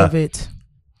each stayed out of other, it.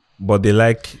 but they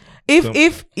like.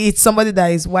 If it's somebody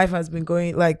that his wife has been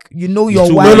going like your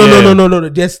too wife. well. No.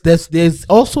 There's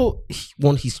also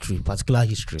one history, particular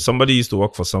history. Somebody used to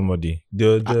work for somebody.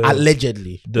 The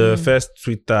Allegedly, the first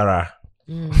Twitterer.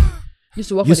 Used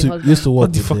to work used for the to husband. used to work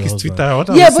What the with fuck the is husband. Twitter? What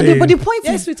Yeah, am I saying? but the point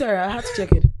Yes, is, Twitter. I had to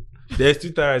check it. There's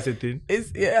Twitter as a thing.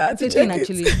 It's I had to it's a thing check it.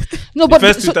 actually. No, The but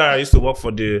first so, Twitter used to work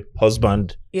for the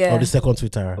husband Yeah. Or the second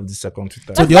Twitterer. of the second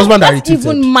Twitter. So the husband that that's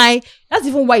retweeted. that's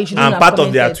even why you shouldn't And have part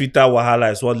of their commented. Twitter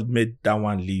wahala is what made that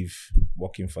one leave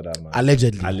working for that man.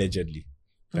 Allegedly. Allegedly.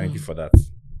 Thank you for that.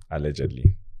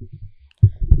 Allegedly.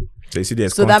 So you see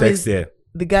there's So that context means- there.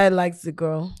 The guy likes the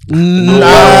girl.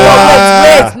 Nah.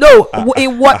 Wait, no.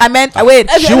 In what I meant. Wait.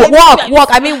 She Walk.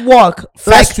 I mean walk.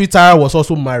 First Twitterer was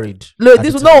also married. Look, at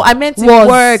this the no. time. I meant in Was.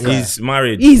 work. He's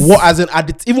married. Is What as in at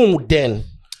the, even then?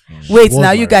 Wait, Was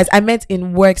now you married. guys, I meant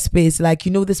in workspace. Like,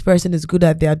 you know, this person is good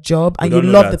at their job and We you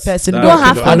don't know love the that. person. That- You don't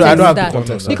have we I don't have that. the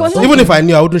context. Because Even if I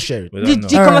knew, I wouldn't share it. We The, don't know.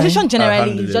 the Alright. conversation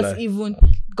generally is just Alhamdulillah. even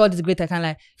God is great. I can't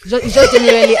lie. It's just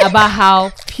generally about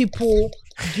how people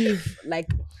give like,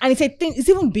 and it's a thing. It's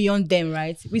even beyond them,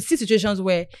 right? We see situations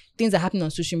where things are happening on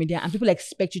social media, and people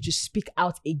expect you to speak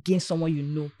out against someone you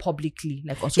know publicly,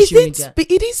 like on social media. He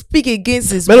didn't speak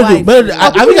against his Melody, wife. Melody, Or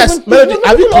have people you guys, even- Melody, people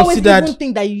have you always considered? even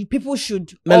think that people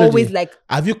should Melody, always like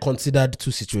Have you considered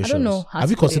two situations? know how Have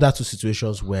to you put it. considered two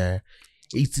situations where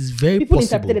it is very People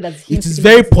possible? interpreted it as him It is sleeping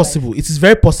very with his wife. possible. It is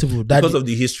very possible that Because of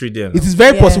the history there. it is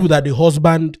very Yeah. possible that the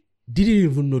husband didn't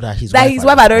even know that his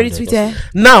wife had already responded. tweeted.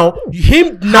 Now,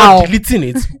 him now How? deleting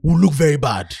it will look very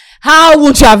bad. how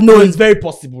would you have No, known? it's very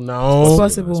possible now. It's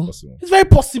possible. It's possible. It's very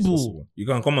It's possible. possible. You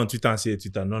can come on Twitter and say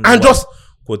Twitter. None And just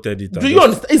quoted it. do you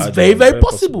understand? It's very, very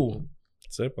possible.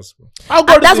 It's very possible. How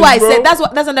God And that's is, why I bro. said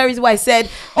that's another reason why I said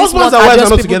this Husbands ones and are wives just are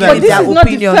not people together giving But this anymore. their is not the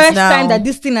opinions first now. time that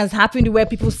this thing has happened where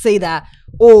people say that,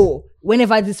 oh,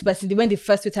 whenever this person, when the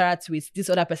first Twitter tweets, this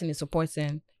other person is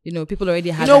supporting. You know, people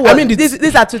already had You know that. what? I mean,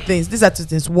 these are two things. These are two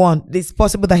things. One, it's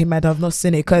possible that he might have not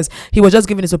seen it because he was just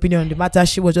giving his opinion on the matter.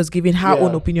 She was just giving her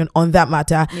own opinion on that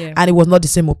matter, Yeah. and it was not the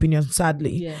same opinion,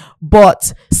 sadly. Yeah.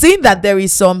 But seeing that there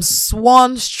is some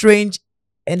strange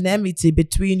enmity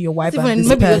between your wife Even and this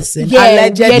maybe person, yeah,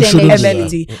 alleged weird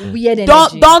energy. enmity. Weird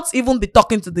energy. Don't even be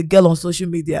talking to the girl on social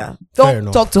media. Fair Don't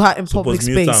enough. talk to her in Suppose public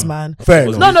mute space, am. man. Fair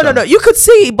Suppose enough. mute No. am. You could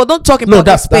see it, but don't talk in No, public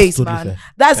that's space, totally man. fair.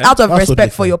 That's Yeah. out of That's respect totally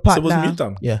for your Suppose partner. mute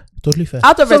them. Yeah, totally fair.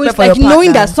 Out of So respect it's for your like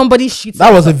knowing partner. that somebody shits.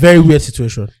 That was a very weird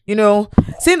situation. You know,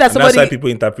 seeing that And that's why somebody. people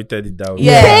interpreted it that way.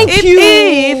 Yeah. Thank if, you.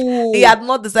 if he had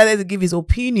not decided to give his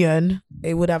opinion,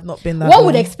 it would have not been that. One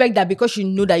would long. expect that because you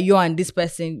know that you and this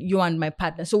person, you and my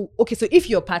partner. So okay, so if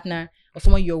your partner or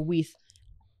someone you're with,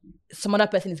 some other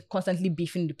person is constantly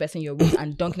beefing the person you're with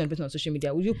and dunking on the person on social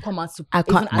media, will you come out to I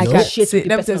can't. even I can't. associate See, with the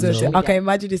let me person tell on you social something. I can media?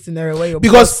 imagine this scenario where your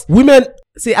Because boss. women,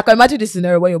 See, I can imagine this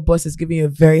scenario where your boss is giving you a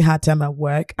very hard time at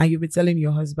work, and you've been telling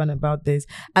your husband about this,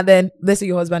 and then let's say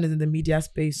your husband is in the media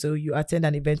space, so you attend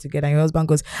an event together, and your husband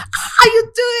goes, "How are you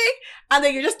doing?" And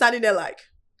then you're just standing there like,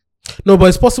 no, but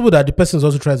it's possible that the person is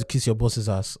also trying to kiss your boss's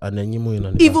ass and then you move in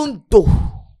on it. even though,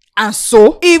 And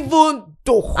so,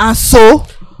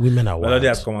 Women are Melody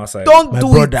has wild. come outside. don't My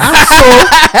do brother. it. And so,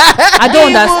 I don't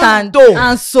Even understand. though.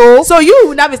 And so, so you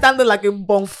will now be standing like a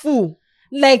bonfu.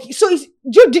 like, so it's,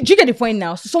 do you get the point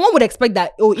now? So someone would expect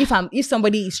that. Oh, if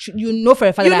somebody is, you know for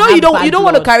a fact, You that know I have you bad don't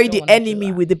want to blood, carry you the don't wanna do enemy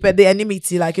that. with the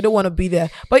enmity, like you don't want to be there.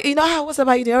 But you know how what's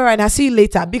about you there? All right, I'll see you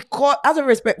later. Because out of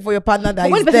respect for your partner that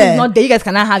But when is the person there. is not there, you guys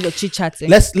cannot have your chit chatting.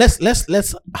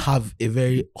 Let's have a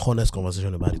very honest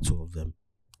conversation about the two of them.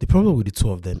 The problem with the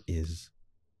two of them is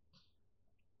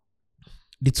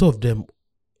the two of them,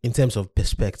 in terms of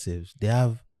perspectives, they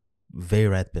have very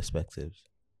right perspectives.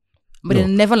 But No. they're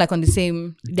never like on the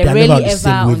same. They're They're rarely never on the ever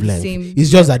same on the wavelength. same. It's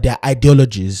just that their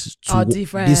ideologies to Are this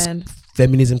different.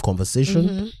 feminism conversation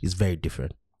Mhm. is very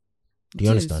different. Do you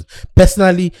It understand?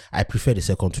 Personally, I prefer the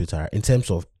second Twitter in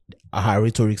terms of her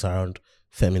rhetorics around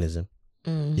feminism.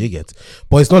 Mm. You get,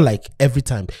 but it's not like every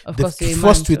time. Of The course, you're a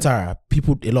first man, Twitter,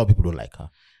 a lot of people don't like her.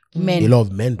 Men, A lot of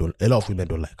women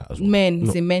don't like her as well. men, No.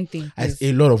 it's a men thing. please.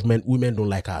 A lot of women don't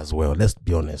like her as well. Let's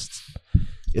be honest.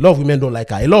 A lot of women don't like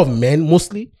her. A lot of men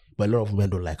mostly, but a lot of women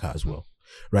don't like her as well.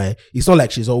 Right? It's not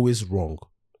like she's always wrong.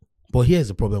 But here's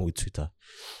the problem with Twitter.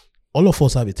 All of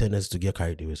us have a tendency to get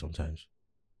carried away sometimes.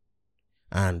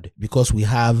 And because we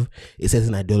have a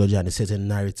certain ideology and a certain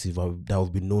narrative that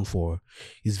we've been known for,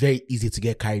 it's very easy to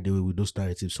get carried away with those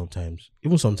narratives sometimes.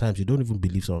 Even sometimes you don't even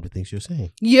believe some of the things you're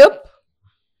saying. Yep.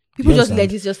 People You just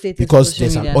understand? let it just say it on Because social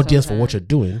there's an media audience for what sometimes.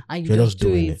 you're doing. And You're you just do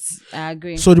doing it. it. I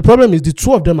agree. So the problem is the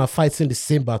two of them are fighting the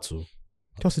same battle,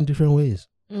 just in different ways.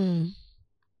 Mm.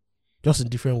 Just in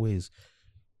different ways,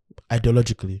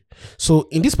 ideologically. So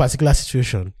in this particular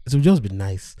situation, it would just be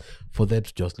nice for them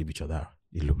to just leave each other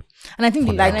alone. And I think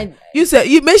For like now. You said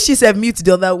you made she said mute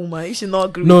the other woman. You should not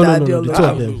agree No, with no, that no, no, ideology. the two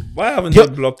of them. Why haven't Yo-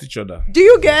 they blocked each other? Do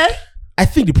you get? I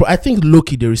think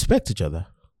Loki, they respect each other.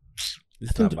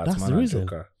 This think is that's Batman the and reason.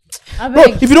 Joker. I Bro,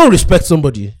 beg. if you don't respect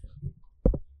somebody,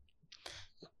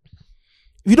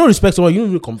 you don't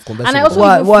even converse And I with also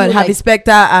them. even What? feel Have like-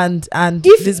 Spectre and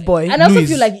If this boy. and I also Louis.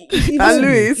 feel like it's even, And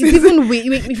Louis. it's even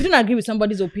if you don't agree with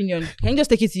somebody's opinion, can you just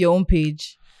take it to your own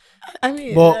page? I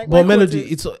mean, But like, my Melody,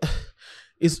 quote is-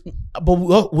 it's but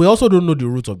we also don't know the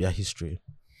root of their history.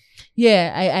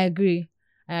 Yeah, I agree.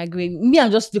 I agree. Me,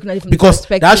 I'm just looking at it from Because the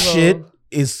perspective that shit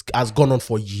of, has gone on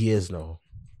for years now.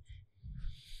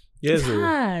 Yes, It oh.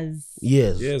 has.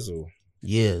 Years. Yes, oh.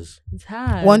 Years. It's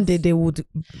hard. One day they would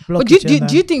block But do each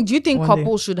other. you think One day.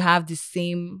 couples should have the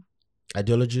same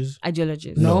Ideologies?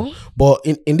 ideologies? No. But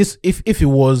in this, if it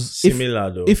was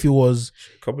Similar though. if it was,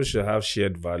 Couples should have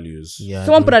shared values. yeah,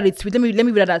 Someone put out a tweet. Let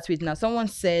me read out that tweet now. Someone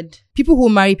said, people who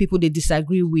marry people they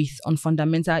disagree with on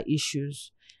fundamental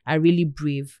issues are really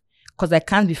brave. Because I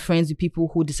can't be friends with people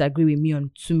who disagree with me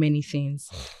on too many things.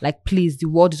 Like, please, the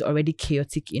world is already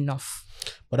chaotic enough.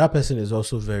 But that person is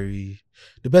also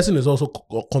the person is also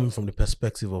coming from the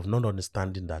perspective of not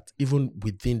understanding that even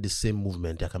within the same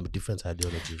movement, there can be different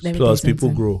ideologies. Let me tell you Plus, people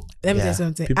something. grow. Let me Yeah. tell you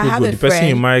something. People I have grow. a The person you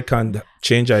friend. marry can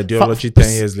change ideology Fa-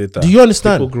 10 years later. Do you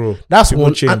understand? People grow. That's People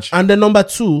one. change. And then number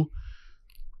two,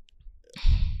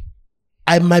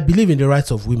 I might believe in the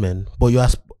rights of women, but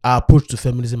our approach to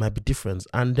feminism might be different.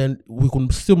 And then we can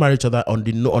still marry each other on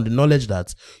the knowledge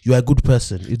that you are a good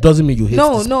person. It doesn't mean you hate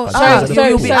No, this no, particular sorry,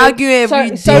 you'll be arguing every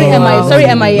day. Sorry, No, Emma. no, Sorry, no,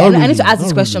 Emma. not I need really, to ask this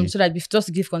not question really. so that just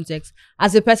to give context.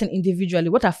 As a person individually,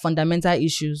 what are fundamental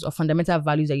issues or fundamental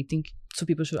values that you think two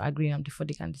people should agree on before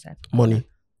they can decide? money.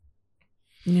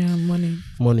 Yeah, money.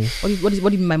 What do you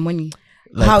mean by money?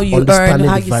 Like How you earn, understanding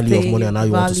how the you value stay, of money and how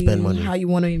you want to spend value, money. how you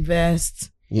want to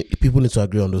invest. People need to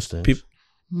agree on those things. Peop-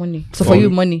 Money. So for you,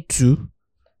 money. Two,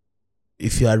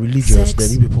 if you are religious, Sex.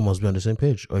 then you people must be on the same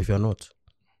page. Or if you're not.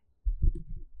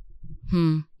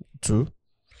 Two,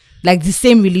 Like the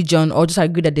same religion, or just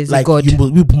agree that there's a like God. you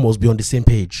people must be on the same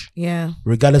page, Yeah.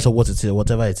 regardless of what it is,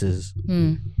 whatever it is.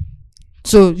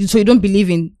 So you don't believe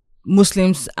in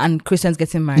Muslims and Christians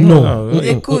getting married? No.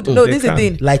 They could. No, They this is the can.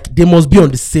 thing. Like they must be on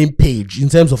the same page in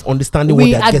terms of understanding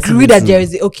We what they're getting agree that into. there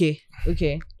is okay.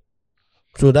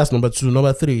 So that's number two.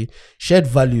 Number three, shared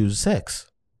values, sex.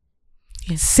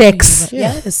 Sex.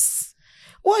 Yes.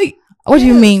 Why? What do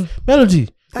you mean? Melody.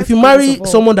 That's If you the marry basis of all.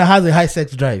 someone that has a high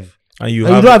sex drive, And you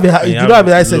and you don't have a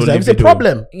high sex low drive, it's a libido.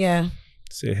 problem. Yeah,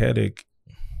 It's a headache.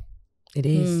 it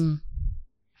is.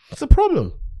 It's a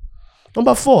problem.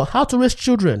 Number four, how to raise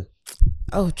children.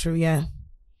 Oh, true. Yeah.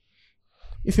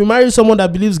 If you marry someone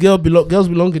that believes girls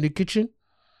belong in the kitchen,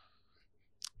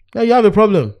 then you have a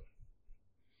problem.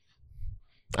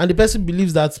 And the person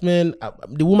believes that, man,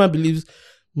 the woman believes,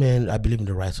 man, I believe in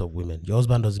the rights of women. Your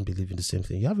husband doesn't believe in the same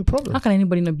thing. You have a problem. How can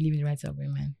anybody not believe in the rights of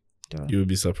women? You will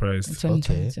be surprised. In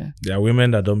 2022. There are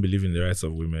women that don't believe in the rights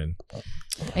of women.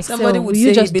 Somebody Somebody would would say you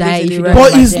he just believes die in if the you right- don't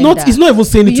But have he's not. agenda? He's not even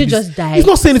saying it Will to you be. just die? He's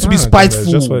not saying it to be It's spiteful.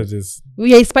 just what it is.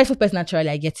 We are a spiteful person naturally.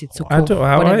 I get it. So I cool. don't.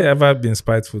 Have I Whatever. ever been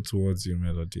spiteful towards you,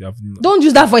 Melody? Don't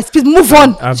use that voice. Please move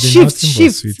on. I've been Shift. nothing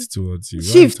but Shift. sweet towards you. Why are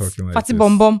you Shift. talking like Fatty this?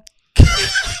 bom bom.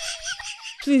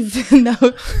 Please now.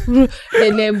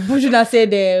 Then Bujuna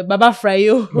said Baba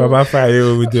Frayo. Baba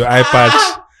Fayo with the eye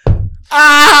patch.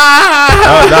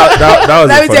 Ah! That was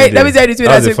let a me funny tell you. day. Let me tell you the tweet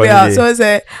That that was a took me funny out. day. Someone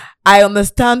said, "I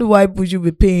understand why Buju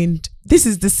be pained. This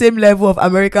is the same level of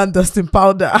American dusting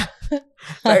powder."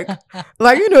 like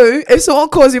you know, if someone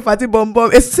calls you fatty bum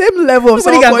bum, it's the same level of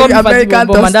Somebody someone can calling call you me Fatty American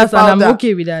bom bom, and dusting and I'm powder.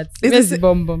 okay with that. It's It's the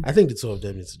bom bom. I think the two of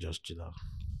them need to just chill out.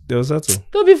 There was that too.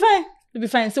 They'll be fine. They'll be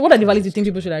fine. So what are the values you think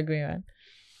people should agree on?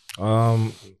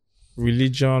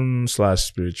 Religion /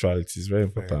 spirituality is very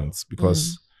important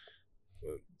because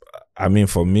I mean,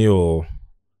 for me,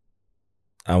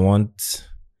 I want,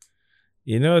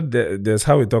 there's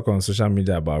how we talk on social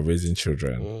media about raising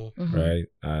children, right?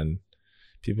 And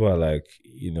people are like,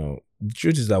 the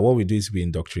truth is that what we do is we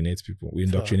indoctrinate people. We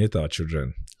indoctrinate our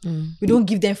children. We don't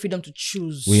give them freedom to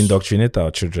choose. We indoctrinate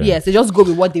our children. Yes, they just go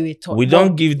with what they were taught. We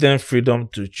don't give them freedom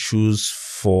to choose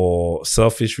for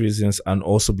selfish reasons and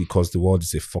also because the world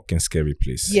is a fucking scary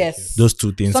place. Yes. Those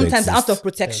two things Sometimes exist. out of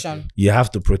protection. You have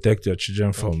to protect your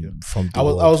children from the I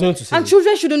world. was going to say. And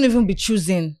children shouldn't even be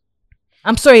choosing.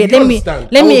 I'm sorry. You Let me understand?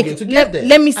 I was going to get there.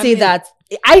 let me say that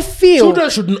I feel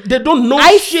Children they don't know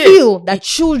I shit. feel that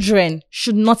children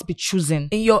should not be choosing.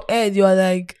 In your head, you are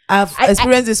like, I've I-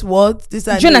 experienced this world. This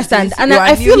and Do you understand? this. And You are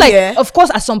I feel new like, here. of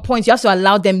course, at some point you have to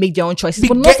allow them make their own choices,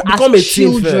 but not Become a as teen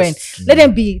children. first.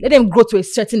 Let them grow to a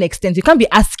certain extent. You can't be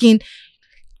asking.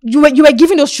 You were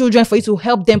giving those children for you to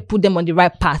help them put them on the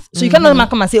right path. So you cannot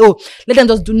come and say, "Oh, let them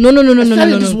just do." No.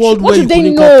 Especially in this world What where do you they could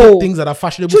incorporate know? things that are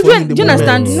fashionable for you in Children, the do you moment.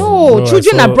 understand? No, No, I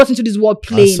children saw- are brought into this world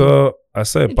plain. I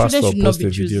saw a The children pastor should not post be a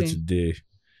video choosing. today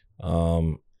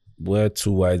where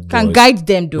two white Can boys guide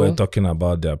them were though. talking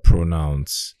about their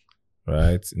pronouns,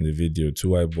 right? In the video, two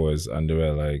white boys, and they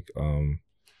were like,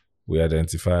 we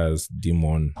identify as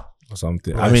demon or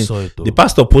something. I mean, saw it, though. the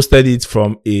pastor posted it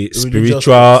from a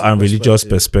spiritual and religious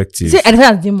perspective. Say, I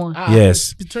don't demon.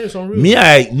 Yes. It's unreal. Me,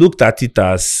 I looked at it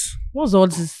as What's all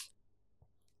this?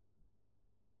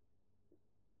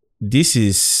 this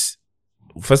is,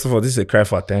 first of all, this is a cry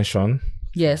for attention.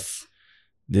 Yes.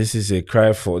 this is a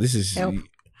cry for Help.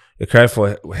 a cry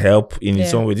for help in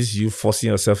its Yeah. own way. This is you forcing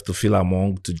yourself to feel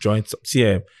among, to join.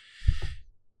 See,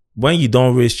 when you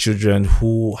don't raise children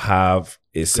who have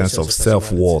a sense of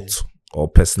self-worth or Or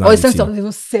personality, a sense of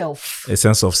even self. a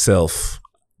sense of self,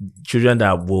 children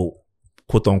that will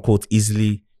quote unquote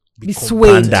easily Be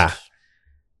swayed. pander.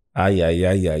 Yeah.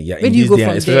 Where do you go from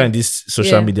especially there? in these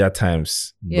social Yeah. media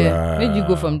times. Yeah. Where do you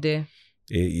go bruh. from there?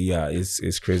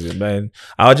 It's crazy, man.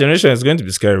 Our generation is going to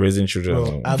be scary raising children.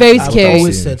 Bro, I've, Very I've scary.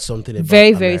 always said something about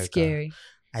Very America. scary.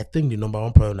 I think the number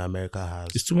one problem America has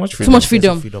It's too much Too freedom. much is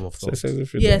freedom. freedom of thought. Excessive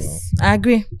freedom now. Yes, I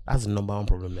agree. That's the number one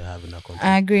problem they have in that country.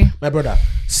 I agree. My brother,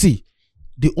 see,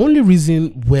 the only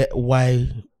reason why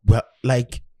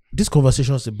like these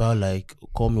conversations about like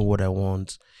call me what I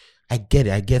want, I get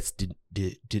it. I get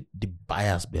the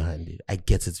bias behind it. I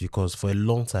get it because for a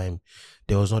long time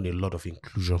there was not a lot of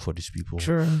inclusion for these people.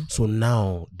 True. So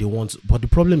now they want, but the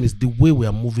problem is the way we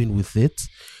are moving with it.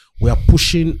 We are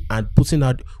pushing and putting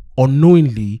out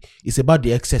unknowingly. It's about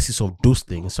the excesses of those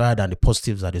things rather than the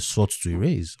positives that they sought to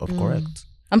erase. Of correct.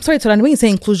 I'm sorry, Tolan, when you say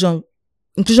inclusion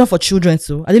for children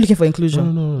too, are they looking for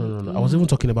inclusion? No. I was even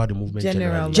talking about the movement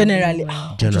generally. Generally,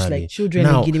 just Generally. like children,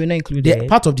 Now, they were not included.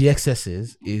 Part of the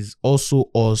excesses is also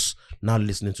us now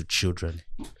listening to children,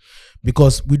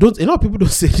 because a lot of people don't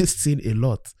say this thing a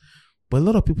lot, but a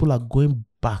lot of people are going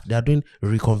back. They are doing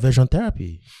reconversion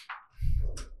therapy.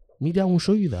 Media won't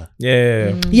show you that.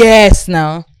 Yeah. Yes,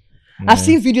 now I've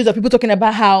seen videos of people talking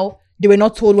about how they were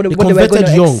not told what they were going converted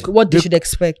to young. what they They- should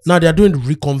expect. Now they are doing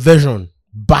reconversion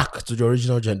back to the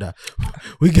original gender.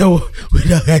 We get what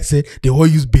that guy said. They all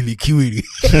use Billy Kiwi.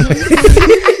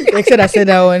 Except I said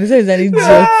that one. He said he's an idiot.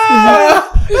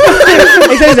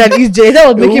 He said he's an idiot. That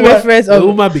was making reference The of.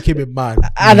 woman became a man.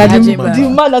 And the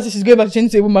Imagine man that she's going back to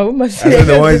change to a woman. Woman I said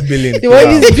the one is billing. The one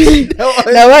is billing.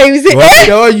 Now why you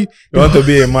say, You want to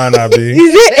be a man, Abi? is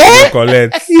it, You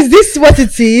collect. Is this what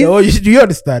it is? Do you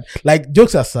understand? Like,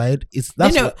 jokes aside, Do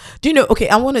you know? Okay,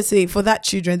 I want to say for that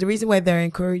children, the reason why they're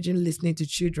encouraging listening to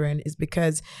children is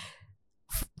because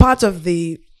part of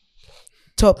the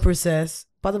thought process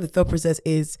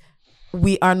is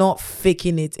we are not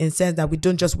faking it in sense that we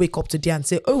don't just wake up today and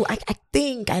say, oh, I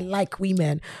think I like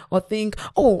women, or think,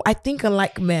 oh, I think I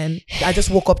like men. I just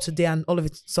woke up today and all of a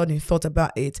sudden thought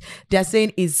about it. They're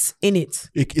saying it's in it.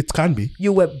 It can be.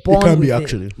 You were born It can with be it.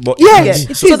 actually. But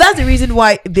Yes. So that's the reason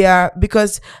why they are,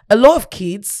 because a lot of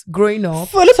kids growing up,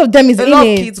 For a lot of them is a lot of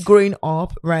in kids it. growing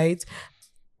up, right?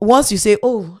 Once you say,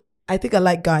 oh, I think I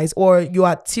like guys, or you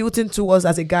are tilting towards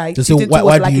as a guy, They say, tilting why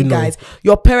towards do you liking know? guys,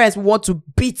 your parents want to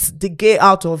beat the gay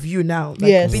out of you now. Like,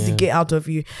 Yes. beat the gay out of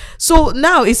you. So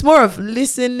now it's more of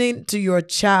listening to your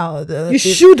child. You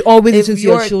should always if listen to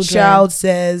your your children. child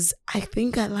says, I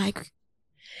think I like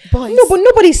boys. No, but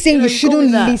nobody's saying You know, you you go with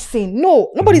shouldn't that. listen.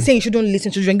 No, nobody's saying you shouldn't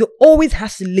listen to children. You always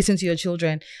have to listen to your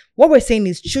children. What we're saying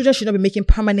is children should not be making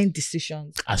permanent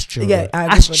decisions As children. Yeah, I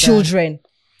agree as for that. children.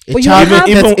 A But you child,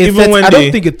 have- even when I they-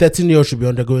 don't think a 13-year-old should be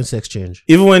undergoing sex change.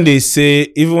 even when they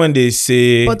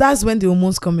say, But that's when the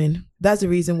hormones come in. That's the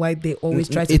reason why they always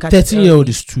try to A catch it 13-year-old early.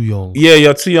 is too young. yeah,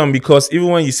 you're too young, because even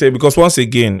when you say, because once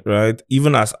again, right,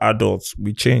 even as adults,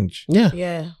 we change. Yeah.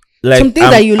 Yeah. Like Some things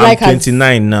that you like I'm as-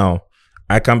 29 now.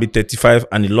 I can be 35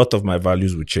 and a lot of my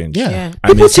values will change. Yeah. Yeah. I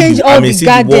may People see change the- all I may the see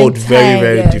the goddamn world very, time,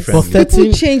 very yes. But differently.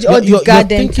 13, change all the your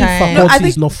goddamn thinking time. faculty No, I think-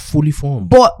 is not fully formed.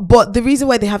 But the reason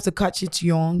why they have to catch it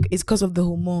young is because of the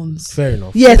hormones. Fair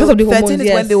enough. Yes, because of the 13 hormones. is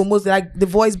yes. when the hormones, like the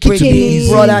voice Kicking breaking, in.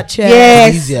 brother chair.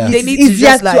 Yes, Easier. it's They need to easier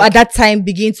just, to like- at that time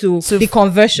begin to the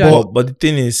conversion. But the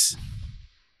thing is,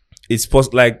 it's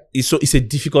it's a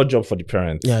difficult job for the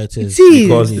parent. Yeah, it is. It is.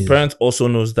 Because It the is. parent also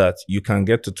knows that you can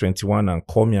get to 21 and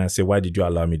call me and say, why did you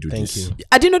allow me to do Thank this? you.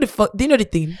 I didn't know do you know the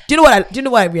thing? Do you know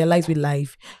what I realized with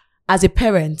life? As a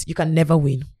parent, you can never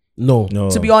win. No. No.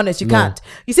 To be honest, you No. can't.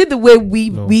 You see the way we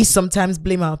No. sometimes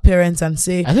blame our parents and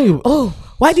say, I think "Oh,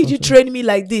 why did you train me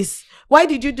like this? Why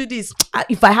did you do this?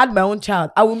 If I had my own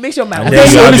child, I would make sure my And own then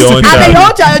you child." have your own And then child. your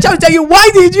own child will tell you, "Why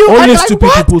did you?" only I'm like, stupid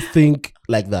 "What?" people think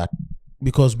like that.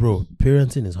 Because, bro,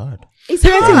 parenting is hard. It's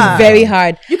Parenting hard. is very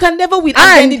hard. You can never win. And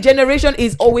then And- the generation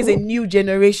is always a new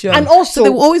generation. And also- so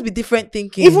there will always be different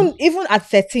thinking. Even at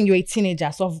 13, you're a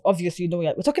teenager. So obviously,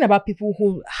 we're talking about people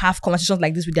who have conversations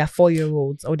like this with their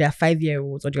 4-year-olds or their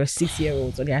 5-year-olds or their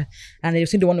 6-year-olds and they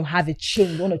say they want to have a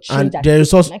change, they want to change And that. there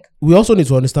is also, Like, we also need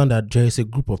to understand that there is a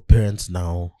group of parents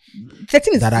now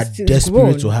 13 is that are is desperate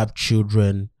grown. to have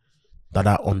children that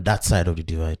are on that side of the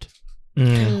divide.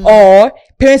 Or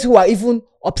parents who are even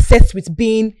obsessed with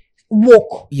being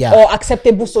woke Yeah. or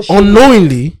acceptable socially.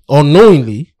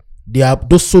 Unknowingly, they are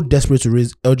those so desperate to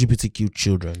raise LGBTQ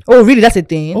children. Oh, really? That's a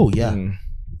thing. Oh yeah.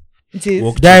 It is.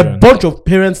 Woke There are a children. bunch of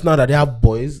parents now that they have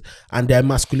boys and they're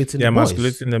emasculating They're the boys.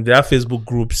 emasculating them. They have Facebook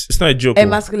groups. It's not a joke. oh.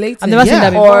 Emasculating. I've never seen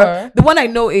that Or before. the one I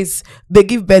know is they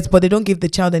give birth, but they don't give the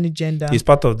child any gender. It's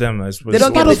part of them. They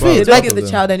don't give part the, of it. they It's don't part give of the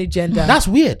them. child any gender. That's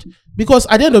weird. Because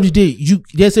at the end of the day,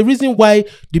 there's a reason why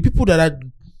the people that are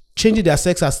changing their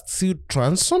sex are still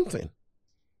trans something.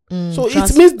 So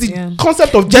it means the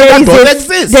concept of gender doesn't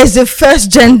exist. There's the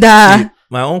first gender.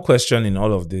 My own question in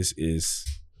all of this is,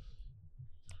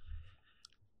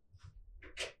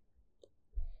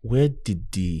 where did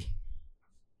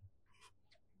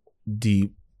the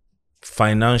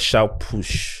financial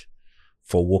push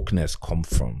for wokeness come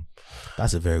from?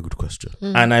 That's a very good question.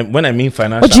 And when I mean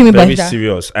financial, What do you mean by very that?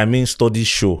 serious. I mean studies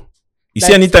show. You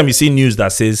see, anytime you see news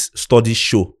that says studies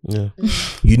show, Yeah.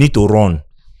 you need to run.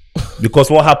 Because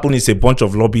what happened is a bunch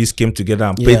of lobbyists came together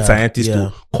and paid Yeah, scientists yeah.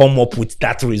 to come up with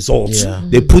that result. Yeah.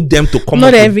 They put them to come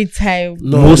Not up every time.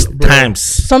 No, most bro. times.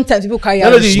 Sometimes people carry out.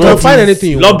 Melody, you can Lobbying. find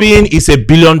anything you want. Lobbying is $1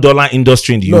 billion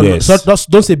industry in the No, US. so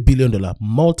don't say $1 billion.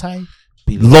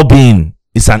 Multi-billion. Lobbying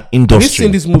is an Have you industry.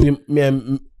 seen this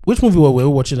movie? Which movie were we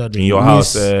watching that day? In your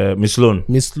house, Miss Sloan.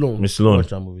 Miss Sloan. Miss Sloan. Watch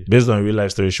that movie. Based on real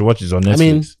life story, she watches on Netflix. I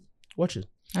mean, watch it.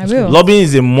 I will. Lobbying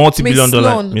is a multi-billion Miss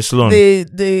dollar. Sloan, Miss Sloan.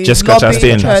 the Jessica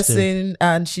lobbying Chastain. person,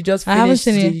 and she just I haven't finished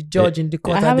seen the it. judge in the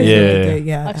court. I at haven't the end of the seen day.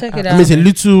 Yeah, I'll check it I mean, it's a out.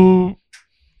 little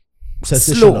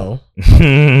sensational,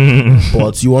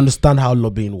 but you understand how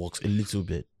lobbying works a little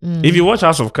bit. If you watch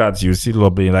House of Cards, you see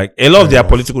lobbying. Like a lot of their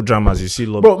political dramas, you see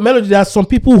lobbying. Bro, Melody, there are some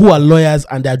people who are lawyers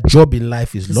and their job in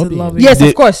life is It's a lobbying. lobbying. Yes, They-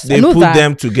 of course. They I know put that.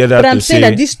 them together But I'm to saying say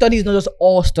that this study is not just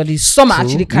all studies. Some are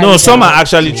actually carried no, some out. are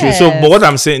actually true. So, Yes. but what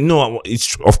I'm saying, no, it's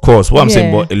true, of course. What I'm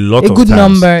saying, Yeah. but a lot a of good times,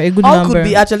 number. A good All number. could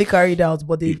be actually carried out,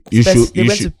 but they You should- they you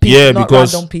went should- to pick yeah, not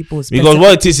because- random people. because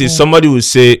what it is specific somebody will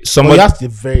say But somebody you asked a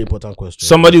very important question.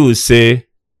 somebody will say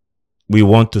we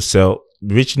want to sell.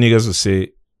 Rich niggas will say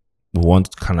we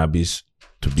want cannabis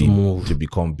to move.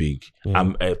 become big. Yeah.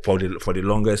 For the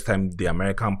longest time, the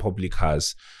American public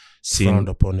has seen frowned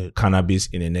upon it. cannabis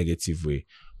in a negative way.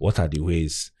 What are the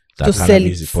ways that To sell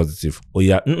cannabis it. is positive? Oh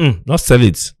yeah, not sell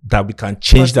it. That we can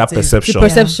change that Positive. perception. The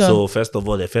perception. So first of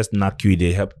all, they first knock you.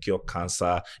 They help cure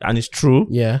cancer, and it's true.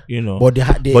 Yeah. You know, But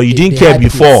but you didn't they care hyped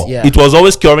before. It, yeah. It was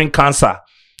always curing cancer.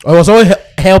 I was always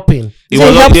helping. It So it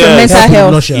was helps with mental Help with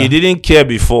health. nausea. You didn't care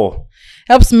before.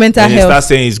 Helps mental When you start health.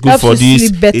 saying it's good Helps for you this,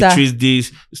 sleep better. it treats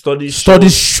this.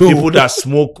 Studies show. people that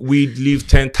smoke weed live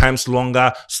 10 times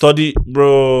longer. Study,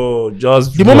 bro,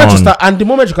 just The moment you run. start, and the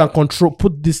moment you can control,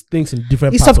 put these things in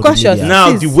different It's parts of the subconscious. media.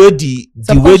 Now Sis.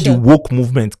 the way the woke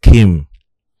movement came,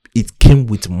 it came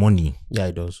with money. Yeah,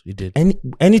 it does. It did.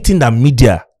 Anything that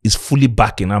media is fully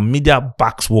backing, and media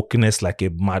backs wokeness like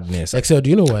a madness. Excel, do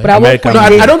you know why? But at one American point No,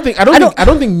 media. I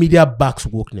don't think media backs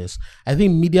wokeness. I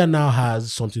think media now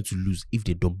has something to lose if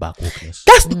they don't back wokeness.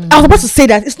 That's. I was about to say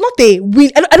that it's not a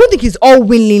win. I don't think it's all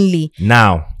willingly.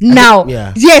 Now, Now,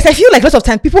 yeah. yes, I feel like lots of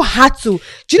time people had to.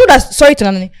 Do you know that? Sorry to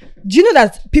Nani. Do you know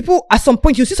that people at some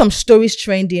point you see some stories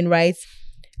trending, right?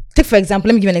 Take for example,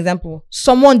 let me give you an example.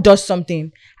 Someone does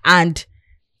something and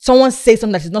someone says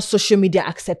something that is not social media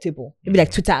acceptable, maybe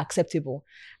like Twitter acceptable,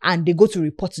 and they go to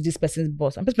report to this person's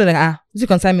boss. And people are like, is it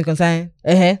concern me? Concern?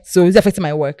 So is it affecting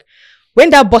my work? When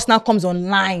that boss now comes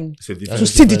online it's a to different,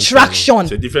 see the traction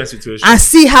it's a different situation. and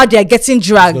see how they are getting It's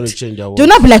gonna dragged, change their do world.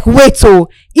 not be like, wait, so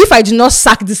if I do not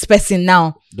sack this person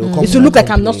now, They'll come it to will my look like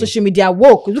I'm not company. social media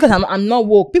woke. Look like I'm not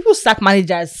woke. People sack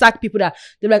managers, sack people that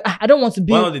they're like, I don't want to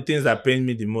be. One of the things that pained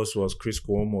me the most was Chris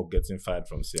Cuomo getting fired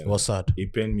from CNN. It was sad.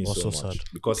 It pained me Was so so much sad.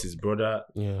 because his brother,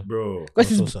 Yeah. bro, Because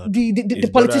was it's so sad. the his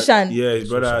politician. brother, yeah, his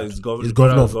So brother sad. is governor. He's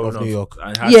governor of New York.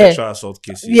 and had Yeah. sexual assault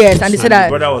cases. Yes, and they said his that-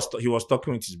 brother was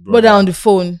talking with his brother Brother on the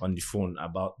phone.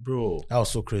 about, bro, That was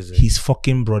so crazy. his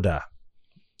fucking brother.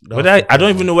 That Whether was so I don't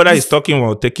crazy. even know whether he's talking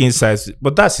or taking sides,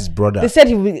 but that's his brother. They said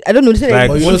he will, I don't know. They said Like,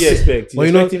 But you what know- do you expect? but You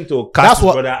you know, expect him to that's cast his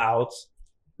what- brother out?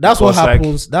 That's what Because, like-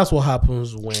 happens. That's what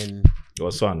happens when. It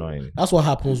was so annoying. That's what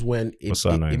happens when What's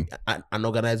so annoying? an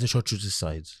organization chooses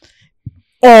sides.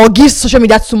 or give social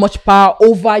media too much power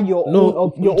over your No,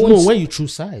 own. Your no, own when you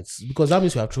choose sides, because that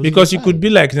means you have chosen. Because you a could side. be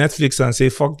like Netflix and say,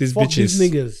 fuck these Fuck bitches. these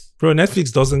niggas. Bro,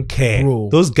 Netflix doesn't care. Bro.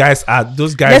 Those guys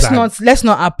let's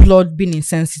not applaud being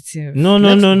insensitive. No. Do you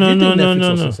think Netflix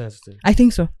was insensitive? I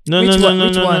think so. No, Which no, no, one? no,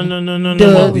 Which no, one? no, no, no, The-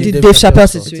 no, no. the Dave Dave Chappelle Chappelle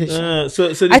stuff. situation. So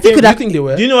the I think thing- could Do you have- think they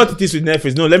were? do you know what it is with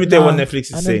Netflix? No, let me tell you what No, Netflix I is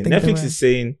don't saying. think they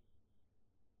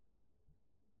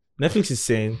Netflix is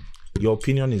saying your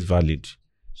opinion is valid.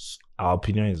 Our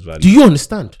opinion is valid. Do you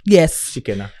understand? Yes,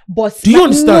 Chikena. but Do you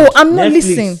understand? No, I'm not Netflix-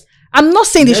 listening. I'm not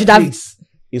saying they should have. Netflix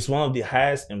is one of the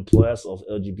highest employers of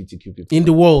LGBTQ people In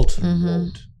the world. in the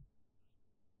world.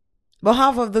 But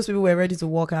half of those people were ready to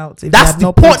walk out. If That's they had the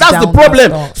not point. put That's the down their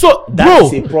problem. stuff. So,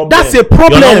 That's a bro, problem. that's a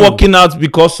problem. You're not working out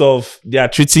because of they are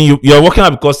treating you. You're working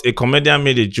out because a comedian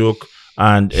made a joke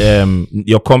and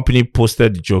your company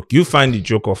posted the joke. You find the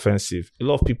joke offensive. A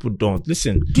lot of people don't.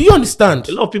 Listen, Do you understand?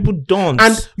 a lot of people don't.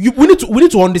 And we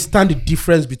need to understand the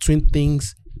difference between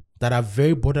things that are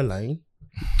very borderline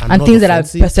And not things that are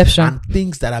offensive, perception. and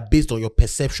things that are based on your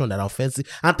perception that are offensive,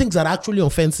 and things that are actually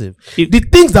offensive. If- The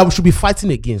things that we should be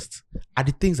fighting against are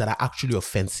the things that are actually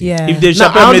offensive. Yeah. if Dave Now,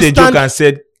 Chappelle I made a joke understand- and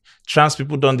said trans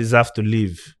people don't deserve to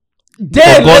live,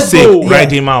 Then for God's let's sake, go.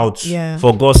 ride him out. Yeah.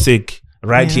 For God's sake,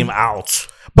 ride Yeah. him out.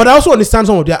 But I also understand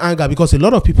some of their anger because a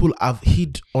lot of people have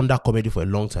hid under comedy for a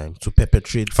long time to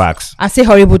perpetrate Facts. I say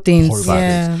horrible things. horrible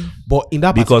Yeah. things. But in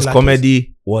that Because particular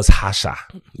comedy was harsher.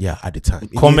 case, yeah, at the time,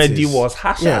 in Comedy the 80s. was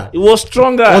harsher. Yeah. It was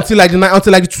stronger. until like the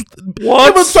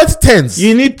What? even 2010s.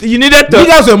 You needed to.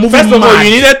 Niggas were moving First of all, mad.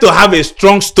 you needed to have a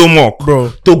strong stomach,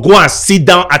 Bro. to go and sit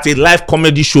down at a live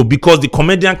comedy show because the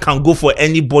comedian can go for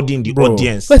anybody in the Bro.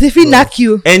 audience. But if he knock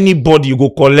you, Anybody you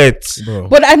go collect. Bro.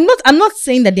 but I'm not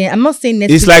saying that. I'm not saying Netflix.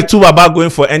 It's like Tubaba going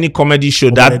for any comedy show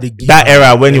let it give that am.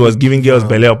 era when he Let was it giving give girls am.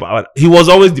 belly up. He was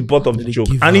always the butt of the Let it joke,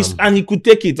 give and am. he could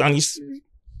take it. And he's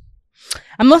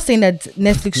I'm not saying that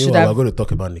Netflix should Meanwhile, have. we're going to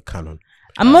talk about the canon.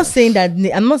 I'm not saying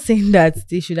that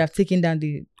they should have taken down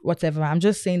the whatever. I'm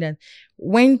just saying that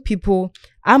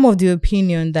I'm of the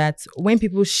opinion that when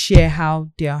people share how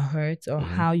they are hurt or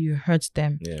how you hurt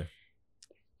them,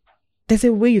 there's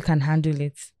a way you can handle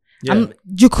it.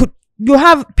 You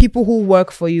have people who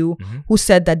work for you who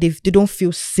said that they don't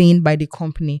feel seen by the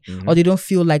company or they don't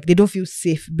feel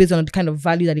safe based on the kind of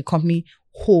value that the company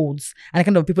holds and the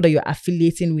kind of people that you're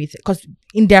affiliating with. Because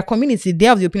in their community, they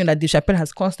have the opinion that Dave Chappelle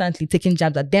has constantly taken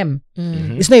jabs at them.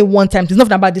 It's not a one-time. It's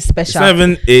not about this It's special. not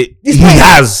even a. It's He not-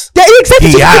 has. Exactly.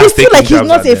 He So has they feel taken like he's jabs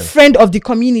not at a them. friend of the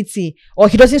community or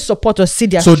he doesn't support or see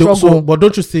their So, struggle. but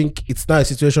don't you think it's now a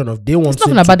situation of they want It's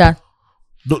nothing him to- about that.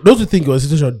 Don't you think it was a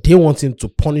situation they want him to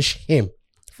punish him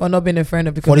For not being a friend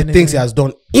of the for the community. things he has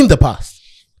done in the past?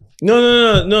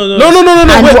 No.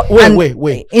 And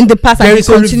Wait. In the past, There and is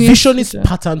he a continues revisionist to-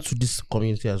 pattern to this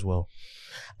community as well.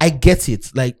 I get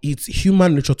it. Like, it's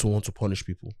human nature to want to punish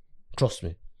people. Trust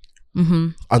me.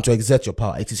 And to exert your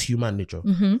power. It is human nature.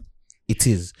 It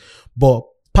is. But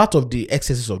part of the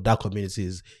excesses of that community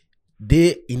is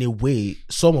they, in a way,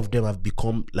 some of them have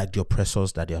become like the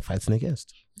oppressors that they are fighting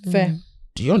against. Fair.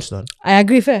 Do you understand? I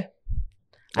agree. Fair.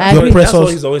 I The agree. oppressors- That's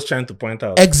what he's always trying to point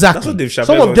out. Exactly. That's what Dave Chappelle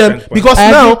Some is of always them, trying to point because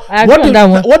I now agree- I agree on that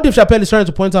one. what Dave Chappelle is trying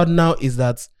to point out now is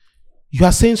that you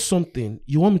are saying something.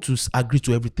 You want me to agree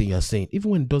to everything you are saying,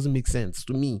 even when it doesn't make sense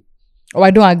to me. Oh,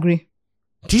 I don't agree.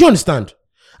 Do you understand?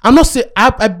 I'm not saying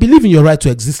I believe in your right to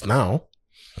exist now.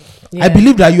 Yeah. I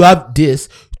believe that you have this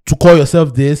to call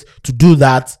yourself this, to do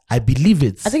that. I believe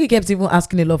it. I think he kept even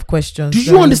asking a lot of questions. Do you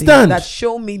during the- understand? That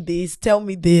show me this, tell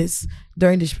me this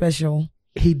during the special.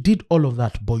 He did all of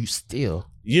that, but you still.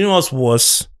 You know what's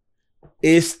worse?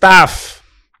 A staff.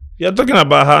 You're talking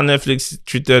about how Netflix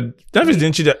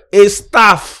didn't treat it. A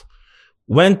staff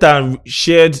went and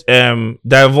shared,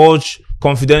 divulged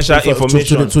confidential To- to-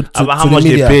 information to about how the much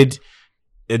media. they paid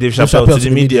Dave Chappelle Chappelle to the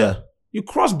media. You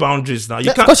cross boundaries now. You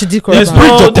Yeah, can't. Of course you did cross There's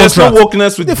boundaries. no, Breach of there's no contract.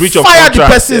 wokeness with They breach of fired the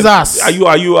contract. person's ass. Are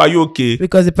you okay?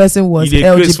 Because the person was You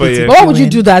dey craze for LGBT. you. But why would you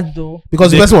do that though?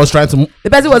 Because the person was trying to. The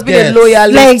person was being Yes. a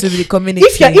loyalist Like, to the community.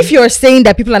 if you're saying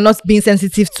that people are not being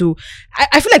sensitive to,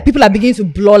 I feel like people are beginning to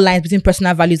blur lines between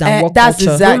personal values and work that's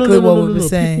culture. exactly what we were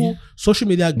saying. People, social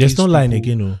media. There's gives no line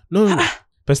people- again. No, no.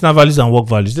 Personal values and work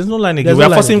values. There's no line again. There's We no are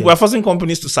line forcing again. we are forcing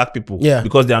companies to sack people. Yeah.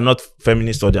 Because they are not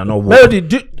feminist or they are not woke. Melody,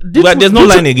 There's no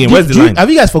line again. Where's the line? Have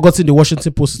you guys forgotten the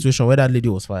Washington Post situation where that lady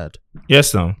was fired?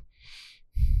 Yes, now.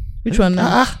 Which one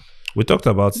now? We talked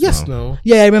about it Yes, now. no.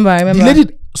 Yeah, I remember. The lady.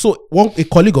 So a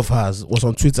colleague of hers was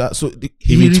on Twitter. So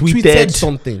he retweeted retweeted.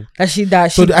 something.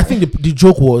 that So she I think the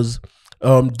joke was,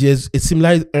 there's a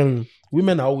similar.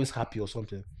 Women are always happy or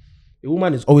something. A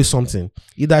woman is always something.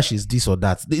 Either she's this or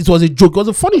that. It was a joke. It was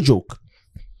a funny joke.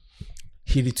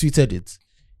 He retweeted it.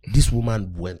 This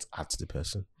woman went at the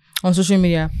person. on social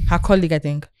media, her colleague, I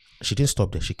think. She didn't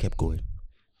stop there. She kept going.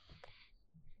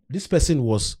 This person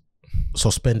was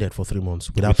suspended for 3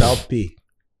 months without pay.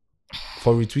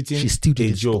 For retweeting She still did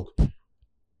a it. joke.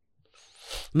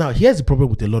 Now, here's the problem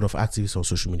with a lot of activists on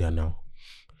social media now.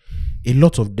 A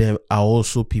lot of them are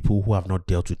also people who have not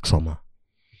dealt with trauma.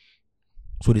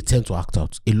 So they tend to act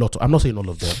out. I'm not saying all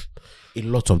of them. A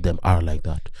lot of them are like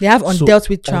that. They have So, undealt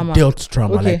with trauma. Undealt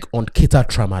trauma, Okay. like uncatered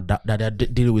trauma that they're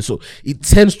dealing with. So it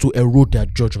tends to erode their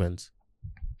judgment.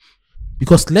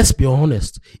 Because let's be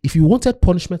honest, if you wanted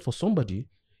punishment for somebody,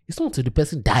 it's not until the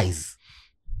person dies.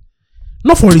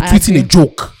 Not for retweeting a agree.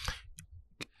 joke.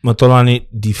 Matolani,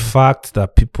 the fact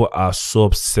that people are so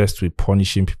obsessed with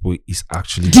punishing people is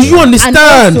actually Do you very-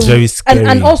 understand? also- very scary.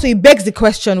 And also, it begs the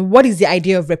question: what is the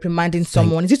idea of reprimanding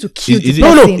someone? Is it to kill Is the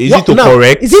it, person? is What- it to now,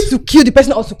 correct? Is it to kill the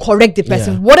person or to correct the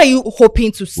person? Yeah. What are you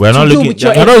hoping to, We're not do looking- with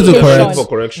your we're not looking education? for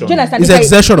correction. Do you understand? It's If I-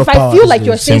 exertion of if power, I feel it's like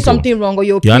you're saying simple. something wrong or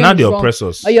your You are opinion not the is wrong,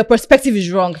 oppressors. or your perspective is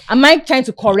wrong, am I trying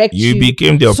to correct You you?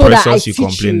 became the so that I oppressors you teach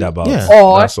complained you? about. Yeah.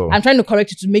 Or That's all. I'm trying to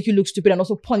correct you to make you look stupid and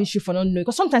also punish you for not knowing.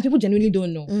 Because sometimes people genuinely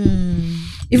don't know.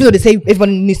 Even though they say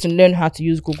everyone needs to learn how to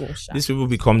use Google. These people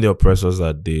become the oppressors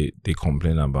that they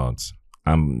complain about. It's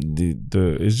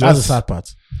That's the just sad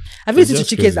part. Have you It's listened to just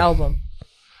Chike's crazy. album?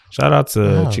 shout out to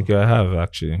Wow. Chike. I have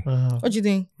actually What do you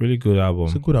think? really good It's a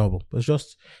album. good album. But it's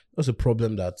just a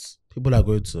problem that people are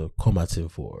going to come at him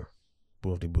for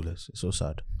Both of the Bullets. It's so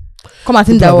sad. Come at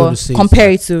him People that are going will to say compare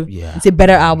it it's to. Yeah. It's a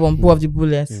better album, Both of the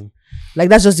Bullets. Mm. Like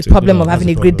that's just the It's a good problem of album. having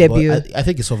a That's great the problem. debut. But I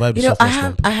think it survived the You know,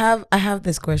 software I have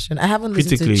this question. I haven't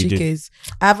listened to Critically, you did. Chike's.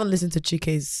 I haven't listened to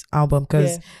Chike's album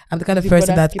because Yeah. I'm the kind of Big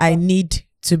person Brother that I keeper. need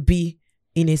to be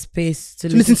in a space to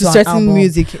To listen to an certain album.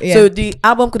 music. Yeah. So the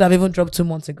album could have even dropped 2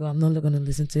 months ago. I'm not going to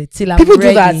listen to it till I'm people ready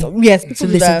do that. Yes, people to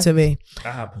do listen that. to it.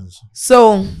 That happens.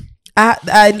 So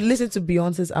I listened to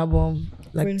Beyonce's album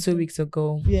like When? 2 weeks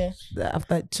ago. Yeah.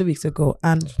 After 2 weeks ago,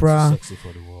 and Too bruh, sexy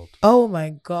for the world. oh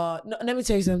my god! No, let me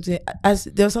tell you something. As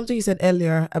there was something you said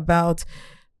earlier about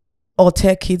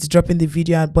Alter Kids dropping the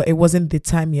video, but it wasn't the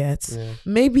time yet. Yeah.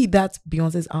 Maybe that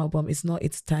Beyonce's album is not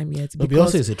its time yet. But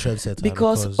Beyonce is a trendsetter.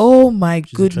 because oh my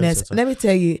she's a goodness, trendsetter. let me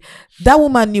tell you, that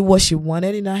woman knew what she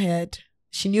wanted in her head.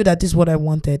 She knew that this is what I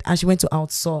wanted, and she went to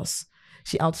outsource.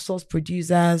 She outsourced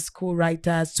producers,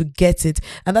 co-writers to get it,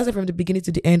 and that's it from the beginning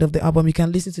to the end of the album. You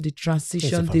can listen to the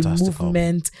transition, the fantastic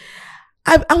movement.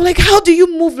 I'm like, how do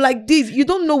you move like this? You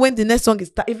don't know when the next song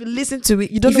is. If you listen to it,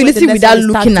 you don't If know you when the listen next without song is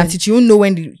looking starting. at it, you won't know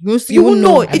when You won't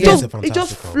know. I It guess. It's a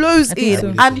just fantastic album. flows I think in, so. I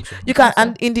and really think so. you can.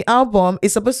 And in the album,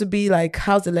 it's supposed to be like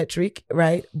house electric,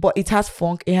 right? But it has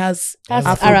funk. It has Has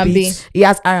Afrobeat, R&B. It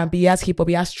has R&B. It has hip hop.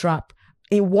 It has trap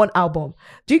in one album.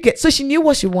 Do you get? So she knew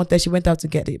what she wanted. She went out to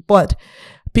get it. But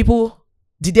people,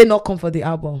 did they not come for the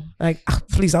album? Like,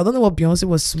 please, I don't know what Beyonce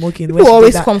was smoking. when People she did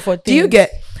always that. come for Do you things.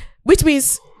 get? Which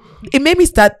means it made me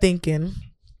start thinking.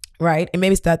 Right, it made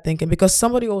me start thinking because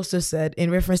somebody also said in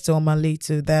reference to Omale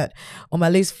too that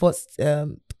Omale's first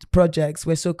projects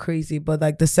were so crazy, but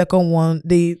like the second one,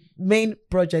 the main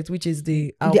project, which is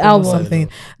the album, album. or something,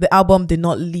 the album did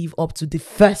not live up to the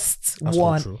first That's not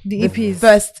one. true. The EPs.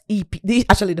 First EP,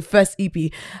 actually the first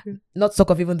EP, not talk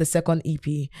of even the second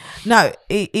EP. Now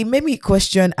it made me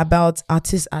question about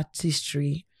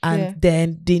artistry. And Yeah.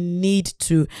 then they need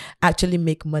to actually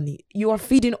make money. You are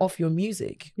feeding off your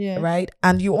music, Yeah. right?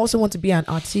 And you also want to be an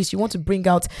artist. You want to bring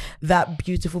out that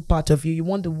beautiful part of you. You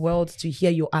want the world to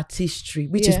hear your artistry,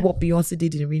 which is Yeah. what Beyonce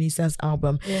did in the Renaissance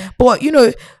album. Yeah. But you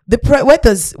know,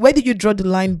 where did you draw the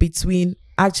line between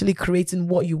actually creating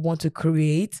what you want to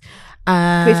create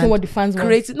and Creating what the fans want.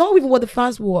 creating not even what the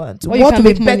fans want, What you what can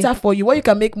will be make money. better for you, what you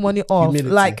can make money off, Humility.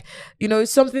 like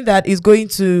something that is going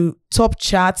to top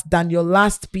charts than your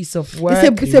last piece of work.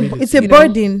 It's a You know?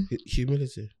 burden.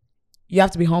 Humility. You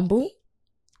have to be humble.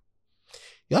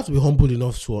 You have to be humble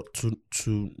enough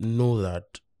to know that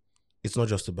it's not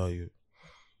just about you.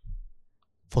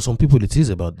 For some people, it is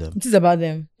about them. It is about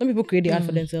them. Some people create the art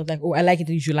for themselves. Like, oh, I like it.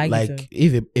 You should like it. Like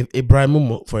if Ibrahim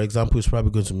Momo, for example, is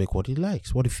probably going to make what he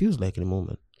likes, what he feels like in the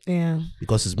moment, Yeah.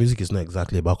 because his music is not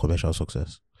exactly about commercial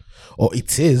success, or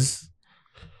it is,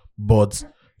 but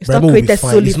It's not Ibrahim will be created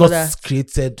fine. solely It's for not that.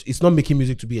 created. It's not making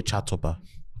music to be a chart topper.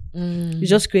 You're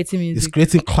just creating It's music.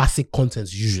 creating classic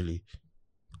content usually,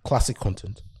 classic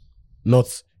content, not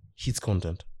hit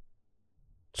content.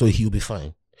 So he'll be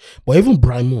fine. But even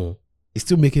Brimo is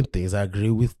still making things I agree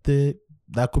with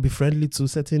that could be friendly to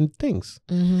certain things.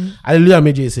 Hallelujah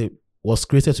Major was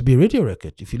created to be a radio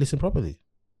record if you listen properly,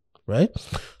 right?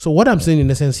 So what I'm saying in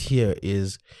essence here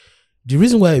is the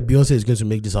reason why Beyonce is going to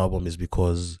make this album is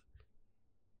because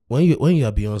when you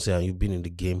are Beyonce and you've been in the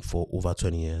game for over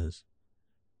 20 years,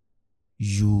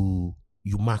 you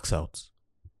max out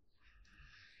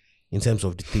in terms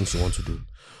of the things you want to do.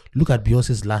 Look at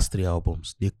Beyonce's last 3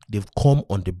 albums. They've come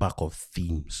on the back of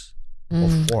themes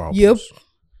of 4 albums. Yep.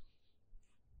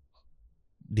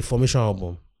 The Formation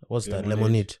album. What's that?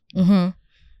 Lemonade. Lemonade.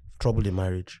 Trouble in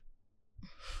Marriage.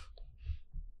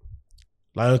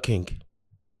 Lion King.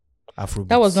 Afrobeats.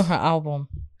 That was not her album.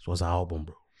 It was her album,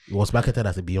 bro. It was marketed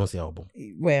as a Beyonce album.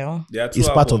 Well, There are two It's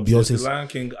part of albums. There's Beyonce's the Lion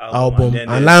King Album then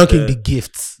and there's Lion King, The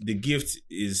Gift. The Gift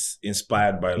is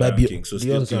inspired by By Lion King. So do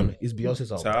you understand? still It's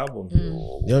Beyonce's it's album. her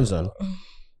album. You understand?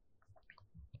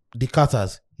 The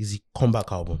Carters is the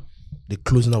comeback album, the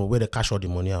closing album where they cash all the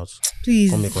money out. Please.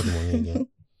 Can't make all the money again. Renaissance.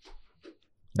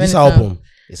 This album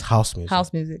is house music.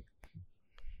 House music.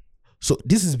 So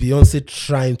this is Beyonce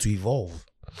trying to evolve.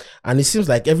 And it seems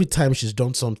like every time she's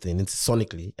done something, it's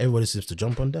sonically, everybody seems to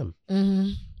jump on them.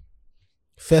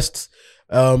 First,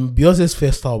 Beyonce's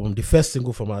first album, the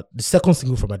second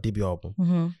single from her debut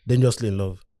album, Dangerously in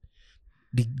Love.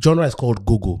 The genre is called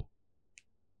go-go.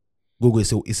 Go-go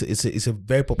is a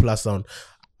very popular sound,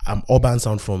 urban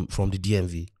sound from the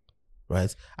DMV,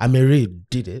 right? Amiri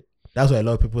did it. That's why a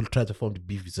lot of people try to form the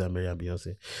beef between Amiri and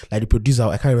Beyonce. Like the producer,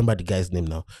 I can't remember the guy's name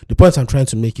now. The point I'm trying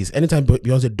to make is anytime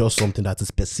Beyonce does something that is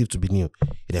perceived to be new,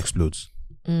 it explodes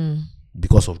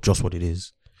because of just what it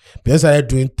is. Beyonce started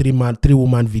doing three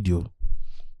woman video,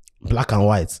 black and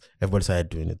white. Everybody started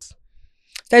doing it.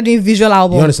 They're doing visual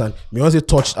album. You understand? Beyonce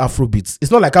touched Afrobeats.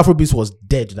 It's not like Afrobeats was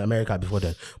dead in America before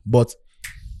then, but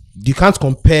you can't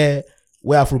compare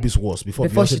where Afrobeats was before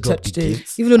Before Beyonce she dropped touched the it.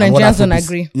 gift. Even though and what Nigerians don't Afrobeats-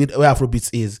 agree. Where Afrobeats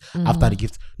is after the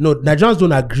gift. No, Nigerians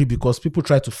don't agree because people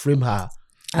try to frame her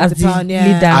As the pioneer,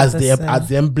 leader. as the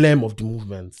the emblem of the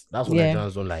movement. That's what Yeah.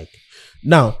 Nigerians don't like.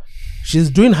 Now,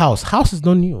 she's doing house. House is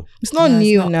not new. It's not Yeah, it's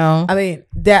new not. now. I mean,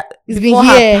 that It's before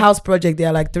been here. her house project, there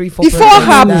are like 3-4 Before projects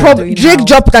her, that are doing Drake house.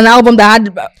 dropped an album that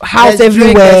had house There's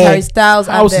Drake, there's everywhere. Harry Styles,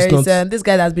 House is and there's not- this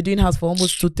guy that's been doing house for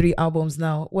almost 2-3 albums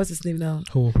now. What's his name now?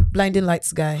 Who? Blinding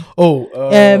Lights guy. Oh,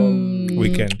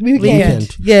 Weekend.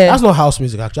 Weekend. Yeah. That's not house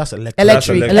music. That's just electro.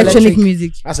 Electric. Electronic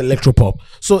music. That's electro pop.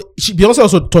 So Beyonce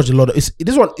also touched a lot of.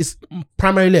 This one is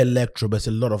primarily electro, but it's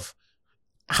a lot of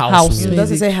house House music. It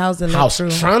doesn't say house House electro.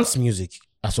 trance music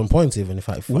at some point, even if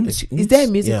I Is there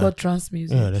a music Yeah. called trance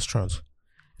music? yeah, that's trance.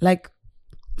 Like,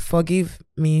 forgive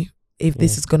me if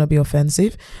this is gonna be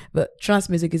offensive, but trance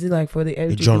music, is it like for the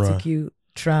genre. LGBTQ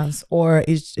trans, or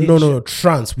is No,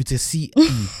 trance with a C.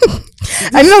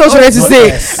 I know what you're ready to say.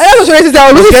 Yes. I know what you're ready to say.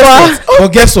 I was looking for.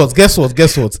 But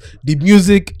guess what? The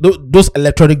music, those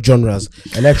electronic genres,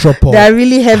 electro pop, They're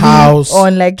really heavy house,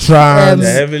 on like trance.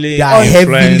 They're heavily They are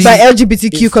heavily- influenced. by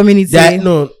LGBTQ community.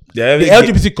 the They're heavily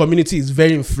LGBT community is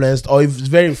very influenced, or it's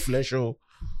very influential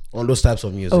on those types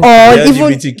of music. Or the even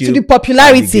LGBTQ to the are the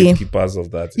popularity. gatekeepers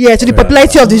of that. Yeah, to the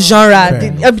popularity of the genre.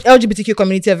 Fair The LGBTQ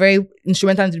community are very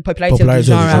instrumental in the popularity of the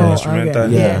Popularity of the genre. genre. Instrumental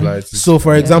okay. Yeah. popularity. So,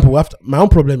 for example, after my own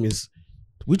problem is,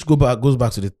 which goes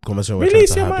back to the conversation we were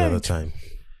Release trying to your have the mind. other time.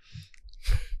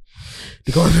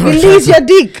 The conversation we were Release trying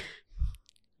your dick. to-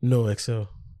 No, Excel,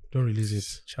 don't release it.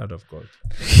 Child of God.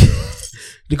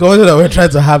 The conversation that we were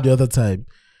trying to have the other time,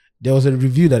 there was a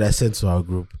review that I sent to our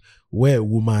group where a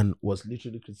woman was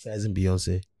literally criticizing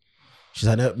Beyonce.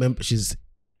 She's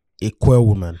a queer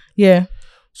woman. Yeah.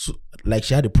 So, like,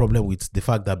 she had a problem with the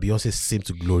fact that Beyonce seemed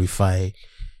to glorify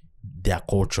their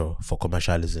culture for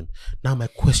commercialism. Now, my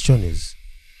question is,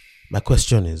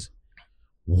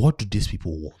 what do these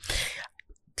people want?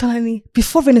 Talani,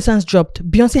 before Renaissance dropped,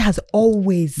 Beyonce has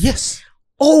always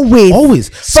Always.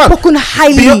 Fam, spoken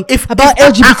highly about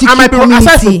LGBTQ I might be wrong,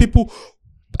 aside from community. people,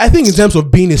 I think in terms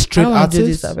of being a I straight don't want to do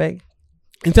artist, this, I beg.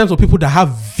 in terms of people that have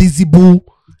visible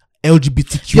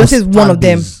LGBTQ Beyonce is one of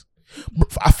them.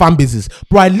 fan bases.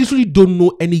 Bro, I literally don't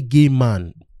know any gay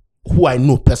man who I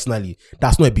know personally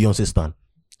that's not a Beyonce stan.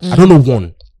 I don't know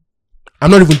one. I'm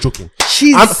not even joking.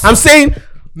 I'm saying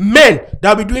men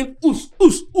that will be doing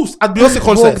oos at Beyonce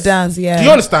concerts. Vogue dance, yeah. Do you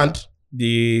understand?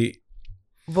 The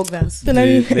Vogue dance.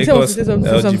 Talani, the I said I was Lagos to say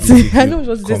something. I know I LGBTQ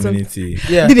was to say something. community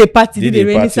Yeah. Did a party, did did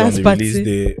a a party on Renaissance the party. release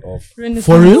day of Renaissance.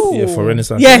 For real? yeah for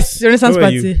Renaissance. Yes, Renaissance Where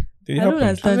were you? party. Did it I don't happen?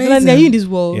 understand. Amazing. Talani, are you in this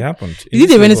world? It happened. They did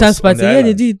a Lagos, Renaissance on party. the Yeah, island.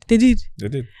 they did. They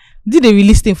did. Did a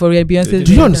release thing for Beyonce's Do you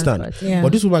Do you Renaissance understand? party. Yeah.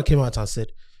 But this woman came out and said,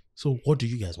 so what do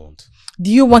you guys want?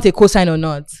 Do you want a cosign or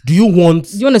not? Do you want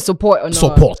Do you want to support or not?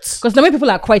 support? Because now when people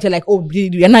are quiet, you're like, oh,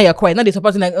 now you're quiet. Now they're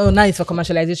supporting like, oh, now it's for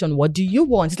commercialization. What do you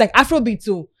want? It's like Afrobeat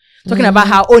too. Talking about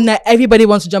how, oh, now everybody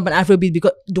wants to jump on Afrobeat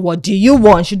because what do you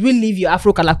want? Should we leave your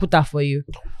Afro Kalakuta for you?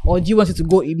 Or do you want it to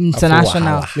go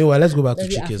international? Meanwhile, let's go back to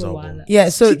Very Chike's Afro album. wahala. Yeah,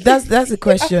 so that's the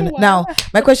question. Afro Now,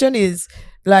 my question is,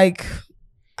 like,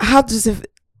 how does it?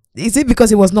 Is it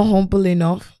because it was not humble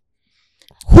enough?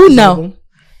 Who now? Album?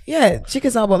 Yeah,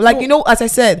 Chike's album. Like, you know, as I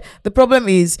said, the problem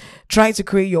is trying to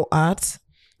create your art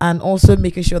and also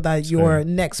making sure that your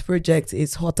next project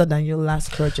is hotter than your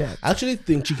last project. I actually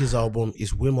think Chike's album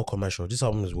is way more commercial. This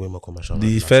album is way more commercial. than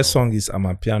The last first album. song is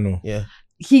Amapiano. Yeah.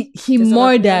 He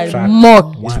murdered, Track.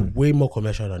 mocked. It's way more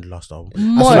commercial than the last album.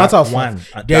 More. As a matter of One.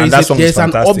 fact, And there is that song is there's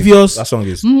an fantastic. obvious That song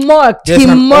is Mocked. there's He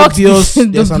an mocked. obvious the-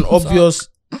 there's an the- obvious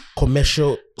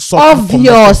commercial subtle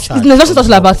commercial Obvious. charge It's not just on this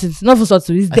talking about album. it. Not for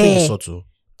subtle. It's I think it's there. subtle.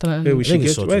 Hey, we I should think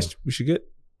it's get subtle. West. We should get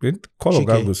call of Chike.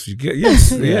 Gagos. We should get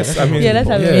yes, yes. I mean, Yeah, let's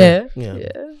have Yeah. it. Yeah. Yeah. Yeah.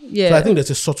 Yeah. So I think there's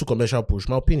a subtle commercial push,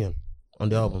 my opinion, on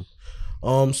the album.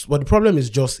 But the problem is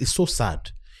just it's so sad.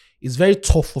 It's very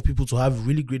tough for people to have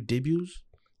really great debuts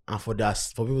and for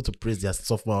people to praise their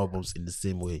sophomore albums in the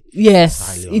same way.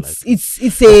 Yes, Highly it's a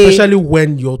Especially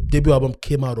when your debut album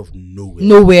came out of nowhere.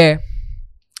 nowhere.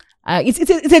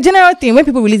 It's a general thing. When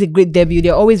people release a great debut,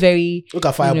 they're always very. Look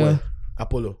at Fireboy, know.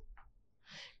 Apollo.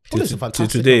 Till Apollo is a fantastic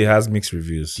today, it album. has mixed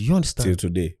reviews. Do you understand? Till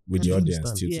today, with the you audience,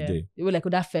 understand? till Yeah, today. they were like,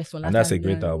 that first one, And last that's a time,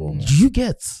 great yeah. album. Do you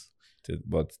get?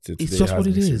 But till It's today, just it has what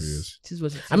it mixed is. reviews. This is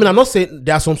what it I mean, I'm not saying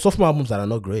there are some sophomore albums that are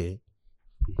not great.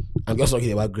 I'm just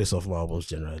talking about great sophomore albums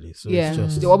generally. So yeah, it's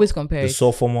just they always compare The it.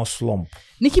 sophomore slump.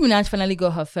 Nicki Minaj finally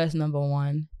got her first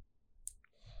 #1.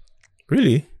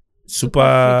 Really?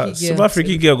 Super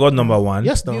Freaky Girl got #1.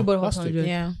 yes, no. Billboard Hot Last week. 100.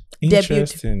 Yeah.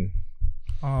 Interesting.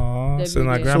 Oh, so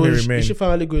now Debut, Grammy So remain. is she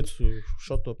finally going to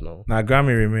shut up now? Now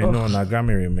Grammy remain. No, now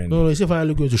Grammy remain. No, is she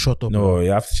finally going to shut up? No,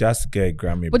 now? she has to get a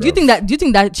Grammy. But do you think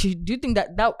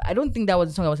that I don't think that was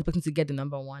the song I was expecting to get the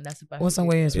 #1. That's Super What song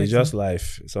Freaky. were you it's expecting? just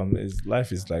life.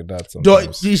 Life is like that. Do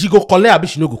Sometimes. she go collect? Abi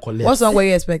she no go collect. What song were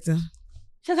you expecting?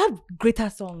 She has had greater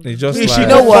songs. It's just She like,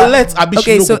 know what? collect? Abi she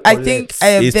Okay, no so go I collect. think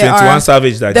it's there 21 are.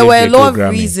 Savage that There gave were a J. lot Cole of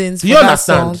Grammy. reasons Do for you that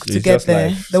understand? song to It's get just there.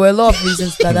 life. There were a lot of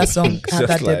reasons that song It's had that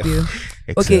just life. debut.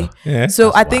 Excel. Okay, Yeah.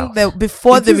 so I think that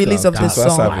before It the is release now. of the That's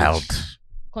song, wild.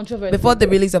 Controversy. before the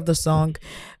release of the song,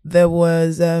 there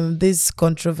was this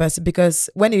controversy because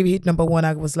when it hit #1,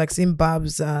 I was like seeing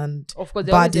Babs and Of course,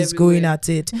 they're always Bad is going everywhere. at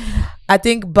it. I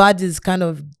think Bad is kind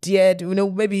of dead.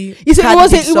 Maybe You see, it Cardi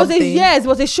was did it was a something. yes, it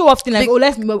was a show off thing. Like,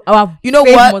 let's our You know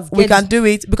fame what? must We get- can do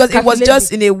it because it was calculate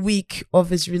just it. in a week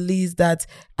of its release that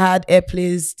had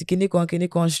airplays, the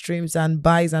Kinikon streams and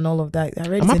buys and all of that. I read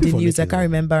I'm it in happy the for news. I Nicki, can't though.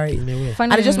 remember it. In a way.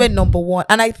 Finally, And it just went #1.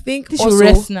 And I think This should also,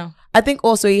 rest now. I think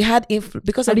also it had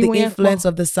because of the Adiwuye influence Nkwo.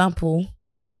 of the sample.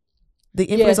 The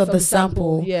influence of the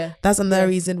sample. Yeah. That's another Yeah.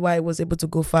 reason why it was able to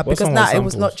go far. What Because song now was it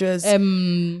was not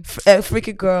sampled? just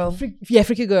Freaky Girl.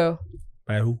 Freaky Girl.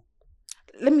 By who?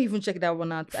 Let me even check that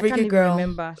one out. I Freaky can't even Girl.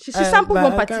 remember. She sampled but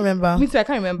one I part. can't remember. Me too. I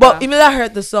can't remember. But immediately I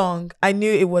heard the song, I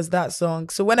knew it was that song.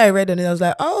 So when I read it, I was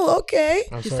like, oh, okay.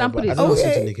 I'm She sorry, sampled but I it. don't listen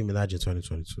Okay. to Nicki Minaj in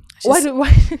 2022.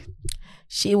 why?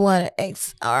 She wanted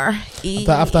XRE.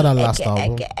 After that last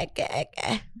album.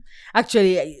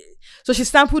 Actually, so she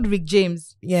sampled Rick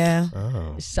James. Yeah.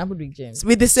 Oh. She sampled Rick James.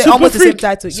 With the same, Super almost the same Freak.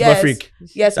 title. Super Yes. Freak.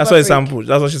 Yes. That's Super what it Freak. sampled.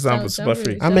 That's what she sampled. Sample Super it.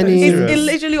 Freak. How many- It Serious?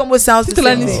 literally almost sounds the Tito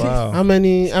same Lannis. thing. Wow. How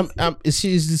many? Is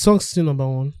the song still #1? I don't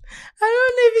know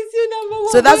if it's your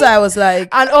 #1. So that's why I was like,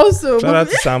 And also, Shout out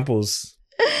to samples.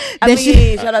 I Then mean,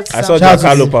 she- shout out to I saw Sam. Shout out to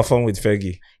Jackalo you. perform with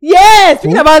Fergie. yes,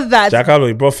 speaking about that, Jackalo,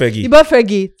 he brought Fergie. he brought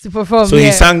Fergie to perform. So yeah.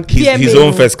 he sang his PMA.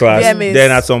 own first class. PMAs. Then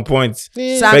at some point, Sang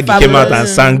Fergie came out and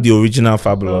Fabulous. sang the original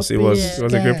Fabulous. It was Yeah. it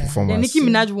was a great Yeah. performance. Then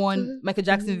Nicki Minaj won Michael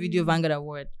Jackson Video Vanguard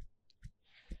Award.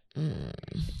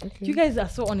 You guys are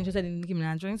so uninterested in Nicki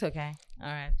Minaj. It's okay. All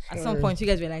right. At some point, you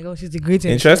guys were like, "Oh, she's the greatest."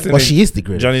 Interesting. But she is the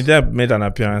greatest. Johnny Depp made an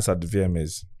appearance at the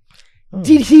VMAs.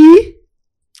 Did he?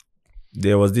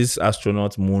 There was this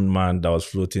astronaut moon man that was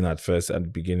floating at first at the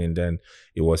beginning. Then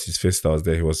it was his face that was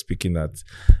there. He was speaking at,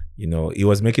 he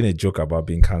was making a joke about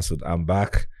being cancelled. I'm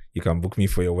back. You can book me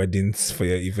for your weddings, for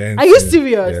your events. Are you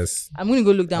serious? Yes. I'm gonna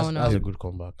go look that one That's up. a good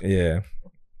comeback. Yeah.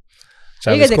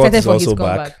 Are you guys Travis Scott excited is for his also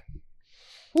comeback? back.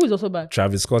 Who is also back?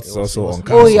 Travis Scott is also on Oh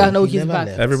cancelled. yeah, no, He he's never back.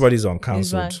 left. Everybody's on He's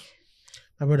cancelled. back.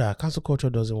 My brother, cancel culture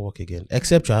doesn't work again.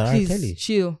 Except you are Please Kelly.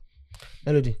 chill.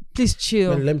 Melody. Please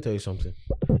chill. Well, let me tell you something.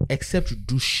 Except you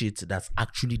do shit that's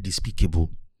actually despicable.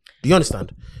 Do you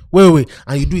understand? Wait.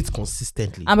 And you do it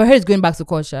consistently. Amber Heard is going back to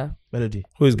culture. Melody.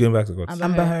 Who is going back to court?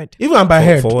 Amber Heard. Even Amber For-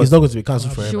 Heard for what? is not going to be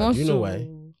cancelled forever. She wants Do you know to why?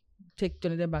 take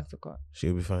Johnny Depp back to court.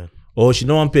 She'll be fine. Oh, she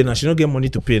don't want pay now. She don't get money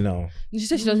to pay now. She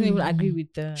said she doesn't even agree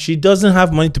with. She doesn't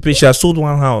have money to pay. She has sold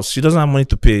one house. She doesn't have money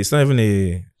to pay. It's not even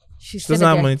a. She doesn't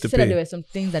have money to said that pay. there were some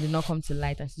things that did not come to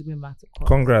light, and she's going back to court.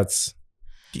 Congrats.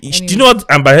 Do Anyway. you know what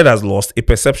Amber Heard has lost? A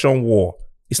perception war.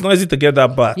 It's not easy to get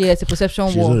that back. Yeah, it's a perception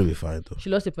She's war. going to be fine though. She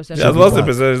lost a She perception. has be lost a back.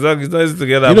 perception. It's not easy to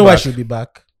get that You know why back. she'll be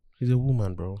back? She's a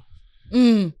woman, bro.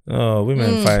 Oh,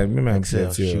 women fine. Women Excel,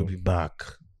 plenty, she'll oh. be back.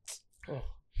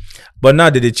 But now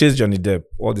they chase Johnny Depp.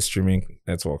 All the streaming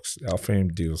networks are offering him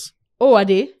deals. Oh, are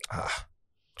they? Johnny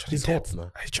She's Depp. hot now.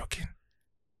 Are you joking?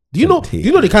 Do you know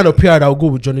the kind of PR that will go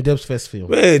with Johnny Depp's first film?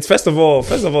 Wait, first of all,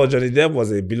 Johnny Depp was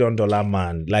 $1 billion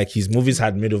man. Like his movies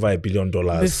had made over $1 billion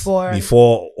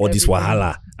before all this everything.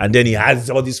 wahala, and then he has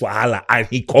all this wahala, and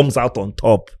he comes out on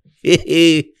top.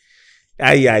 Yeah.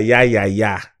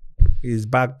 He's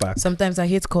back. Sometimes I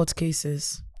hate court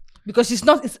cases. Because it's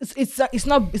not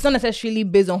necessarily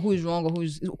based on who is wrong or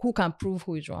who can prove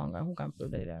who is wrong and who can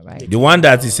prove that, right? The one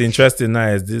that is interesting now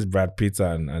is this Brad Pitt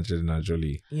and Angelina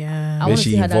Jolie. Yeah. I Where wanna she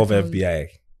see how that involved goes. FBI.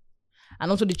 And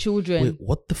also the children. Wait,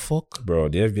 what the fuck? Bro,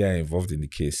 the FBI involved in the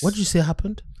case. What did you say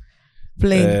happened?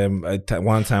 Plain.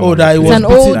 One time. Oh, on that the it plane, was It's an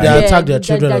beating- old, they attacked their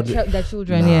children. on the- their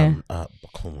children, yeah.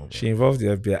 Come on. She involved the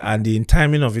FBI, and the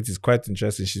timing of it is quite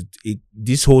interesting.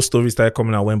 This whole story started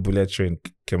coming out when Bullet Train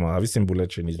came out. Have you seen Bullet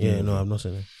Train? It's Yeah, new no, movie. I've not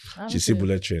seen it. You see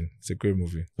Bullet Train? It's a great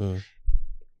movie. Mm.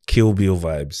 Kill Bill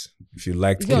vibes. If you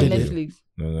liked Is it on Kill did Bill. Netflix?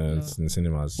 No, it's in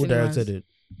cinemas. Who directed it?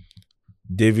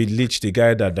 David Leitch, the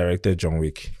guy that directed John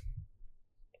Wick.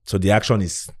 So the action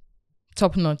is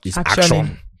Top notch.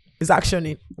 action. It's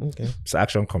actioning. Okay. It's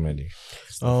action comedy.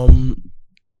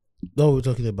 What we're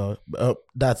talking about,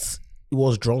 that he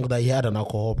was drunk, that he had an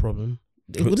alcohol problem.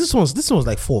 This was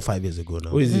like 4 or 5 years ago now.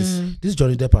 Who is this? This is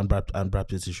Johnny Depp and Brad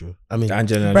Pitt issue. I mean,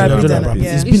 Angelina Brad Jolie. Pitt and and- Pitt.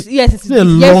 yeah. It's been It's been a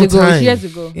years long ago. time. It's years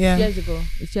ago. Yeah.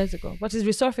 It's years ago. But it's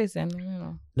resurfacing. You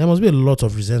know. there must be a lot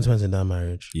of resentment in that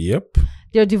marriage. Yep.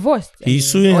 They're divorced. He's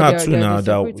suing Or her they're- too they're now that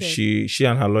separated. she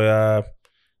and her lawyer,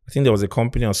 I think there was a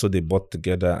company or so they bought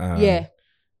together. And Yeah.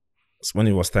 when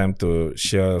it was time to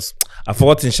share, I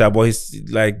forgot in Shah, but he's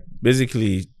like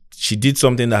basically she did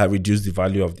something that had reduced the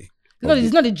value of the.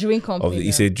 It's not a drink company.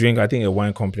 It's a drink, I think a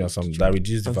wine company or something that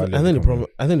reduced the value. I of think the the problem.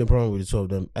 company. I think the problem with the two of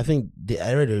them.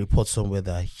 I read a report somewhere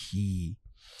that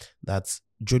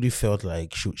Jodie felt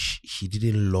like she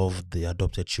didn't love the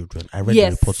adopted children. I read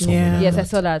Yes. a report somewhere. Yeah. like Yes, that.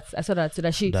 I saw that. So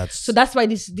that she. That's- So that's why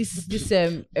this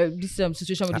situation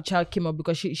with the child came up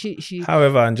because she.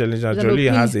 However, Angelina No, Jolie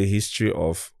please. has a history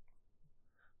of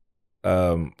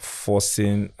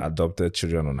forcing adopted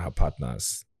children on her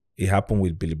partners. It happened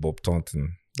with Billy Bob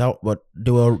Thornton. But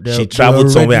She traveled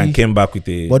somewhere and came back with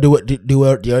a. But they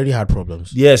already had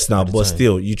problems. Yes, now, at the but time.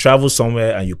 still, you travel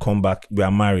somewhere and you come back. We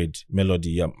are married,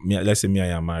 Melody. Let's say me and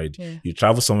you are married. Yeah. You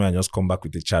travel somewhere and just come back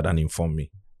with a child and inform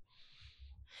me.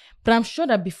 But I'm sure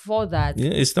that before that,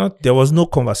 It's not. There was no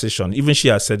conversation. Even she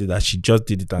has said it that she just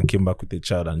did it and came back with a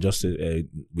child and just said,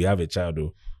 "We have a child."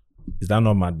 Though, is that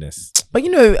not madness? But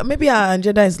maybe our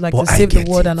agenda is like But to I save the get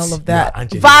world it. and all of You that. are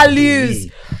Angelina Values.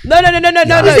 Jolie. No. are it's a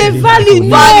Angelina value. Jolie.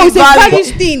 No, it's a Value. value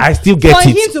thing. I still get For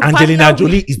him it. to Angelina partner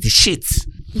Jolie is the shit.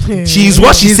 She is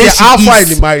what she She's says the alpha she in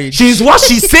the is. marriage. She is what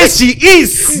she says she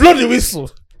is. Blow the whistle.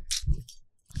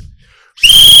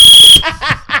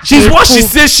 She's what she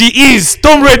says she is.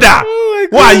 Tomb Raider.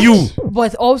 Who are you?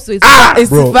 But also it's It's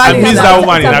Bro, I value. miss It's that about-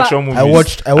 woman in it's about- action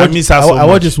movies. I miss her so I watched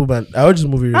much. this woman. I watched this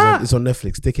movie recently. It's on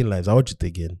Netflix. Taking Lives. I watched it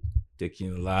again.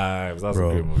 Taking Lives. That's Bro.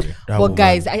 a great movie. That But woman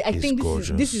guys, I is think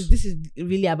gorgeous. this is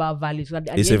really about values. At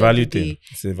the It's end a of value the day, thing.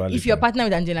 It's a value if you're thing. partner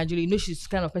with Angelina Jolie, you know she's the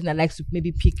kind of person that likes to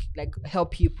maybe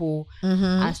help people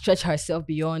and stretch herself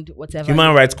beyond whatever.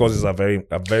 Human rights causes are very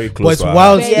But close it's to her.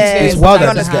 wild. Yes, It's wild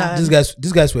I that understand.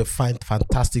 these guys were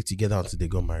fantastic together until they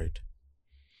got married.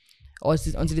 Or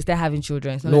until they start having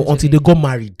children. It's not No, until necessarily- they got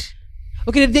married.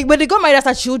 Okay, but they got married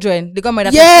after children. They got married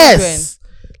after Yes,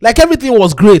 like everything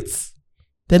was great.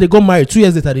 Then they got married. 2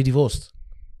 years later, they divorced.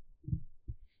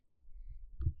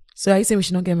 So are you saying we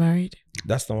should not get married?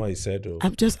 That's not what he said, though.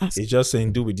 I'm just asking. He's just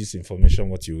saying, do with this information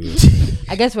what you will. children.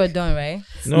 I guess we're done, right?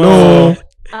 No.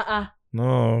 Uh-uh.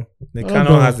 No. no.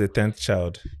 Nikanon has the 10th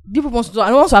child. People want to.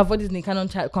 I want to avoid this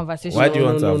Nikanon conversation. Why do you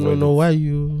want to avoid No. it? Why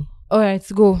you? All right,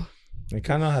 go.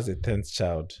 Nikanon has a 10th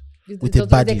child. With a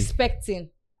baddie. Expecting.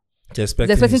 He's They're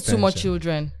expecting his too 10th much child.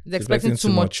 children. They're Expecting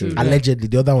expecting too much children. Allegedly,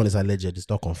 the other one is alleged. It's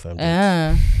not confirmed.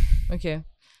 yet. Okay.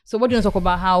 So what do you want to talk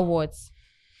about? How what?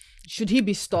 Should he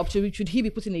be stopped? Should he be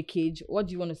put in a cage? What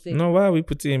do you want to say? No, why are we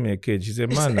putting him in a cage? He's a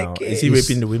man a now. cage. Is he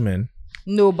raping the women?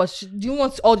 No, but do you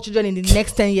want all the children in the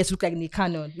next 10 years to look like Nick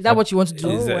Cannon? Is that what you want to do?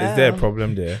 Is, Oh, there, is there a wow.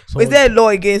 problem there? Is there a law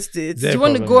against it? Is there Do a you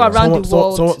want to problem go there? around the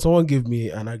world? Someone gave me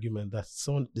an argument that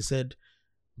they said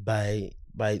by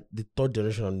the third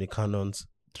generation of Nick Cannon's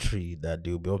tree that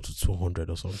they will be up to 200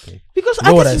 or something. Because You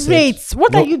know what at I this said? rate,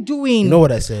 what You know- are you doing? You know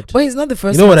what I said? But he's not the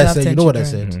first. You know what one I to have said? 10 You know what I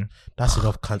children. said? Mhm. That's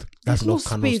enough. That's no enough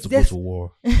cannons space. to There's- go to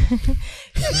war.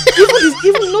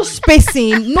 even no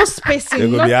spacing, no spacing. They're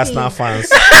going to be nothing. Arsenal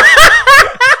fans.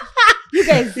 You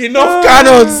guys, Enough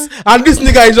cannons, and this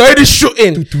nigga is already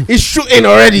shooting. He's shooting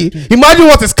already. Imagine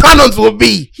what his cannons will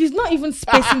be. he's not even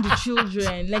spacing the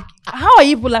children. Like, how are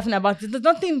you people laughing about it? There's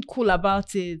nothing cool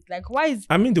about it. Like, why is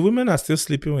I mean, the women are still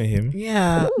sleeping with him.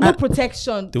 Yeah. no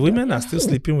protection? The women are still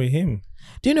sleeping with him.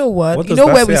 Do you know what? What You does know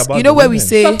that where say we about you know the where we women?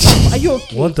 say Are you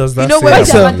okay? What does that You know say where about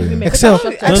Excel. the women? Excel. I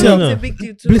Excel. think No. it's a big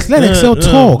deal too. Please let Excel But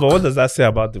talk. what does that say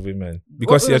about the women?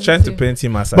 Because What you're does it trying to say? paint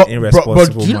him as an But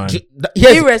irresponsible do man.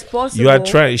 yes, Irresponsible. You are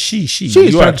trying. She. is You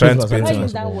are trying trying to to paint paint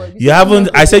us him. as a woman. You haven't.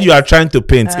 I said you are trying to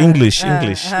paint English.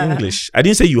 English. I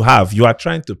didn't say you have. You are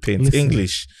trying to paint Listen.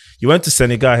 English. You went to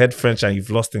Senegal, had French, and you've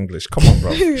lost English. Come on,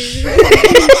 bro.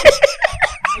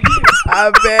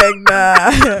 I beg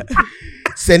nah.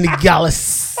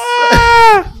 Senegalese.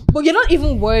 But you're not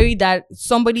even worried that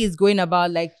somebody is going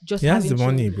about like just He has the having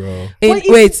money, children.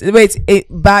 bro.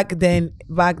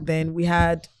 Back then we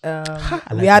had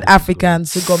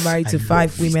Africans who got married to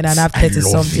 5 women and have 30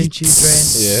 something children.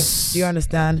 Yeah. Do you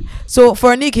understand? So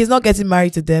for Nick, he's not getting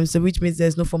married to them, so which means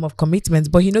there's no form of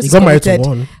commitment. But he knows He he's got married to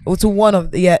committed one. to one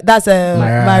of that's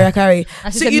Mariah. Mariah Carey.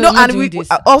 And she So said, you "No, know, I'm not and we doing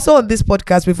this." also on this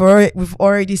podcast we've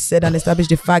already said and established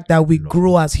the fact that we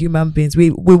grow as human beings. We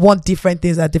want different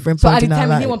things at different So at points the in our time, he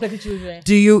life. didn't want plenty children.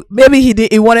 Do you maybe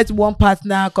he wanted one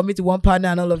partner, commit to one partner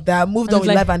and all of that, moved And on it's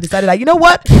with like- life and decided like, you know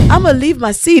what, I'm gonna leave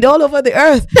my seed all over the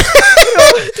earth.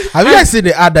 Have you guys seen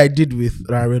the ad I did with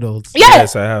Ryan Reynolds?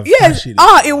 Yes, I have. Yes. Shit.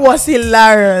 Oh, it was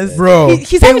hilarious. Bro.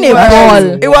 He's having a It was-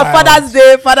 ball. It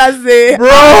was Father's Day. Bro.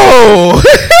 It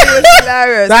was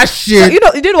hilarious. That So, shit. you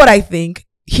know what I think?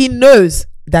 He knows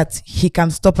that he can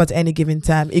stop at any given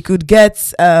time. He could get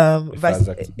a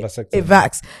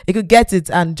vax. He could get it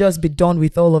and just be done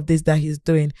with all of this that he's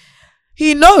doing.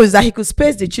 He knows that he could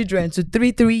space the children to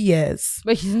 3 years.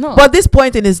 But he's not. But at this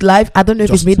point in his life, I don't know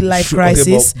if it's Just midlife shoot.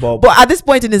 crisis, Okay, but- but at this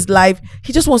point in his life,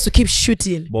 he just wants to keep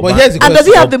shooting. But here's the And does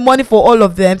he question. have the money for all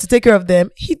of them to take care of them?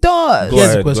 He does. Go Here's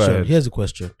ahead, the go question. ahead. Here's the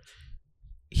question.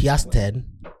 He has 10.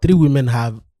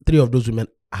 3 of those women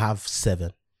have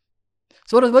 7.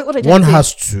 So what are you One trying to has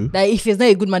say? 2. That if he's not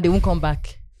a good man, they won't come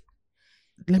back.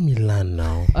 Let me land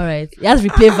now. All right. He has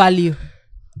replay value.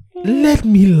 Let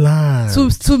me land.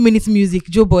 2 minutes music.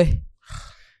 Joe boy.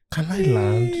 Can I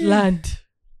land? Land.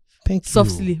 Thank you.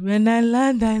 Softly. When I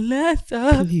land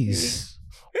softly. Please.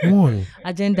 One.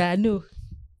 Agenda. I know.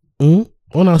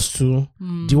 One has 2.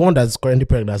 The one that's currently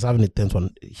pregnant is having a 10th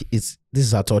one. This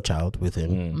is her third child with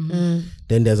him.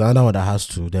 Then there's another one that has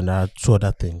 2. Then there are 2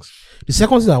 other things. The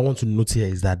second thing I want to note here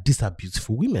is that these are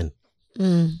beautiful women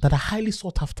that are highly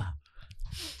sought after.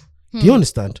 Do you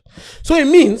understand? So it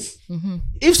means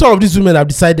if some of these women have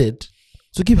decided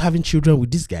to keep having children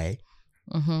with this guy,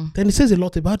 then it says a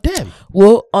lot about them.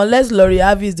 Well, unless Lori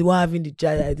Harvey is the one having the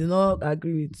child, I do not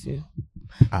agree with you.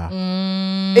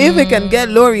 If we can get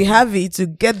Lori Harvey to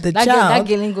get the That girl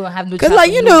child, ain't gonna have no because child like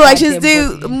with you no know, like she's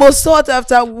goddamn the body. most sought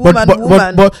after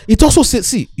woman. But it also says,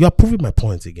 see, you are proving my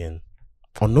point again,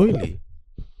 unknowingly,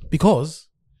 because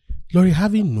Lori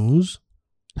Harvey knows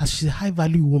that she's a high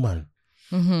value woman.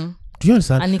 Do you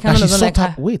understand? And he That kinda she's doesn't like sought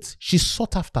her. af- wait, she's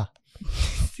sought after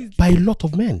by a lot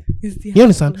of men. It's the You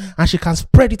understand? And she can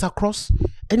spread it across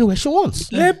anywhere she wants.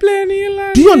 Do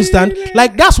Do you understand?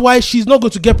 Like that's why she's not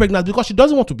going to get pregnant, because she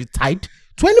doesn't want to be tied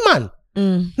to any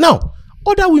man. Now,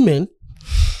 other women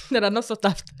that are not sought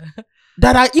after.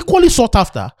 that are equally sought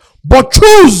after but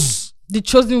choose, The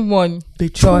chosen one. they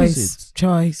choose it.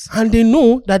 choice. And they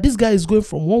know that this guy is going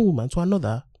from one woman to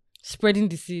another, Spreading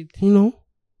the seed. you know,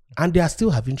 and they are still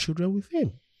having children with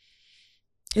him.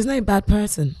 He's not a bad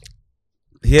person.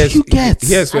 Here's You get.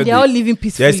 where And they're all living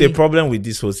peacefully. there's a problem with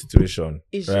this whole situation,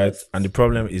 It's right? just- And the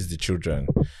problem is the children,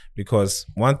 because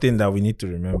one thing that we need to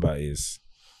remember is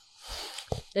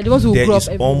They're the ones who there grow up is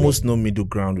everywhere. almost no middle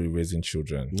ground with raising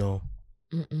children. No.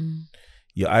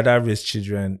 You either raise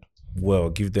children well,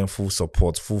 give them full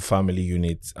support, full family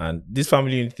units, and this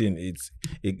family unit thing,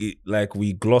 it like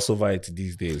we gloss over it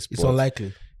these days. It's but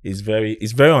unlikely. It's very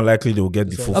unlikely they will get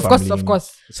the full Of family course, of unit.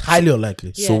 course. It's highly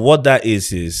unlikely. Yeah. So what that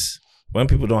is when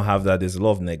people don't have that, there's a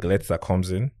lot of neglect that comes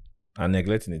in, and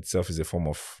neglect in itself is a form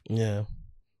of Yeah.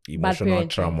 emotional parenting.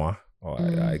 trauma. Or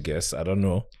I guess I don't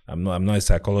know. I'm not a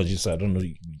psychologist, so I don't know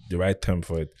the right term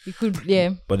for it. You could,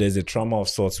 yeah. But there's a trauma of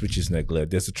sorts which is neglect.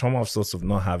 There's a trauma of sorts of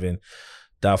not having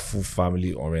that full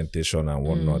family orientation and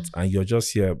whatnot, and you're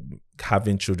just here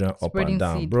having children up Spreading and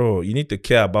down, seed. bro. You need to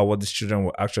care about what these children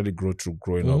will actually grow through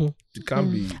growing up. It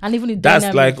can't be. And even the That's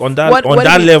dynamic. like on that What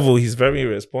if he- level, he's very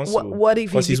irresponsible. What if he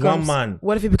because he's becomes one man.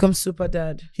 What if he becomes super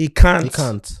dad? He can't. He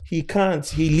can't. He can't.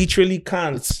 He literally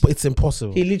can't. It's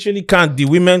impossible. He literally can't. The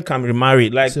women can remarry.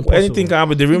 Like It's impossible. anything can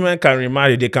happen. The women can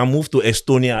remarry. They can move to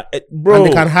Estonia, bro. And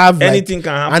they can have like, anything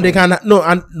can happen. And they can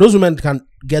and those women can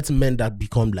get men that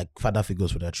become like father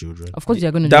figures for their children. Of course,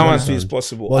 you're going to That do one that. too is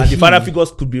possible. But and the he- father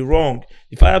figures could be wrong.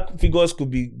 The father figures could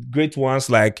be great ones,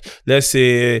 like let's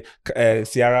say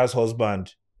Ciara's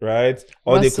husband. right?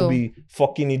 Or they Russell. could be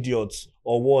fucking idiots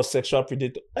or worse, sexual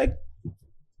predator. Like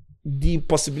the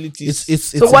possibilities. It's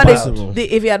So what impossible.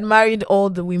 if he had married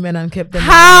all the women and kept them?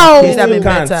 How? Would that been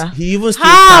Can't. better? He even still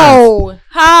can't.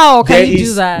 How can There you do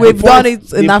is- that? We've The done point-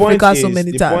 it in the Africa point so is-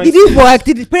 many the times. point Did it work?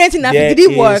 Did the parenting in Africa? There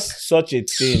Did it work? is such a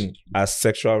thing as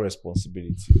sexual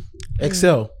responsibility.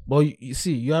 Excel, but you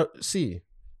see,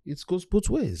 it goes both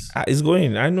ways. It's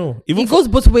going. I know. Even It goes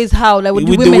both ways. How? Like with,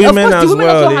 with the women. Of course, as the women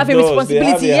well, also it have a does. They responsibility.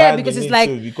 have a Yeah, hand because in it's it like,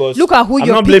 too, because look at who I'm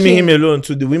you're not blaming picking. him alone.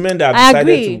 To the women that I have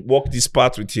decided agree. to walk this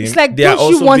path with him, It's like, they are don't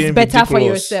you also want being better for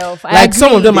ridiculous. yourself? I Like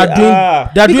some of them agree. are doing,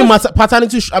 are. they're doing Because-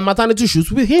 paternity and maternity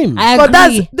shoots with him. I But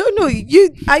that's agree. no.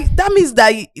 That means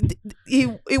that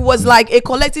it was like a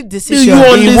collective decision. you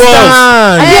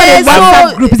understand? Are you on a Eh, so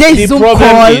WhatsApp group? There The is Zoom problem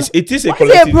call is, it is a What's the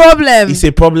collective. problem? It's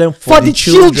a problem for the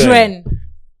children.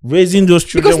 Raising those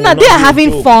children Because now will they not are be a having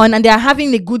joke. fun and they are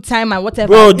having a good time and whatever.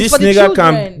 Bro, It's this for the nigga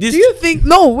can. children. This Do you think?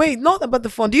 No, wait, not about the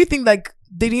fun. Do you think like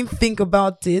they didn't think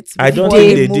about it? I don't before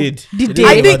think they they moved? did. Did They they?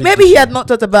 I did. think maybe he had not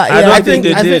thought about it. I Yeah, don't I think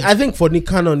think they did. I think for Nick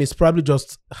Cannon, it's probably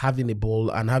just having a ball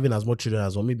and having as much children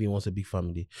as well. Maybe he wants a big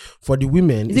family. For the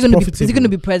women, Is it's it going to be? profitable. Is it going to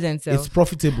be present? It's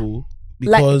profitable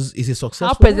Like- because it's a successful.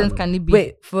 How present man. can it be?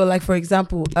 Wait, for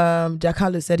example, Jack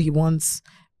Harlow said he wants.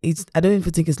 I don't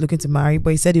even think he's looking to marry, but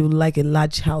he said he would like a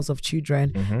large house of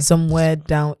children somewhere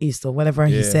down east or whatever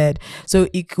he Yeah. said. So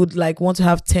he could like want to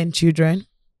have 10 children,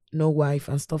 no wife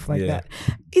and stuff like Yeah. that.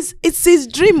 It's his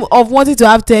dream of wanting to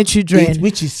have 10 children.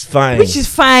 Which is fine. Which is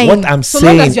fine. What I'm so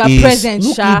saying long as you are is, present,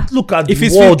 Sha. look at If the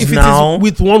it's world if it now. is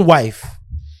with one wife,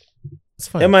 it's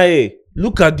fine. MIA,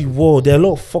 look at the world. There are a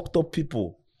lot of fucked up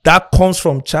people. That comes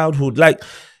from childhood. Like,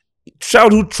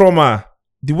 childhood trauma,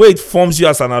 the way it forms you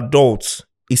as an adult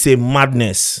is a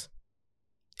madness.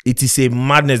 It is a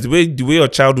madness. The way your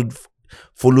childhood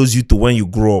follows you to when you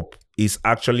grow up is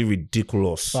actually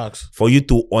ridiculous. Facts. For you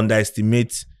to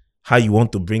underestimate how you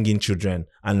want to bring in children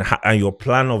and your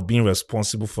plan of being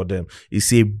responsible for them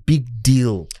is a big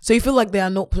deal. So you feel like there are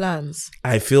no plans.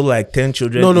 I feel like 10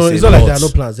 children No, is it's a not like lot. there are no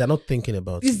plans. They are not thinking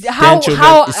about it. Is how children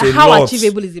how is a how lot.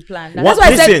 achievable is the plan? What- That's why I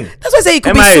Listen, said. That's why I say he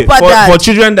could MIA, be super for dad.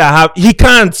 children that have, he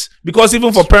can't, because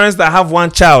even for parents that have one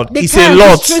child, They it's can't. a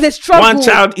lot. They struggle. One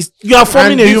child is, you are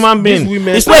forming And a these- human these being.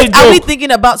 women- It's not a Wait, are we joke.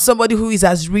 thinking about somebody who is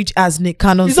as rich as Nick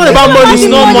Cannon? It's not about money. It's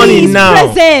not money It's now.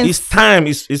 presence. It's time.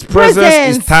 It's presence.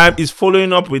 Presence. It's time. It's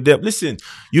following up with them. Listen,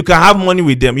 you can have money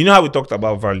with them. You know how we talked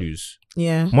about values.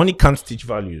 Yeah. Money can't teach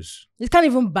values. You can't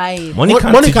even buy it. Money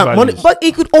can't Money teach can't- values. money- But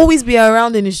he could always be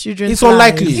around in his children's It's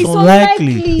unlikely. lives. It's unlikely.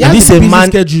 unlikely. He has This a a busy man.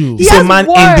 schedule. He's He a has man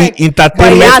work. in the But he has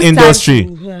entertainment time industry.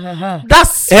 to-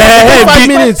 That's Eh, 5 be-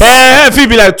 minutes. If it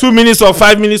be like 2 minutes or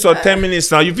 5 minutes or 10 minutes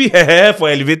now, you feel for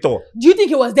elevator. Do you think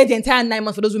he was there the entire 9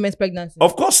 months for those women's pregnancy?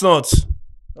 Of course not.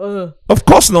 Of Of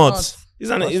course not. Not. It's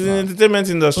an entertainment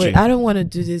industry. Wait, I don't want to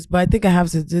do this, but I think I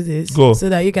have to do this Go. so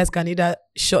that you guys can either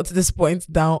shut this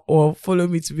point down or follow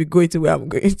me to be going to where I'm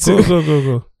going to.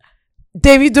 go.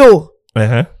 Davido,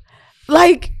 Uh-huh.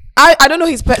 like I don't know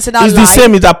his personal It's life. the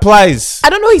same. It applies. I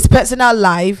don't know his personal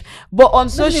life, but on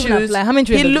Doesn't even socials, apply. How many he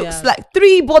children does he looks have? like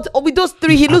 3. But with those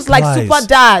 3, he looks like Applies. super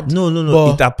dad. No.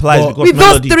 But- It applies but- because With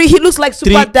melody. those 3, he looks like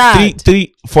super dad.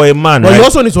 three for a man. But Right? you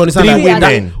also need to understand Three that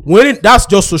women. when that's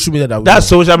just social media that we That's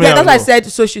know. social media. Yeah, that's why I no. said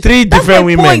socials. 3 That's different my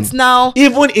women. point now.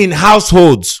 Even in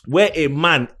households where a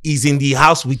man is in the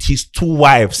house with his 2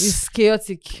 wives, It's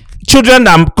chaotic. children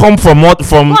that come from all those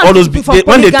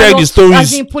when they tell the As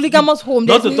stories. in polygamous home.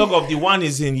 Not to there's- talk of the one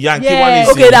is in Yankee, Yeah. one is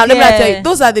Okay, in. now let me Yeah. tell you.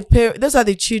 Those are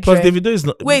the children. Because Davido is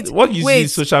not. Wait, what you see wait.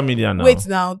 is social media now. Wait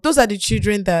now, those are the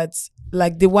children that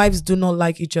like the wives do not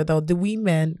like each other, or the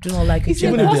women do not like It's each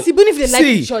other. impossible if they like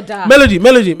See, each other.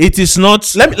 Melody. It is not.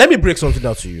 Let me break something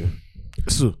down to you.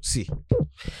 So, see,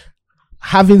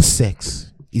 having sex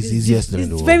is easiest thing in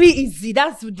the It's world. very easy.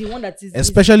 That's the one that is.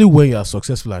 Especially when you are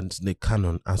successful and Nick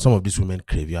Cannon, and some of these women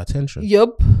crave your attention.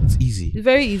 Yup. It's easy. It's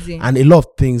very easy. And a lot of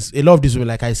things, a lot of these women,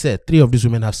 like I said, 3 of these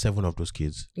women have 7 of those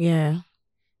kids. Yeah.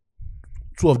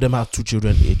 2 of them have 2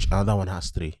 children each, another one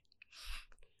has 3.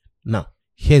 Now,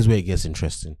 here's where it gets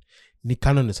interesting. Nick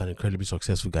Cannon is an incredibly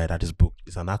successful guy that is booked.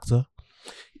 He's an actor.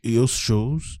 He hosts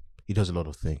shows. He does a lot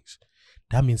of things.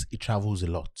 That means he travels a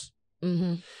lot.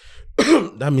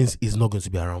 Mm-hmm. That means he's not going to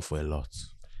be around for a lot.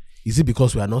 Is it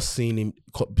because we are not seeing him?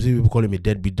 People call him a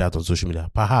deadbeat dad on social media.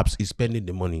 Perhaps he's spending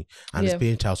the money and he's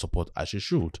paying child support as he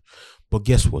should. But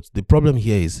guess what? The problem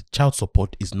here is child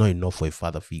support is not enough for a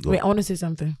father figure. Wait, I want to say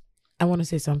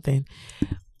something.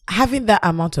 Having that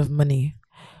amount of money,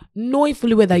 knowing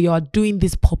fully whether you are doing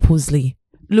this purposely.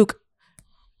 Look,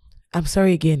 I'm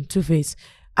sorry again, Two-Face.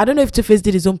 I don't know if Two-Face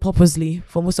did his own purposely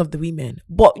for most of the women,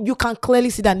 but you can clearly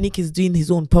see that Nick is doing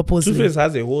his own purposely. Two-Face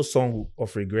has a whole song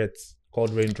of regrets called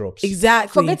Raindrops.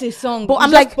 Exactly. Forget his song. But You I'm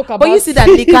just like, spoke but you about see that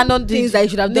Nick Cannon things did. that he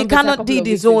should have done Nick better a Cannon couple did of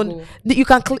his weeks own. ago.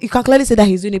 You can clearly say that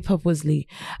he's doing it purposely.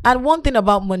 And one thing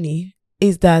about money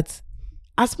is that,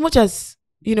 as much as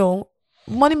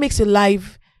money makes your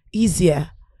life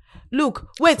easier. Look,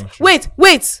 wait.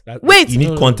 You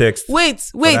need context. Wait.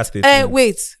 that statement.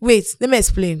 Wait. Let me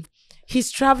explain. He's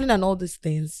traveling and all these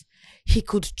things. He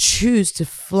could choose to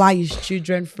fly his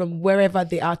children from wherever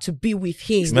they are to be with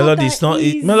him. Melody, it's not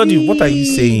Melody. What are you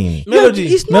saying? Melody,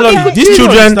 it's not Melody, that these easy.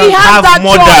 children He has have that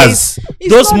mothers.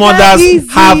 It's Those not that mothers easy.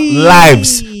 have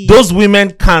lives. Those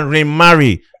women can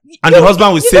remarry. And the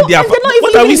husband will say they are.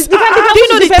 What are we? They can Do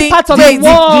you know the different thing? parts of Wait, the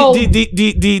world.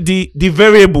 The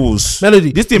variables.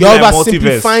 Melody, This thing be you're like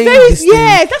multiverse. oversimplifying Very, this thing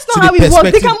yes, that's to not how the it works.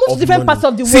 They perspective can move to of different money. parts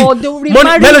of the See, world. They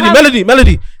will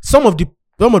Melody. Some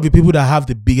of the people that have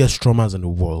the biggest traumas in the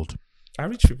world, Are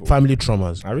rich people. family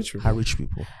traumas, Are rich people. are rich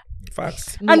people.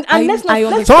 Facts. And let's not.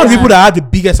 understand. Some of the people that have the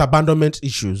biggest abandonment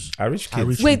issues Are rich are kids.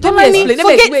 rich Wait, people. let me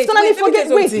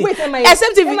explain. Wait, MIA.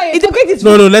 Except if MIA, it forget it.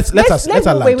 No, let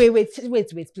her land.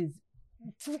 Wait, please.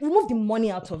 Remove the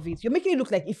money out of it. You're making it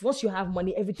look like if once you have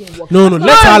money, everything works. No, That's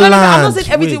let her I'm not land.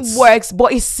 saying everything Wait. works,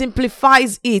 but it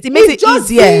simplifies it. It makes It's it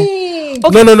just easier. think.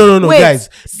 Okay, No, wait. guys.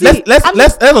 See,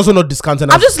 Let's also not discount it.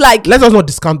 I'm just like, Let's also not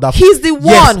discount that. he's the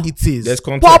Yes, one. it is. There's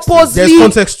context. Purposely, There's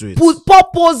context to it.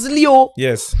 purposely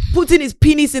Yes. putting his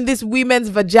penis in this women's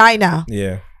vagina,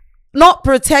 Yeah. not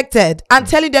protected, and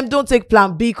telling them don't take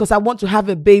plan B because I want to have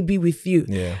a baby with you.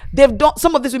 Yeah. They've done,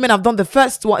 some of these women have done the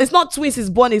first one. It's not twins, it's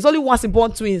born. It's only once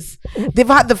born twins. They've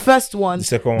had the first one. The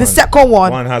second one. The second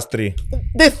one. One has 3.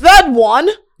 The third one.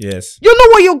 Yes. You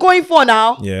know what you're going for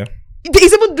now. Yeah.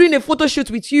 He's even doing a photo shoot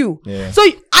with you. Yeah. So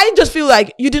I just feel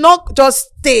like you did not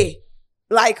just stay.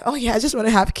 Like, oh yeah, I just want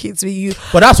to have kids with you.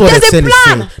 But that's what There's a Excel is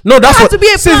plan. saying. No, that's There has what to be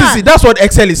a plan. See, that's what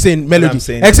Excel is saying. Melody. I'm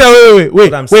saying Excel, wait.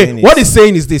 What I'm saying is- What he's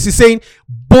saying is this. He's saying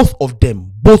both of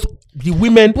them, both the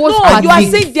women. Both No, and you are the-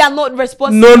 saying they are not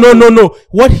responsible. No.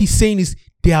 What he's saying is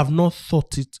they have not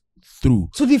thought it through.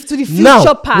 To the future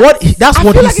Now, part. that's I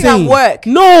what feel he's like it can saying. work.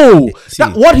 No, See,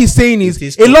 what he's saying is it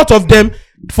is a true. lot of them.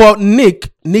 For Nick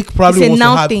probably It's a wants to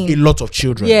now have thing. a lot of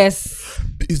children. Yes.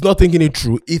 He's not thinking it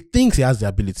through. He thinks he has the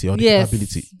ability or the Yes.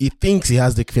 capability. He thinks he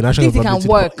has the financial Thinks he can capability.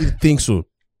 work. He thinks so,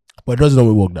 but it doesn't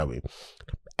always work that way.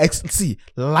 See,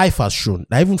 life has shown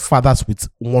that even fathers with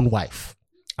one wife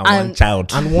And one And-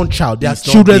 child. and one child, their It's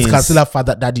not children beans. can still have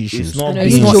father daddy issues. It's not I know,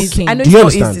 beans. it's It's not joking. easy. I know Do it's you not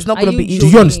understand? easy. It's not Are going to you be Do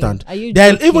easy. you understand? Are you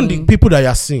Then even joking? the people that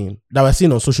we're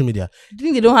seeing on social media, Do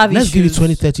you think they don't have let's issues? give it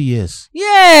 20, 30 years.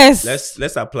 Yes.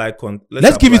 Let's apply.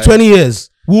 Let's give it 20 years.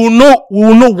 We will know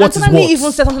what is Antonani what.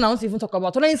 even said something I want to even talk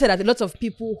about. Antonani said that a lot of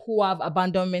people who have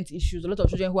abandonment issues, a lot of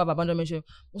children who have abandonment issues,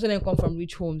 most of them come from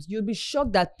rich homes. You'll be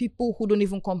shocked that people who don't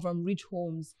even come from rich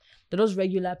homes, they're just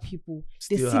regular people.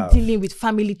 They're Still still have. dealing with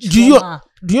family trauma.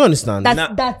 Do you understand? Do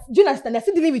you understand? They're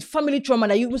still dealing with family trauma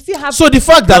that you will still have. So the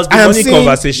fact Plus that the I am money seeing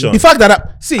conversation. the fact that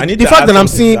I need the to fact add that I'm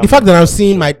something seeing to the that fact that I'm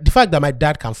seeing the fact that my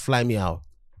dad can fly me out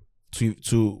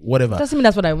to whatever. doesn't mean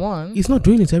that's what I want. He's not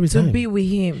doing it every To time. be with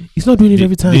him. He's not doing it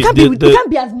every time. It can't be. the- It can't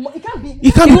be as. It can't be.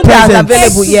 He can't be Even as present.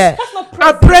 available, yeah. That's not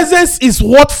Our present. presence is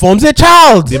what forms a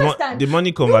child. The, You mo- understand? the money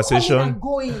You coming conversation. and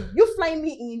going. You flying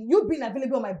me in. You being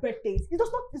available on my birthdays.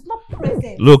 It's not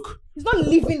present. Look, It's not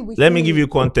living with. let me give you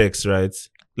context, right?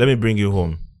 Let me bring you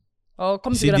home. Or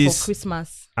come See together this- for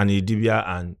Christmas. And Idibia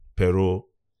and Pero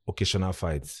occasional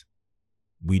fights.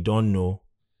 We don't know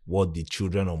what the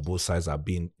children on both sides are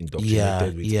being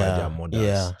indoctrinated with by their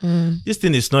mothers. This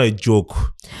thing is not a joke,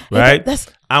 right? That's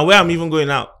And where I'm even going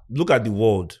now, look at the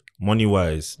world,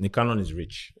 money-wise. Nick Cannon is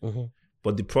rich. Mhm.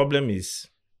 But the problem is,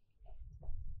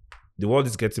 the world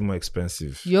is getting more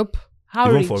expensive. Yup. How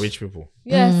even rich? for rich people,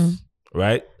 Yes.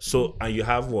 right? So, and you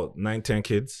have what, 9, 10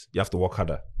 kids? You have to work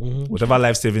harder. Mhm. Whatever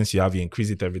life savings you have, you increase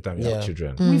it every time you Yeah. have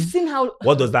children. We've seen how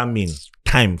What does that mean?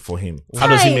 Time for him. How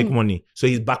does he Time. make money? So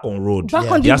he's back on road. back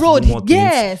Yeah. on He the has to road. do more things.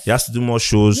 Yes. He has to do more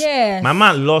shows. Yes. My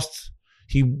man lost.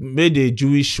 He made a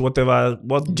Jewish whatever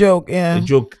joke, yeah. a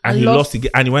joke, and And he lost. lost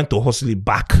again, and he went to hustle it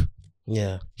back.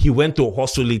 Yeah, He went to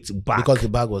hustle it back. because the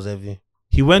bag was heavy.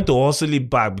 He went to hustle it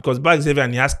back because bag is heavy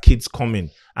and he has kids coming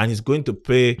and he's going to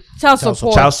pay child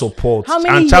support. child support. How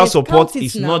many And child years? support Count it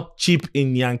is now. not cheap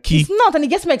in Yankee. It's not, and it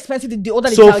gets more expensive the older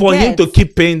the So child for him gets. to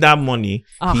keep paying that money,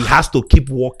 Ah. he has to keep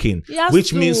working, He has which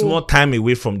to. means more time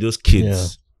away from those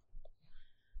kids.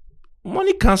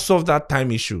 Money can't solve that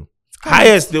time issue.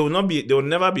 Highest, they will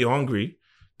never be hungry.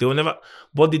 They will never.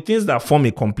 But the things that form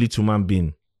a complete human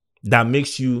being, that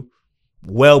makes you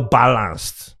well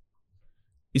balanced,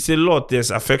 It's a lot.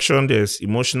 There's affection, there's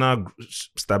emotional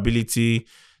stability,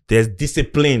 there's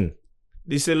discipline.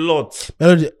 It's a lot.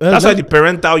 That's why the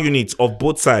parental unit of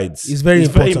both sides is very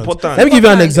important. Let me give you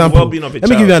an The example. well-being of a Let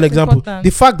me give you an It's example. important.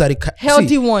 The fact that it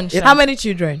Healthy one. How many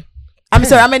children? I'm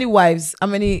sorry, how many wives? How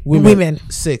many women?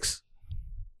 6.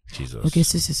 Jesus. Okay,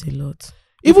 6 is a lot.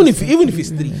 Even if it's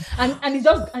 3. And it's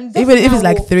just Even if it's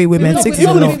like 3 women, Even 6 is if-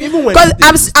 a even lot. if- even when Because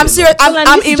it's I'm serious. I'm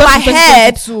This is in just my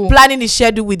head 2022. planning the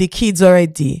schedule with the kids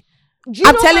already.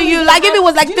 I'm telling you, like if it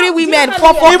was like 3 women,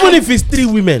 4, even if it's 3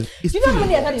 women, it's Do you know how still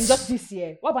many I had in just this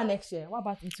year? What about next year? What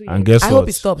about in 2 years? And guess I what? hope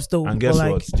it stops though. And guess for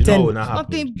like what? Do you know 10. what will not happen?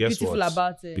 Nothing Guess beautiful what?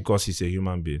 about it. Because he's a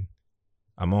human being.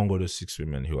 Among all those 6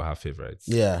 women, he will have favorites.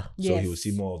 yeah. So Yes. he will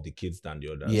see more of the kids than the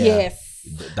others. Yeah. Yes.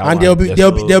 That And one,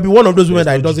 there'll be one of those women there's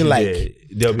that he doesn't no like. juju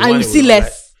there. There'll be And one you he see will not less.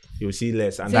 like. You will see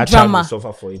less, and It's a that child drama. will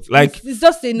suffer for it. Like it's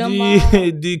just a number.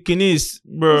 the kinis,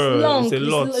 bro. It's long. It's a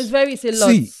lot. It's a lot.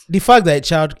 See, the fact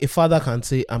that a father can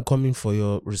say, "I'm coming for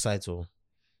your recital,"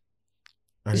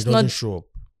 and It's he doesn't not- show up,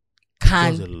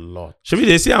 does a Can. lot. Should we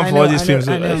they see him I for know, all these I know, films?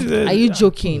 I know. Are you A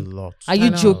joking? lot. Are you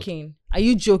know. joking? Are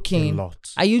you A joking? lot.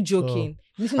 Are you joking?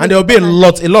 Listen to And there'll be a the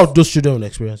lot of those children will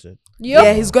experience it. Yup.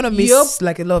 Yeah, he's gonna miss Yup.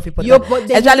 like a lot of people. Yup, but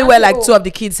then Especially you where have to like 2 of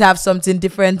the kids have something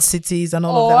different cities and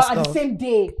all Or of that at the stuff. same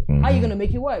day. How are you gonna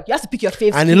make it work? You have to pick your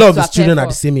favorite. And a lot of these children are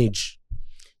the same age.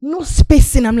 No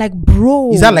spacing. I'm like,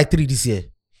 bro. Is that like 3 this year?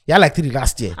 Yeah, like 3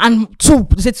 last year. And 2,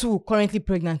 say 2 currently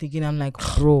pregnant again. I'm like,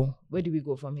 bro, where do we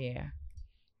go from here?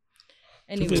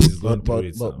 Anyway, Two-Face is going But through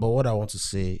it, but what I want to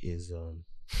say is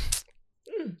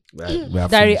we are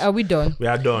Dari, finished. are we done? We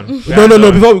are done. We no. are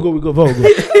done. Before we go.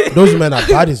 Those men are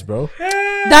baddies, bro.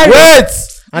 Dari,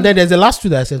 Wait! And then there's the last 2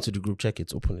 that I sent to the group. Check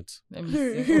it. Open it. let me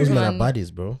see. Those men are Man,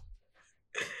 baddies, bro.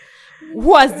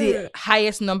 who has the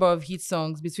highest number of hit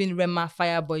songs between Rema,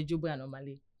 Fireboy, Joeboy, and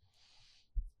Omale?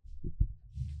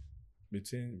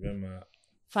 Between Rema,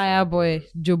 Fireboy,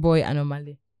 Joeboy, and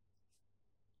Omale.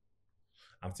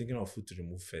 I'm thinking of who to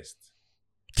remove first.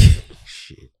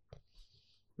 Shit.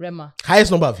 Rema.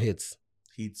 Highest number of hits.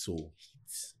 Hits.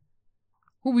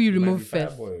 Who will you remove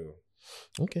first?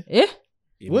 Okay. Eh?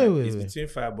 Wait. It's between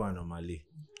Fireboy and Omale.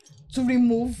 To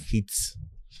remove. Hits.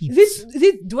 Is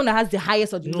it the one that has the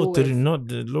highest or the No, lowest? not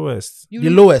the lowest. You The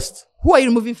rem- lowest. Who are you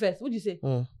removing first? What do you say?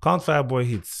 Count Fireboy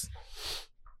hits.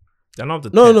 They're not the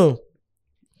No.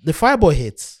 The Fireboy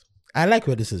hits. I like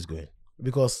where this is going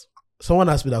because someone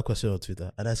asked me that question on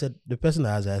Twitter, and I said the person that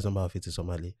has the highest number of hits is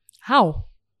Somali. How?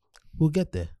 We'll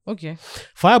get there. Okay.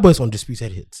 Fireboy is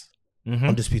undisputed hits. Mm-hmm.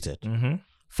 Undisputed. Mm-hmm.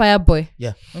 Fireboy.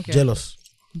 Yeah. Okay. Jealous.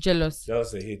 Jealous. That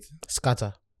was a hit.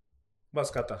 Scatter. But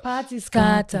Scatter. Party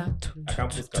scatter. I can't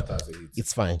put Scatter as a hit.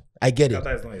 It's fine. I get it.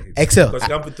 Scatter is not a hit. Excel. Because you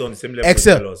can't put it on the same level with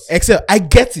Jealous. Excel. I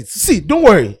get it. See, don't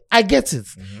worry. I get it.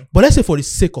 But let's say for the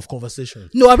sake of conversation.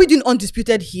 No, are we doing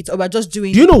undisputed hits or we're just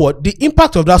doing? Do you know what? The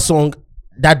impact of that song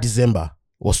that December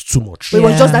was too much. It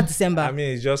was just Yeah. that December. I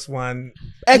mean, it's just one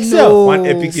Excel. one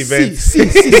epic event. See.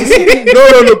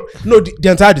 No, the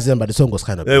entire December, the song was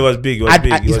kind of No, it was big. It was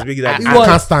big. It was big that I December.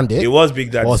 can't stand it. It was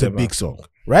big that It was a December. big song,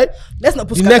 right? Let's not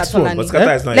put The scatter. next one, Tolani. But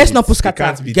Scatter is not a Let's hit. not put It scatter.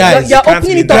 can't be Guys, that. You're It can't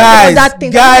opening be it that. up Guys, for that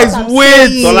thing. guys, That's what I'm wait.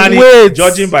 saying. Tolani, Wait.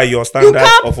 judging by your You standards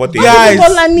can't. of what they Guys,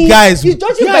 Tolani. guys, You're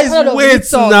judging by kind of wait hit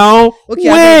song. now. Okay,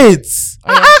 I Wait.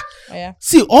 Oh, yeah.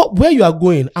 See, where you are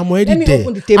going, I'm already Let me there.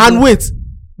 open the table. And wait,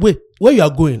 where you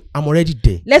are going, I'm already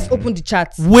there. Let's open the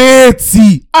chat. Wait,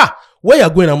 see. Where you are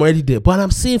going, I'm already there. But I'm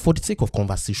saying for the sake of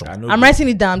conversation, I know I'm this. writing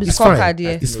it down. The it's fine. scorecard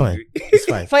here. It's fine. It's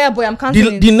fine. Fireboy, I'm counting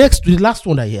it. The last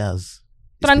one that he has.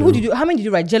 Tolani, who did you? How many did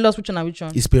you write? Jealous, which one and which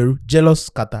one? Is Peru, Jealous,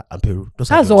 Scatter, and Peru. Those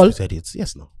That's are the all? undisputed hits.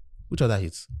 Yes, no. Which other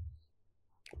hits?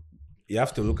 You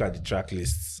have to look at the track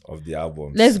lists of the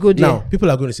albums. Let's go there. Now, people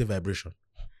are going to say Vibration.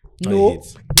 Not a No,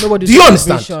 hit. nobody. Do you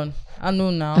understand? Vibration. I know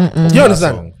now. Do you Popular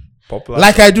understand? song. Popular,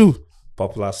 Like I do.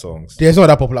 popular songs There's no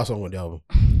other popular song on the album.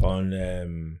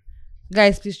 on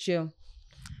Guys, please chill.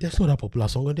 There's no other popular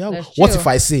song on the album. Let's What chill. if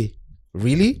I say,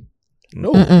 really?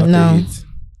 No. not no. a hit.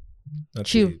 Not a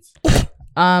Chill. hit.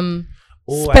 Oh,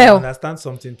 Spell. I understand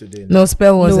something today. Now. No,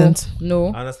 spell wasn't.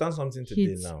 No. I understand something today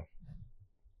Hits. now.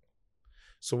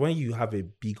 So when you have a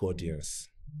big audience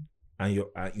and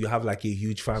you have like a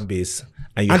huge fan base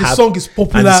and you And the have song is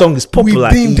popular. and the song is popular,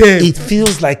 within them. it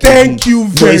feels like a Thank hit, you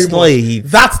but very it's much. not a hit.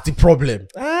 That's the problem.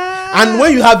 And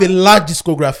when you have a large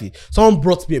discography, someone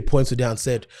brought me a point today and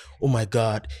said, "Oh my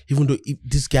God, even though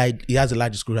this guy he has a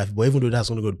large discography, but even though that's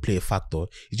only going to play a factor,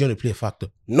 he's going to play a factor."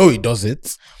 No, he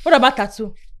doesn't. What about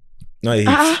tattoo? Not a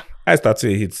hit. I start to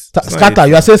a hit. It's not a Scatter, hit.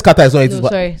 you are saying Scatter is not No, it, but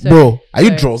sorry. bro, are you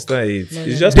Sorry. drunk? It's not a hit. No,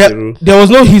 It's no. just Peru. There was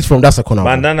no hit from that second album.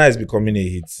 Bandana is becoming a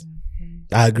hit.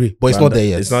 I agree, but it's not there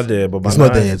yet. It's not there, but It's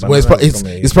not there yet. But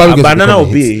it's probably Banana going to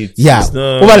will be a hit. Yeah, It's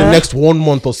not- over the next 1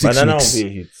 month or 6 Banana weeks. will be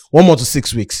a hit. 1 month to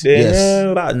 6 weeks.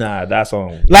 Yes. Nah, that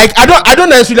song. Like I don't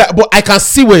necessarily, but I can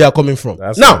see where you're coming from.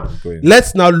 That's Now, where it's going.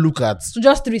 let's now look at So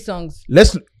just 3 songs.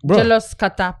 bro. Jealous,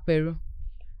 Kata, Peru.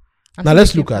 And Now some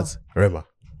let's people. look at Rema.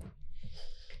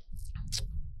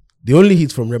 The only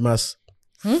hit from Rema's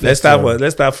Let's start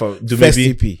from First Dumebi.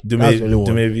 EP. That's the only one.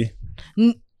 Dumebi.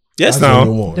 Mm. Yes, that's the now.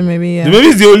 only one. Then maybe yeah. Dumebi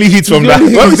is the only hit from the that.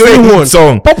 only hit, When we it's the say only hit one.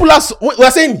 song, Popular.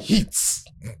 We're saying hits.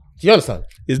 Do you understand?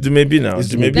 it's Dumebi now. It's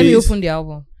Dumebi Let me is open the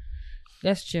album.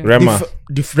 Let's check. Rema.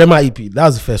 The Rema EP.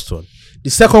 That's the first one. The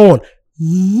second one,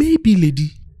 maybe Lady.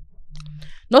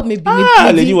 Not maybe.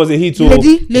 Lady was a hit too.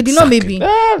 Lady, not maybe.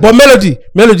 But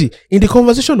Melody. In the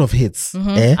conversation of hits,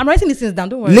 I'm writing these things down.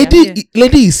 Don't worry. I'm here.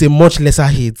 Lady is a much lesser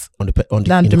hit Than in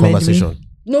the Dumebi. conversation.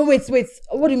 No, wait.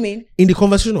 What do you mean? In the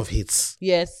conversation of hits,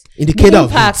 Yes. in the The cadre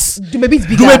of impact. hits. Maybe it's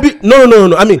bigger. Dumebi,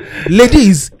 no. I mean, Lady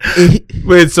is a hit.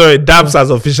 Wait, sorry. Dabs has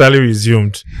officially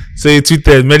resumed. So he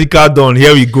tweeted, "Medical done.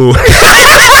 Here we go."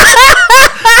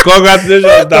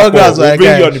 Congratulations, Congrats, Dapo. my We bring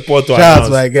guy. you on the port to Shout out announce.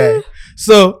 to my guy.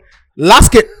 So,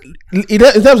 in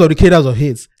terms of the cadres of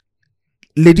hits,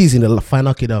 Lady is in the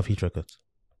final cadre of hit records.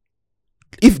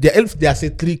 If there are say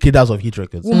 3 cadres of hit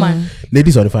records, Woman.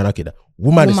 Ladies on the final cadre.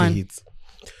 Woman is a Woman. hit.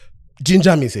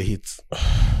 Ginger Me is a hit.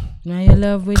 Now your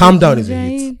love with Calm the Down is a ginger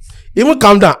hit. is- Even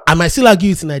Calm Down, I might still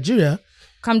argue it's in Nigeria.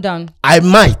 Calm down. I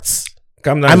might.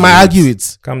 Calm down. I is a might hit. argue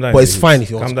it. Calm down. But is it's a hit. fine if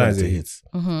you want Calm to down call is it a a hit.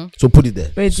 hit. So put it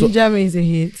there. Wait, So, Ginger Me is a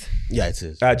hit. yeah, it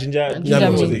is. Ginger Ginger Me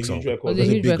was Me. a Big huge song. record. Was a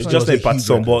huge It's record. just It a was a part huge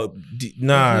song, record.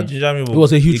 but Ginger Me It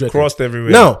was a huge it record. crossed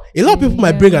everywhere. Now, a lot of people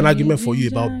might bring an argument for you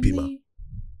about Bima.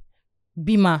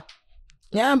 Bima.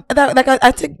 Yeah,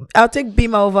 I'll take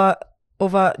Bima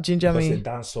over Ginger It's a Me.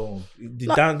 dance song.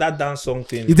 No. That dance song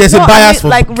thing. If there's No, a I bias mean,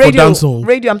 like for radio. dance song,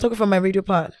 Radio. I'm talking from my radio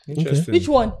part. Interesting. Which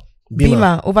one?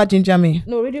 Bima over Ginger Me.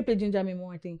 No, radio play Ginger Me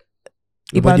more, I think.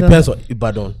 it Ibadan. depends on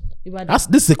Ibadan. Ibadan.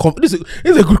 This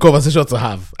is a good conversation to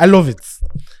have. I love it.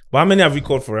 But how many have we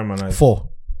called for Rema now? 4.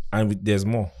 And there's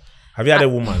more. Have you had a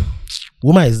woman?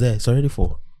 Woman is there. It's already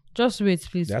 4. Just wait,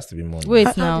 please. There has to be more. Wait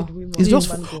How now. did we It's know?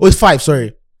 just it's 5.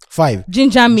 Sorry, 5.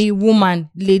 Ginger Me, woman,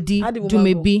 lady, How did woman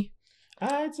Dumebi.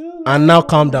 And now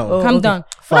calm down. Oh. Calm okay. down.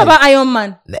 Fine. What about Iron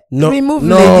Man? No, Remove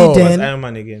no. Lady What's then. Iron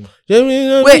Man again?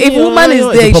 Wait, if woman is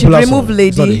there, you should remove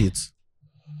It's not a Lady. hit.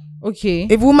 Okay.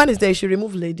 If woman is there, you should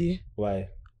remove Lady. Why?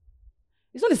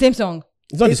 It's not the same song.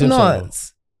 It's not the It's same song. not. no.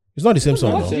 It's not the same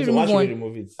song. What no. do you So why remove should we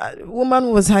one? remove it? Woman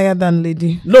was higher than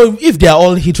Lady. No, if they are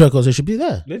all hit records, they should be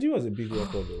there. Lady was a big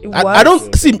record though. It I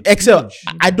don't see Excel.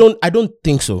 I don't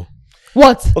think so.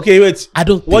 What? Okay, wait. I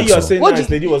don't think What you're so. saying What now do is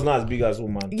Lady was not as big as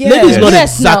woman. Yeah. Lady is not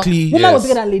Yes, exactly. now. Woman was yes.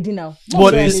 bigger than lady now. But-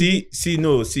 Woman So you was bigger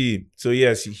than see. So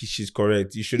yes, she's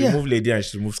correct. You should Yeah. remove Lady and you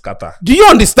should remove Scatter. Do you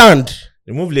understand?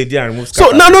 Remove Lady and remove So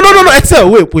Scatter. no. Excel.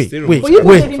 Wait. Still Wait. remove But you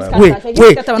Scatter. gave him Fine. Scatter. Wait. If you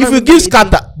give Scatter, we're If not you give removing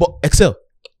scatter, but Excel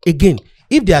again.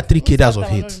 If there are 3 cadres of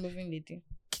Scatter, we're not hits, removing lady.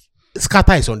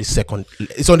 scatter is on the second.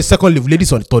 It's on the second level.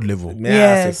 Ladies on the 3rd level. May I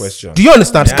Yes. ask a question? Do you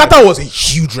understand? Yeah. Scatter was a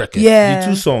huge record. Yeah.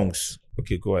 The 2 songs.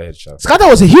 Okay, go ahead, Charles. Scatter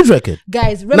was a huge record.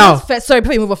 Guys, Rema's Now- first. Sorry,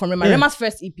 before you move on from Rema. Yeah. Rema's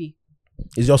first EP.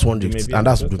 It's just one hit, Maybe. and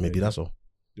that's Just maybe maybe. that's all.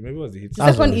 Maybe it was the hit. The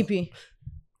That's second all. EP.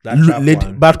 That trap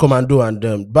one. Bad Commando and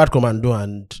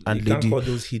You can't Lady. call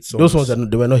those hit songs. Those ones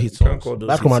they were not hit can't songs. call those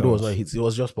Bad hit Commando was songs. not hit. It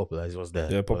was just popular. It was there.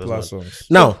 They're It was popular not. songs.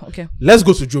 Now Okay. let's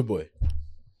go to Joe Boy.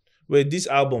 Wait, this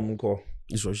album, Unko.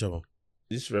 This was Shabba.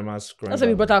 This Rema's Crime. That's why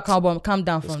we brought out Calm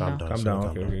Down from Calm now. down. Calm So down.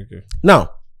 calm Okay. Now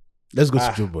let's go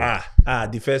to Joe Boy.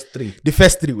 The first 3. The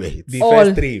first 3 were hits. The All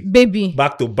first 3. baby,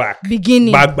 Back to back.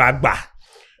 beginning, Back.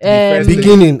 first three.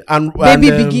 Beginning and baby,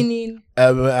 and, beginning.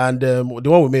 the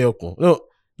one with Mayoko. No,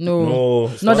 No.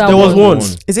 Not that there was one. one.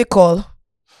 Is it call?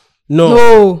 No,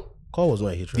 No, Call was not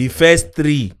a hit. The Record. first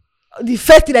 3. the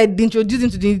first thing I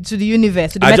introduced him to the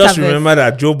universe, to the I metaverse. just remember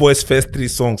that Joe Boy's first 3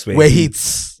 songs were Were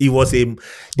hits. It was a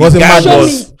Was a guy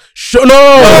madness. was- No.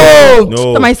 Oh,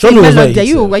 No. Am I Show saying me what's not melody?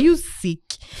 hit, Are you sick,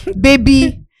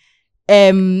 baby? What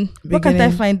can't I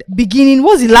Beginning. find? Beginning.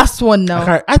 What's the last one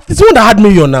now? It's the one that had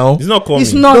me on now. It's not coming.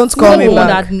 It's not. Don't it's call not me the one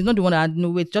back. that. Not the one that. No,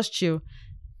 wait. Just chill.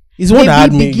 It's the one that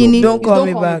had Baby, me. beginning. Don't it's call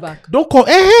me back. Don't call.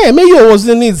 Mayo was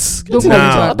in it. Don't call me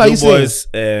Now, back. What are you Joe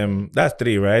saying? Boys, that's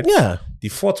 3, right? Yeah, The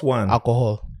 4th one.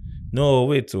 alcohol. No,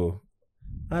 wait, oh.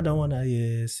 I don't wanna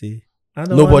hear say. I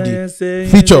don't Nobody. wanna hear say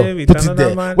Feature. with Put it another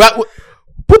there. man.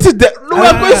 Put it there. No,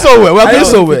 we're going somewhere. We're I going don't know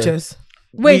somewhere. features.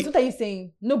 Wait. What are you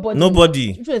saying? Nobody.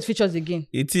 Nobody. Which one is features again?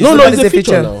 It is. No, Nobody's it's a a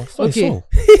feature feature. now. It's not a Okay. song.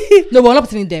 No, we're not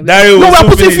putting it there. Dario No, will we're soon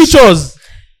putting finish. features.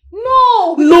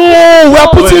 No. No, we're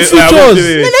putting Wait, wait, features.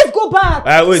 wait. Let's go back.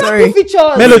 Wait. You can't Sorry. put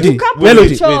features. Melody. You can't put Melody.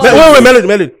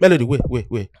 features. Melody.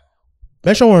 Wait.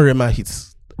 Mention one Rema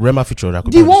hits. Rema feature that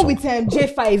could The be on one song. with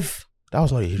J5. That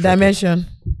was not a hit. record. Dimension.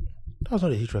 That was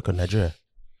not a hit record, Nigeria.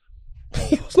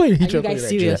 It was not a hit Are you record. guys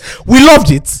in Nigeria. serious? We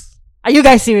loved it. Are you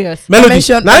guys serious? Melody.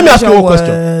 Dimension- Now let me ask you one Dimension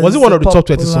question. Was it one of the top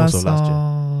 20 popular songs of last year?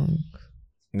 song.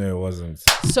 No, it wasn't.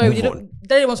 Sorry, Move we didn't.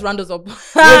 Daddy wants to round us up. Wait.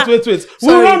 Sorry.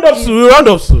 We'll round up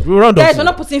soon. Guys, we're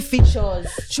not putting features.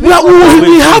 Should We have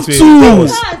wait. to.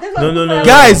 No.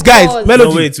 Guys, Melody.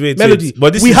 No, wait. Melody.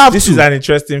 But this is is an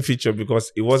interesting feature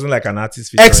because it wasn't like an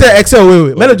artist feature. Excel.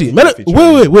 Wait. Melody.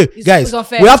 Wait. It's Guys,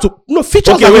 unfair. we have to. No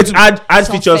features. Okay, are wait. going to- Add It's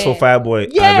features for unfair. Fireboy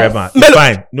Yes. and Rema. Melo- It's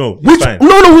fine. No, it's Which fine.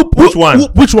 no. Which one?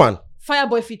 Which one?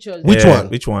 Fireboy features. Which one?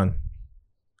 Which one?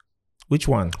 Which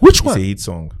one? Which It's one? a hit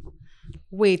song.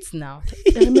 Wait now.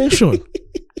 Dimension.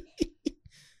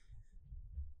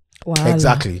 Wow.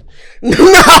 Exactly. Two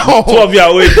No. of you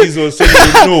are waiting, so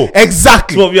you know.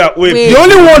 Exactly. Two of you are waiting. Wait. The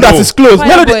only one that is close. Fireboy.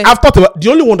 Melody. I've thought about.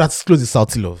 The only one that's close is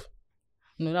Salty Love.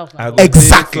 No, that was I not. go-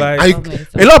 Exactly. Like- And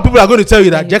That's a not lot of people are going to tell you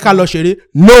that Jeka Lo Shere.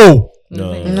 No.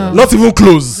 No. Not even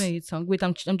close. Song. Wait,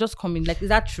 I'm just coming. Like, is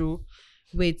that true?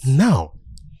 Wait. Now,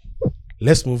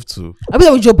 let's move to Are we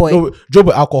done with Joe Boy? no, Joe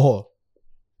Boy alcohol.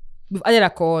 We've added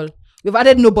alcohol. We've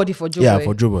added nobody for Joe Yeah, Boy.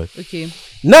 for Joe Boy. Okay.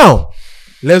 Now,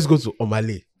 let's go to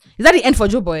Omale. Is that the end for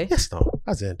Joe Boy? Yes, now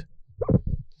that's the end.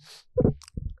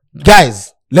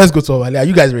 Guys, let's go to Omale. Are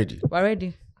you guys ready? We're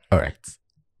ready. All right.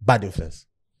 Bad influence.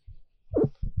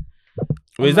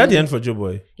 Wait, is that the end for Joe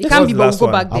Boy? It can't be, but we'll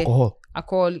go back there. Alcohol.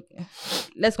 Alcohol.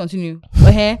 Let's continue.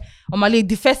 Omale,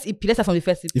 the first EP. Let's start from the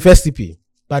first EP. The first TP.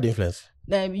 Bad influence.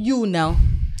 You now.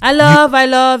 I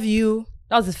love you.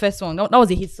 That was the first one. That was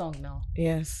a hit song now.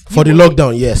 Yes. For the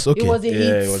lockdown, yes. Okay. It was a Yeah,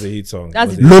 hit. it was a hit song.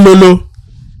 That's It was a- Lo.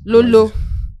 Lolo.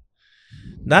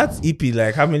 That EP,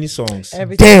 like how many songs?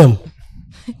 Everything. Damn.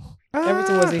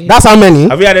 Everything was a hit. That's how many?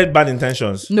 Have you added Bad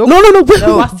Intentions? Nope. No. No,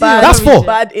 That's four.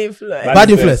 Bad influence. Bad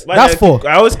influence. That's four.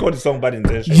 I always call the song Bad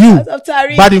Intentions. You. That's of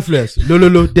Tariq. Bad influence.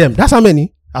 Lo. Them. That's how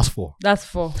many? That's four. That's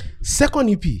 4. Second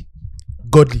EP.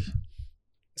 Godly.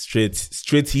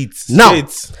 Straight hits. Now.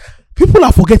 Straight. People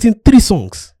are forgetting 3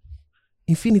 songs.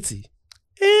 Infinity.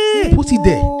 Put it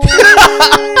there.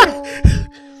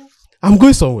 I'm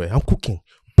going somewhere. I'm cooking.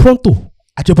 Pronto.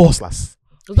 Ajebo Hustlers.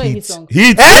 It was not a hit song.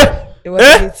 Hits. It was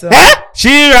a hit song. She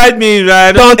ride me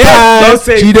right. Don't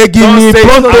say she dey give don't me say it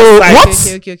pronto. outside.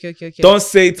 What? Okay. Don't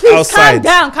say it Please outside.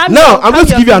 calm down. Now, I'm going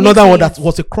to calm give you down. another one Make that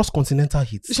was a cross-continental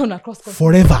hit. sense. Show across country.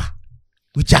 Forever.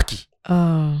 With Jackie.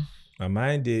 Oh. My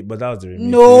mind did, but that was the remix.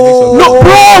 No. The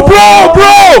remix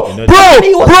was-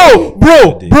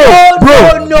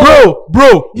 No,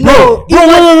 bro.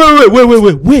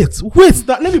 Wait.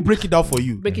 Let me break it down for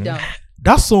you. Break it down.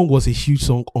 That song was a huge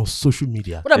song on social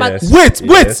media. What about Yes. Wait.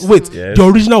 Yes. The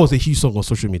original was a huge song on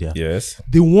social media. Yes.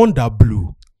 The one that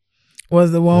blew.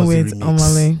 Was the one Was the with remix.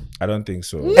 Omale. I don't think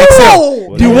so. No!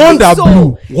 Excel. The I one think that so.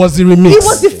 blew was the remix. It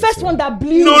was the first one that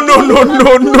blew.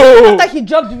 No. After he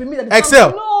dropped the remix. the Excel.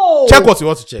 song, No. Check what you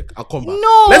want to check. I'll come back.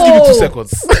 No. Let's give you 2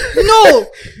 seconds. No.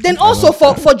 Then also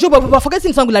for Joe Boy, we were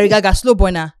forgetting the song with Larry Gaga, Slow Boy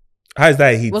now. How is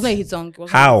that a hit? It wasn't a hit song. It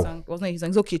wasn't How? A hit song. It wasn't a hit song.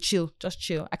 It's okay, chill. Just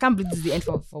chill. I can't believe this is the end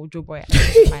for Joe Boy.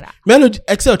 Fine. Melody,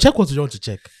 Excel, check what you want to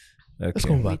check. Okay. Let's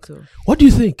come Me back. too. What do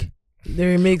you think? The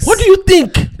remix. What do you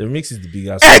think? The remix is the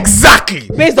biggest. Exactly.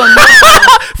 Based on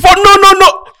For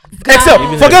no. Excel,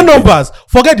 Even forget everything. numbers.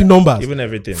 Forget the numbers. Even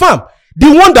everything. Fam, the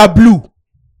one that blew.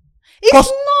 it's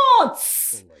Cause- not.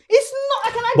 It's not.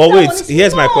 I can But that wait, one. It's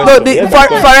here's my not. question. No, the Here's my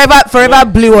question. forever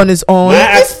blew on his own. Can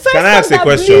I It's ask, first can I ask one a that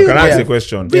question? blew. Can I ask Yeah. a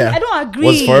question? Yeah. I don't agree.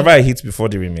 Was Forever a hit before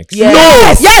the remix? Yes.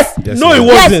 No. Yes. Yes, No, it it was.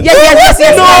 wasn't. Yes. No. Yes,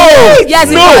 it No. was. Yes,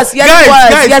 it was.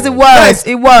 Guys, Yes, it was. guys,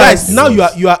 It was. Guys, now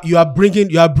you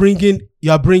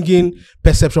are bringing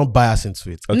perception bias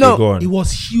into it. Okay, No. go on. It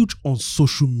was huge on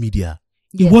social media.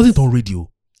 Yes. It wasn't on radio.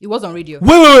 It was on radio.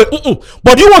 Wait.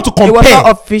 But you want to It was not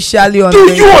compare? officially on. Do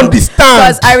radio. you understand?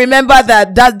 Because I remember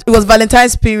that it was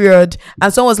Valentine's period,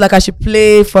 and someone was like, "I should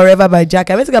play Forever by Jack."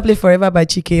 I meant to go play Forever by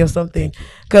Chike or something.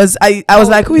 Because I was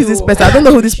like, "Who is this no. person? I don't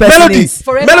know who this person Melody. is."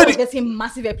 Forever Melody- was getting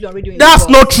massive airplay on radio. in That's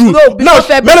Lagos. not true. No, before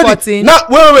February Melody. 14. Now,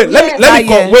 wait. Yes, Let me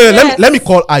call. Ayo. Wait, Yes. let me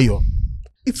call Ayo.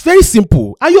 It's very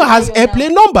simple. Ayo has Ayo now.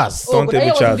 airplay numbers. Oh, but Turntable I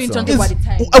wasn't charts doing now. turntable at the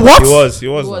time. What? He was. It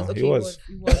was. Okay, He was.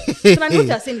 it was. So I know what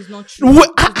you're saying is not true. Wait,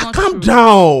 It's not calm true.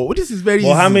 down. This is very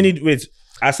Well, how easy. many? Wait.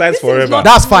 Aside This is Forever. not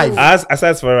That's true. 5.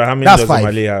 Aside Forever, how many That's does 5.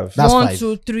 Omale have? That's 1, 5.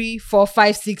 2, 3, 4,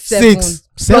 5, 6, 7. 6,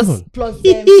 7. Plus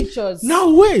features.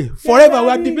 Now wait. Forever. We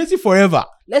are debating forever.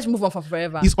 Let's move on from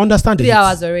Forever. It's understand the 3 hits.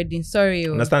 hours already. Sorry.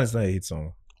 Understand it's not a hit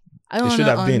song. I don't It should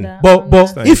have been. But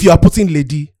Nice. if you are putting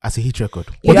Lady as a hit record,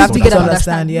 You what have is to get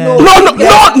understand? understand. Yeah.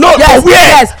 No. No. Yes, Where?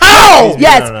 yes, How?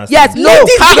 yes, no,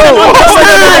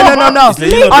 no. It's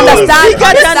Lady Understand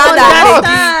Gaga.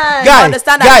 that Guys,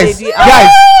 Understand that guys, lady. guys.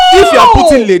 If you are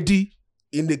putting Lady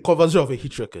in the conversion of a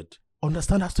hit record,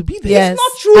 understand has to be there. Yes.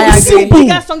 Not true. I It's agree. a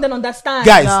bigger song than understand.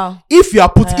 Guys, No. if you are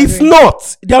putting, I it's agree.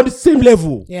 not. They are on the same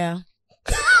level. Yeah.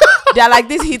 They are like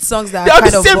these hit songs that They are are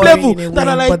kind the of same boring level, in a that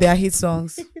way, are like- but they are hit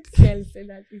songs.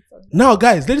 Now,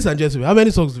 guys, ladies and gentlemen, how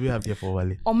many songs do we have here for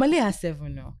Wale? Omale has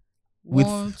 7 now. With-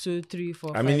 1, 2, 3,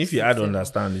 4. I mean, 5, if you 6, add 7.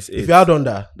 understand, it's 8. If you add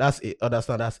under, that's 8.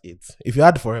 Understand, that's 8. If you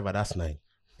add forever, that's 9.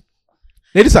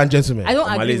 Ladies and gentlemen. I don't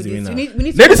Omale agree is with the this. winner. We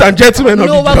need Ladies and gentlemen No,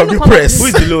 of we're the gonna come press. Who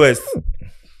is the lowest?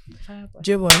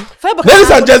 J-Boy. Fireboy Ladies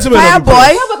cannot and gentlemen of the Fireboy.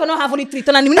 press. Fireboy cannot have only 3.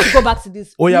 And we need to go back to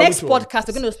this. Oh, yeah, Next which one? podcast,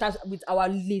 we're going to start with our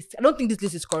list. I don't think this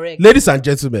list is correct. Ladies and I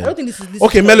gentlemen. don't think this is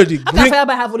Okay, is Melody, correct. How can bring-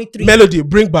 Fireboy have only 3? Melody,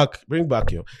 bring back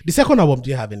your. The second album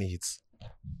didn't have any hits.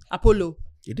 Apollo.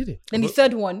 It didn't. Then the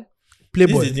third one. This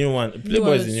Playboy. is the new one.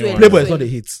 Playboy is the new Sweet. one. Playboy is not a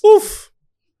hit. Oof.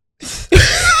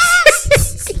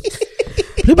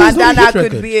 Playboy is not a Bandana hit could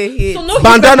record. be a hit. So no hit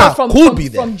Bandana record from, could from, be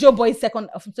there. from Joe Boy's second.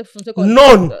 From second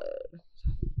None.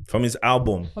 From his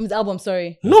album. From his album,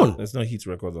 sorry. None. There's no hit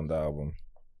record on that album.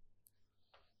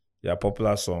 There are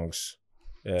popular songs.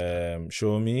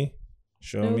 Show me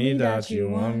that you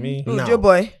want me. Oh, Now.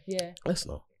 J-Boy. Yeah. Let's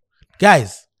know.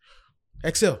 Guys,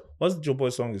 Excel. What's Joe Boy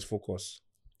song is Focus?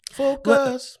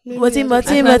 Focus. Mati.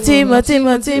 Popular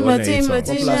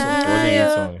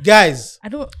Song. Guys, I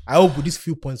don't. I hope with these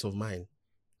few points of mine,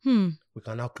 Hmm. we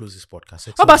can now close this podcast.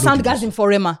 What about Excel, blow the Soundgasm for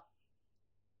Rema?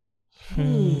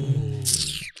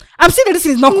 I'm saying that this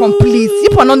is not complete.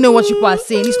 People are not knowing what people are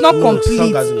saying. It's not complete.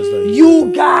 Soundgasm is not a hit.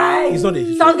 You guys. It's not a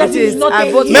hit. Soundgasm It is is. not I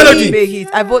a vote hit. for Melody. it. Hit.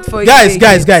 I vote for it.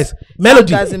 Guys.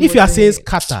 Melody, Soundgasm if you are was a saying hit.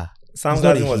 scatter,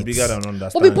 Soundgasm was bigger than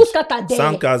Understand. But we put scatter there.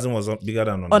 Soundgasm was bigger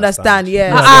than Understand. Understand,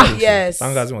 yes. Yes. Yes.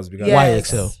 Soundgasm was bigger. Yes. why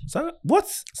Excel?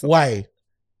 What? Why?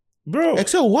 Bro.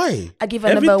 Excel, why? I give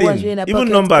a number one. Everything. Even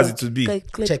numbers, it would be.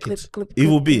 Check it. It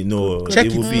will be. No, Check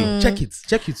it will be. it.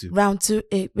 Check it. Round 2,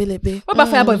 8, will it be? What about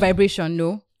Fireboy Vibration?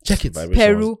 No. Check it. Vibration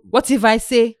Peru. What if I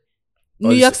say New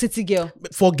Oh, York it's- City girl?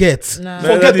 Forget. Nah.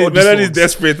 Forget all these Melody is songs.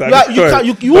 desperate. You are- you can-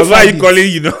 you That's won't why find you it.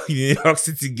 calling, New York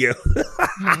City girl.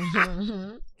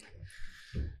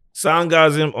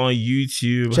 Soundgasm on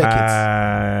YouTube Check it.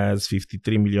 has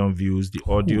 53 million views. The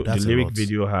audio, the that's a lyric lot.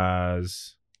 video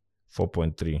has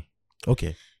 4.3.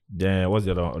 Okay. Then what's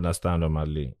the other Understand on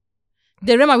Madly?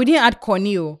 The Rema, we didn't add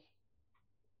Corneo.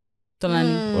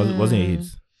 Tonani. Wasn't a hit.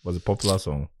 Was a popular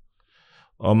song.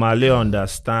 Omale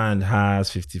Understand has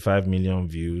 55 million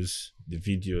views. The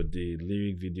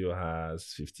lyric video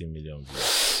has 15 million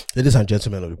views. Ladies and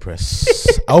gentlemen of the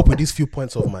press, I hope with these few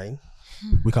points of mine,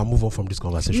 we can move on from this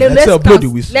conversation. Let's Excel, blow count. the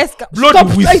whistle. Let's count. Blow Stop.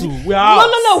 the whistle. We are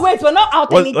out. No, wait. We're not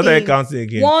out anything. What are you counting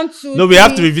again? 1, 2, No, we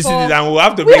have to 3, revisit 4. it and we'll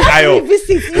have to We bring have to Ayo.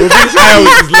 revisit. We'll bring Ayo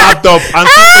with his laptop and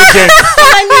two agents.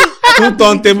 Two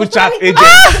turntable chat agents.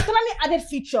 Tonani added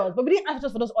features, but we didn't add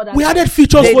features for those others. We added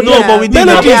features They for did. them. No, but we did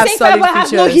Melody. They have Saying solid Fireboy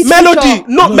has no features. hit Melody. feature.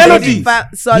 No, Melody.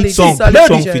 Solid, Hit song. solid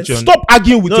Melody. Song feature. Stop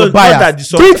arguing with No, your it's not that bias. the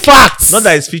song- Bring facts. Not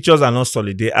that his features are not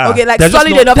solid. They are. Okay, like They're just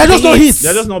solid not- enough They're to just be not hits. hits.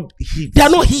 They're just not hits. They are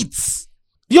not hits.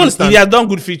 Do you If understand? they have done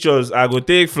good features, I go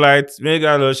take flight. Mega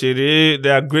Loshiri. They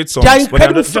are great songs. They are but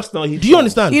incredible. just not hits. Do you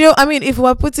understand? You know, I mean, if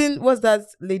we're putting, what's that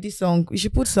lady song? We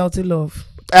should put Salty Love.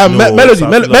 No, Melody. South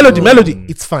Melody. London. Melody.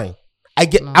 It's fine.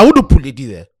 I wouldn't put Lady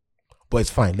there, but it's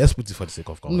fine. Let's put it for the sake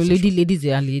of No, conversation. ladies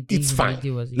are lady. It's fine.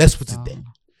 Lady was Let's it. put it there.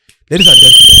 Ladies and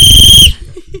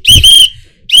gentlemen.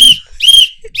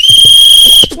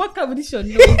 What competition?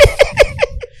 No.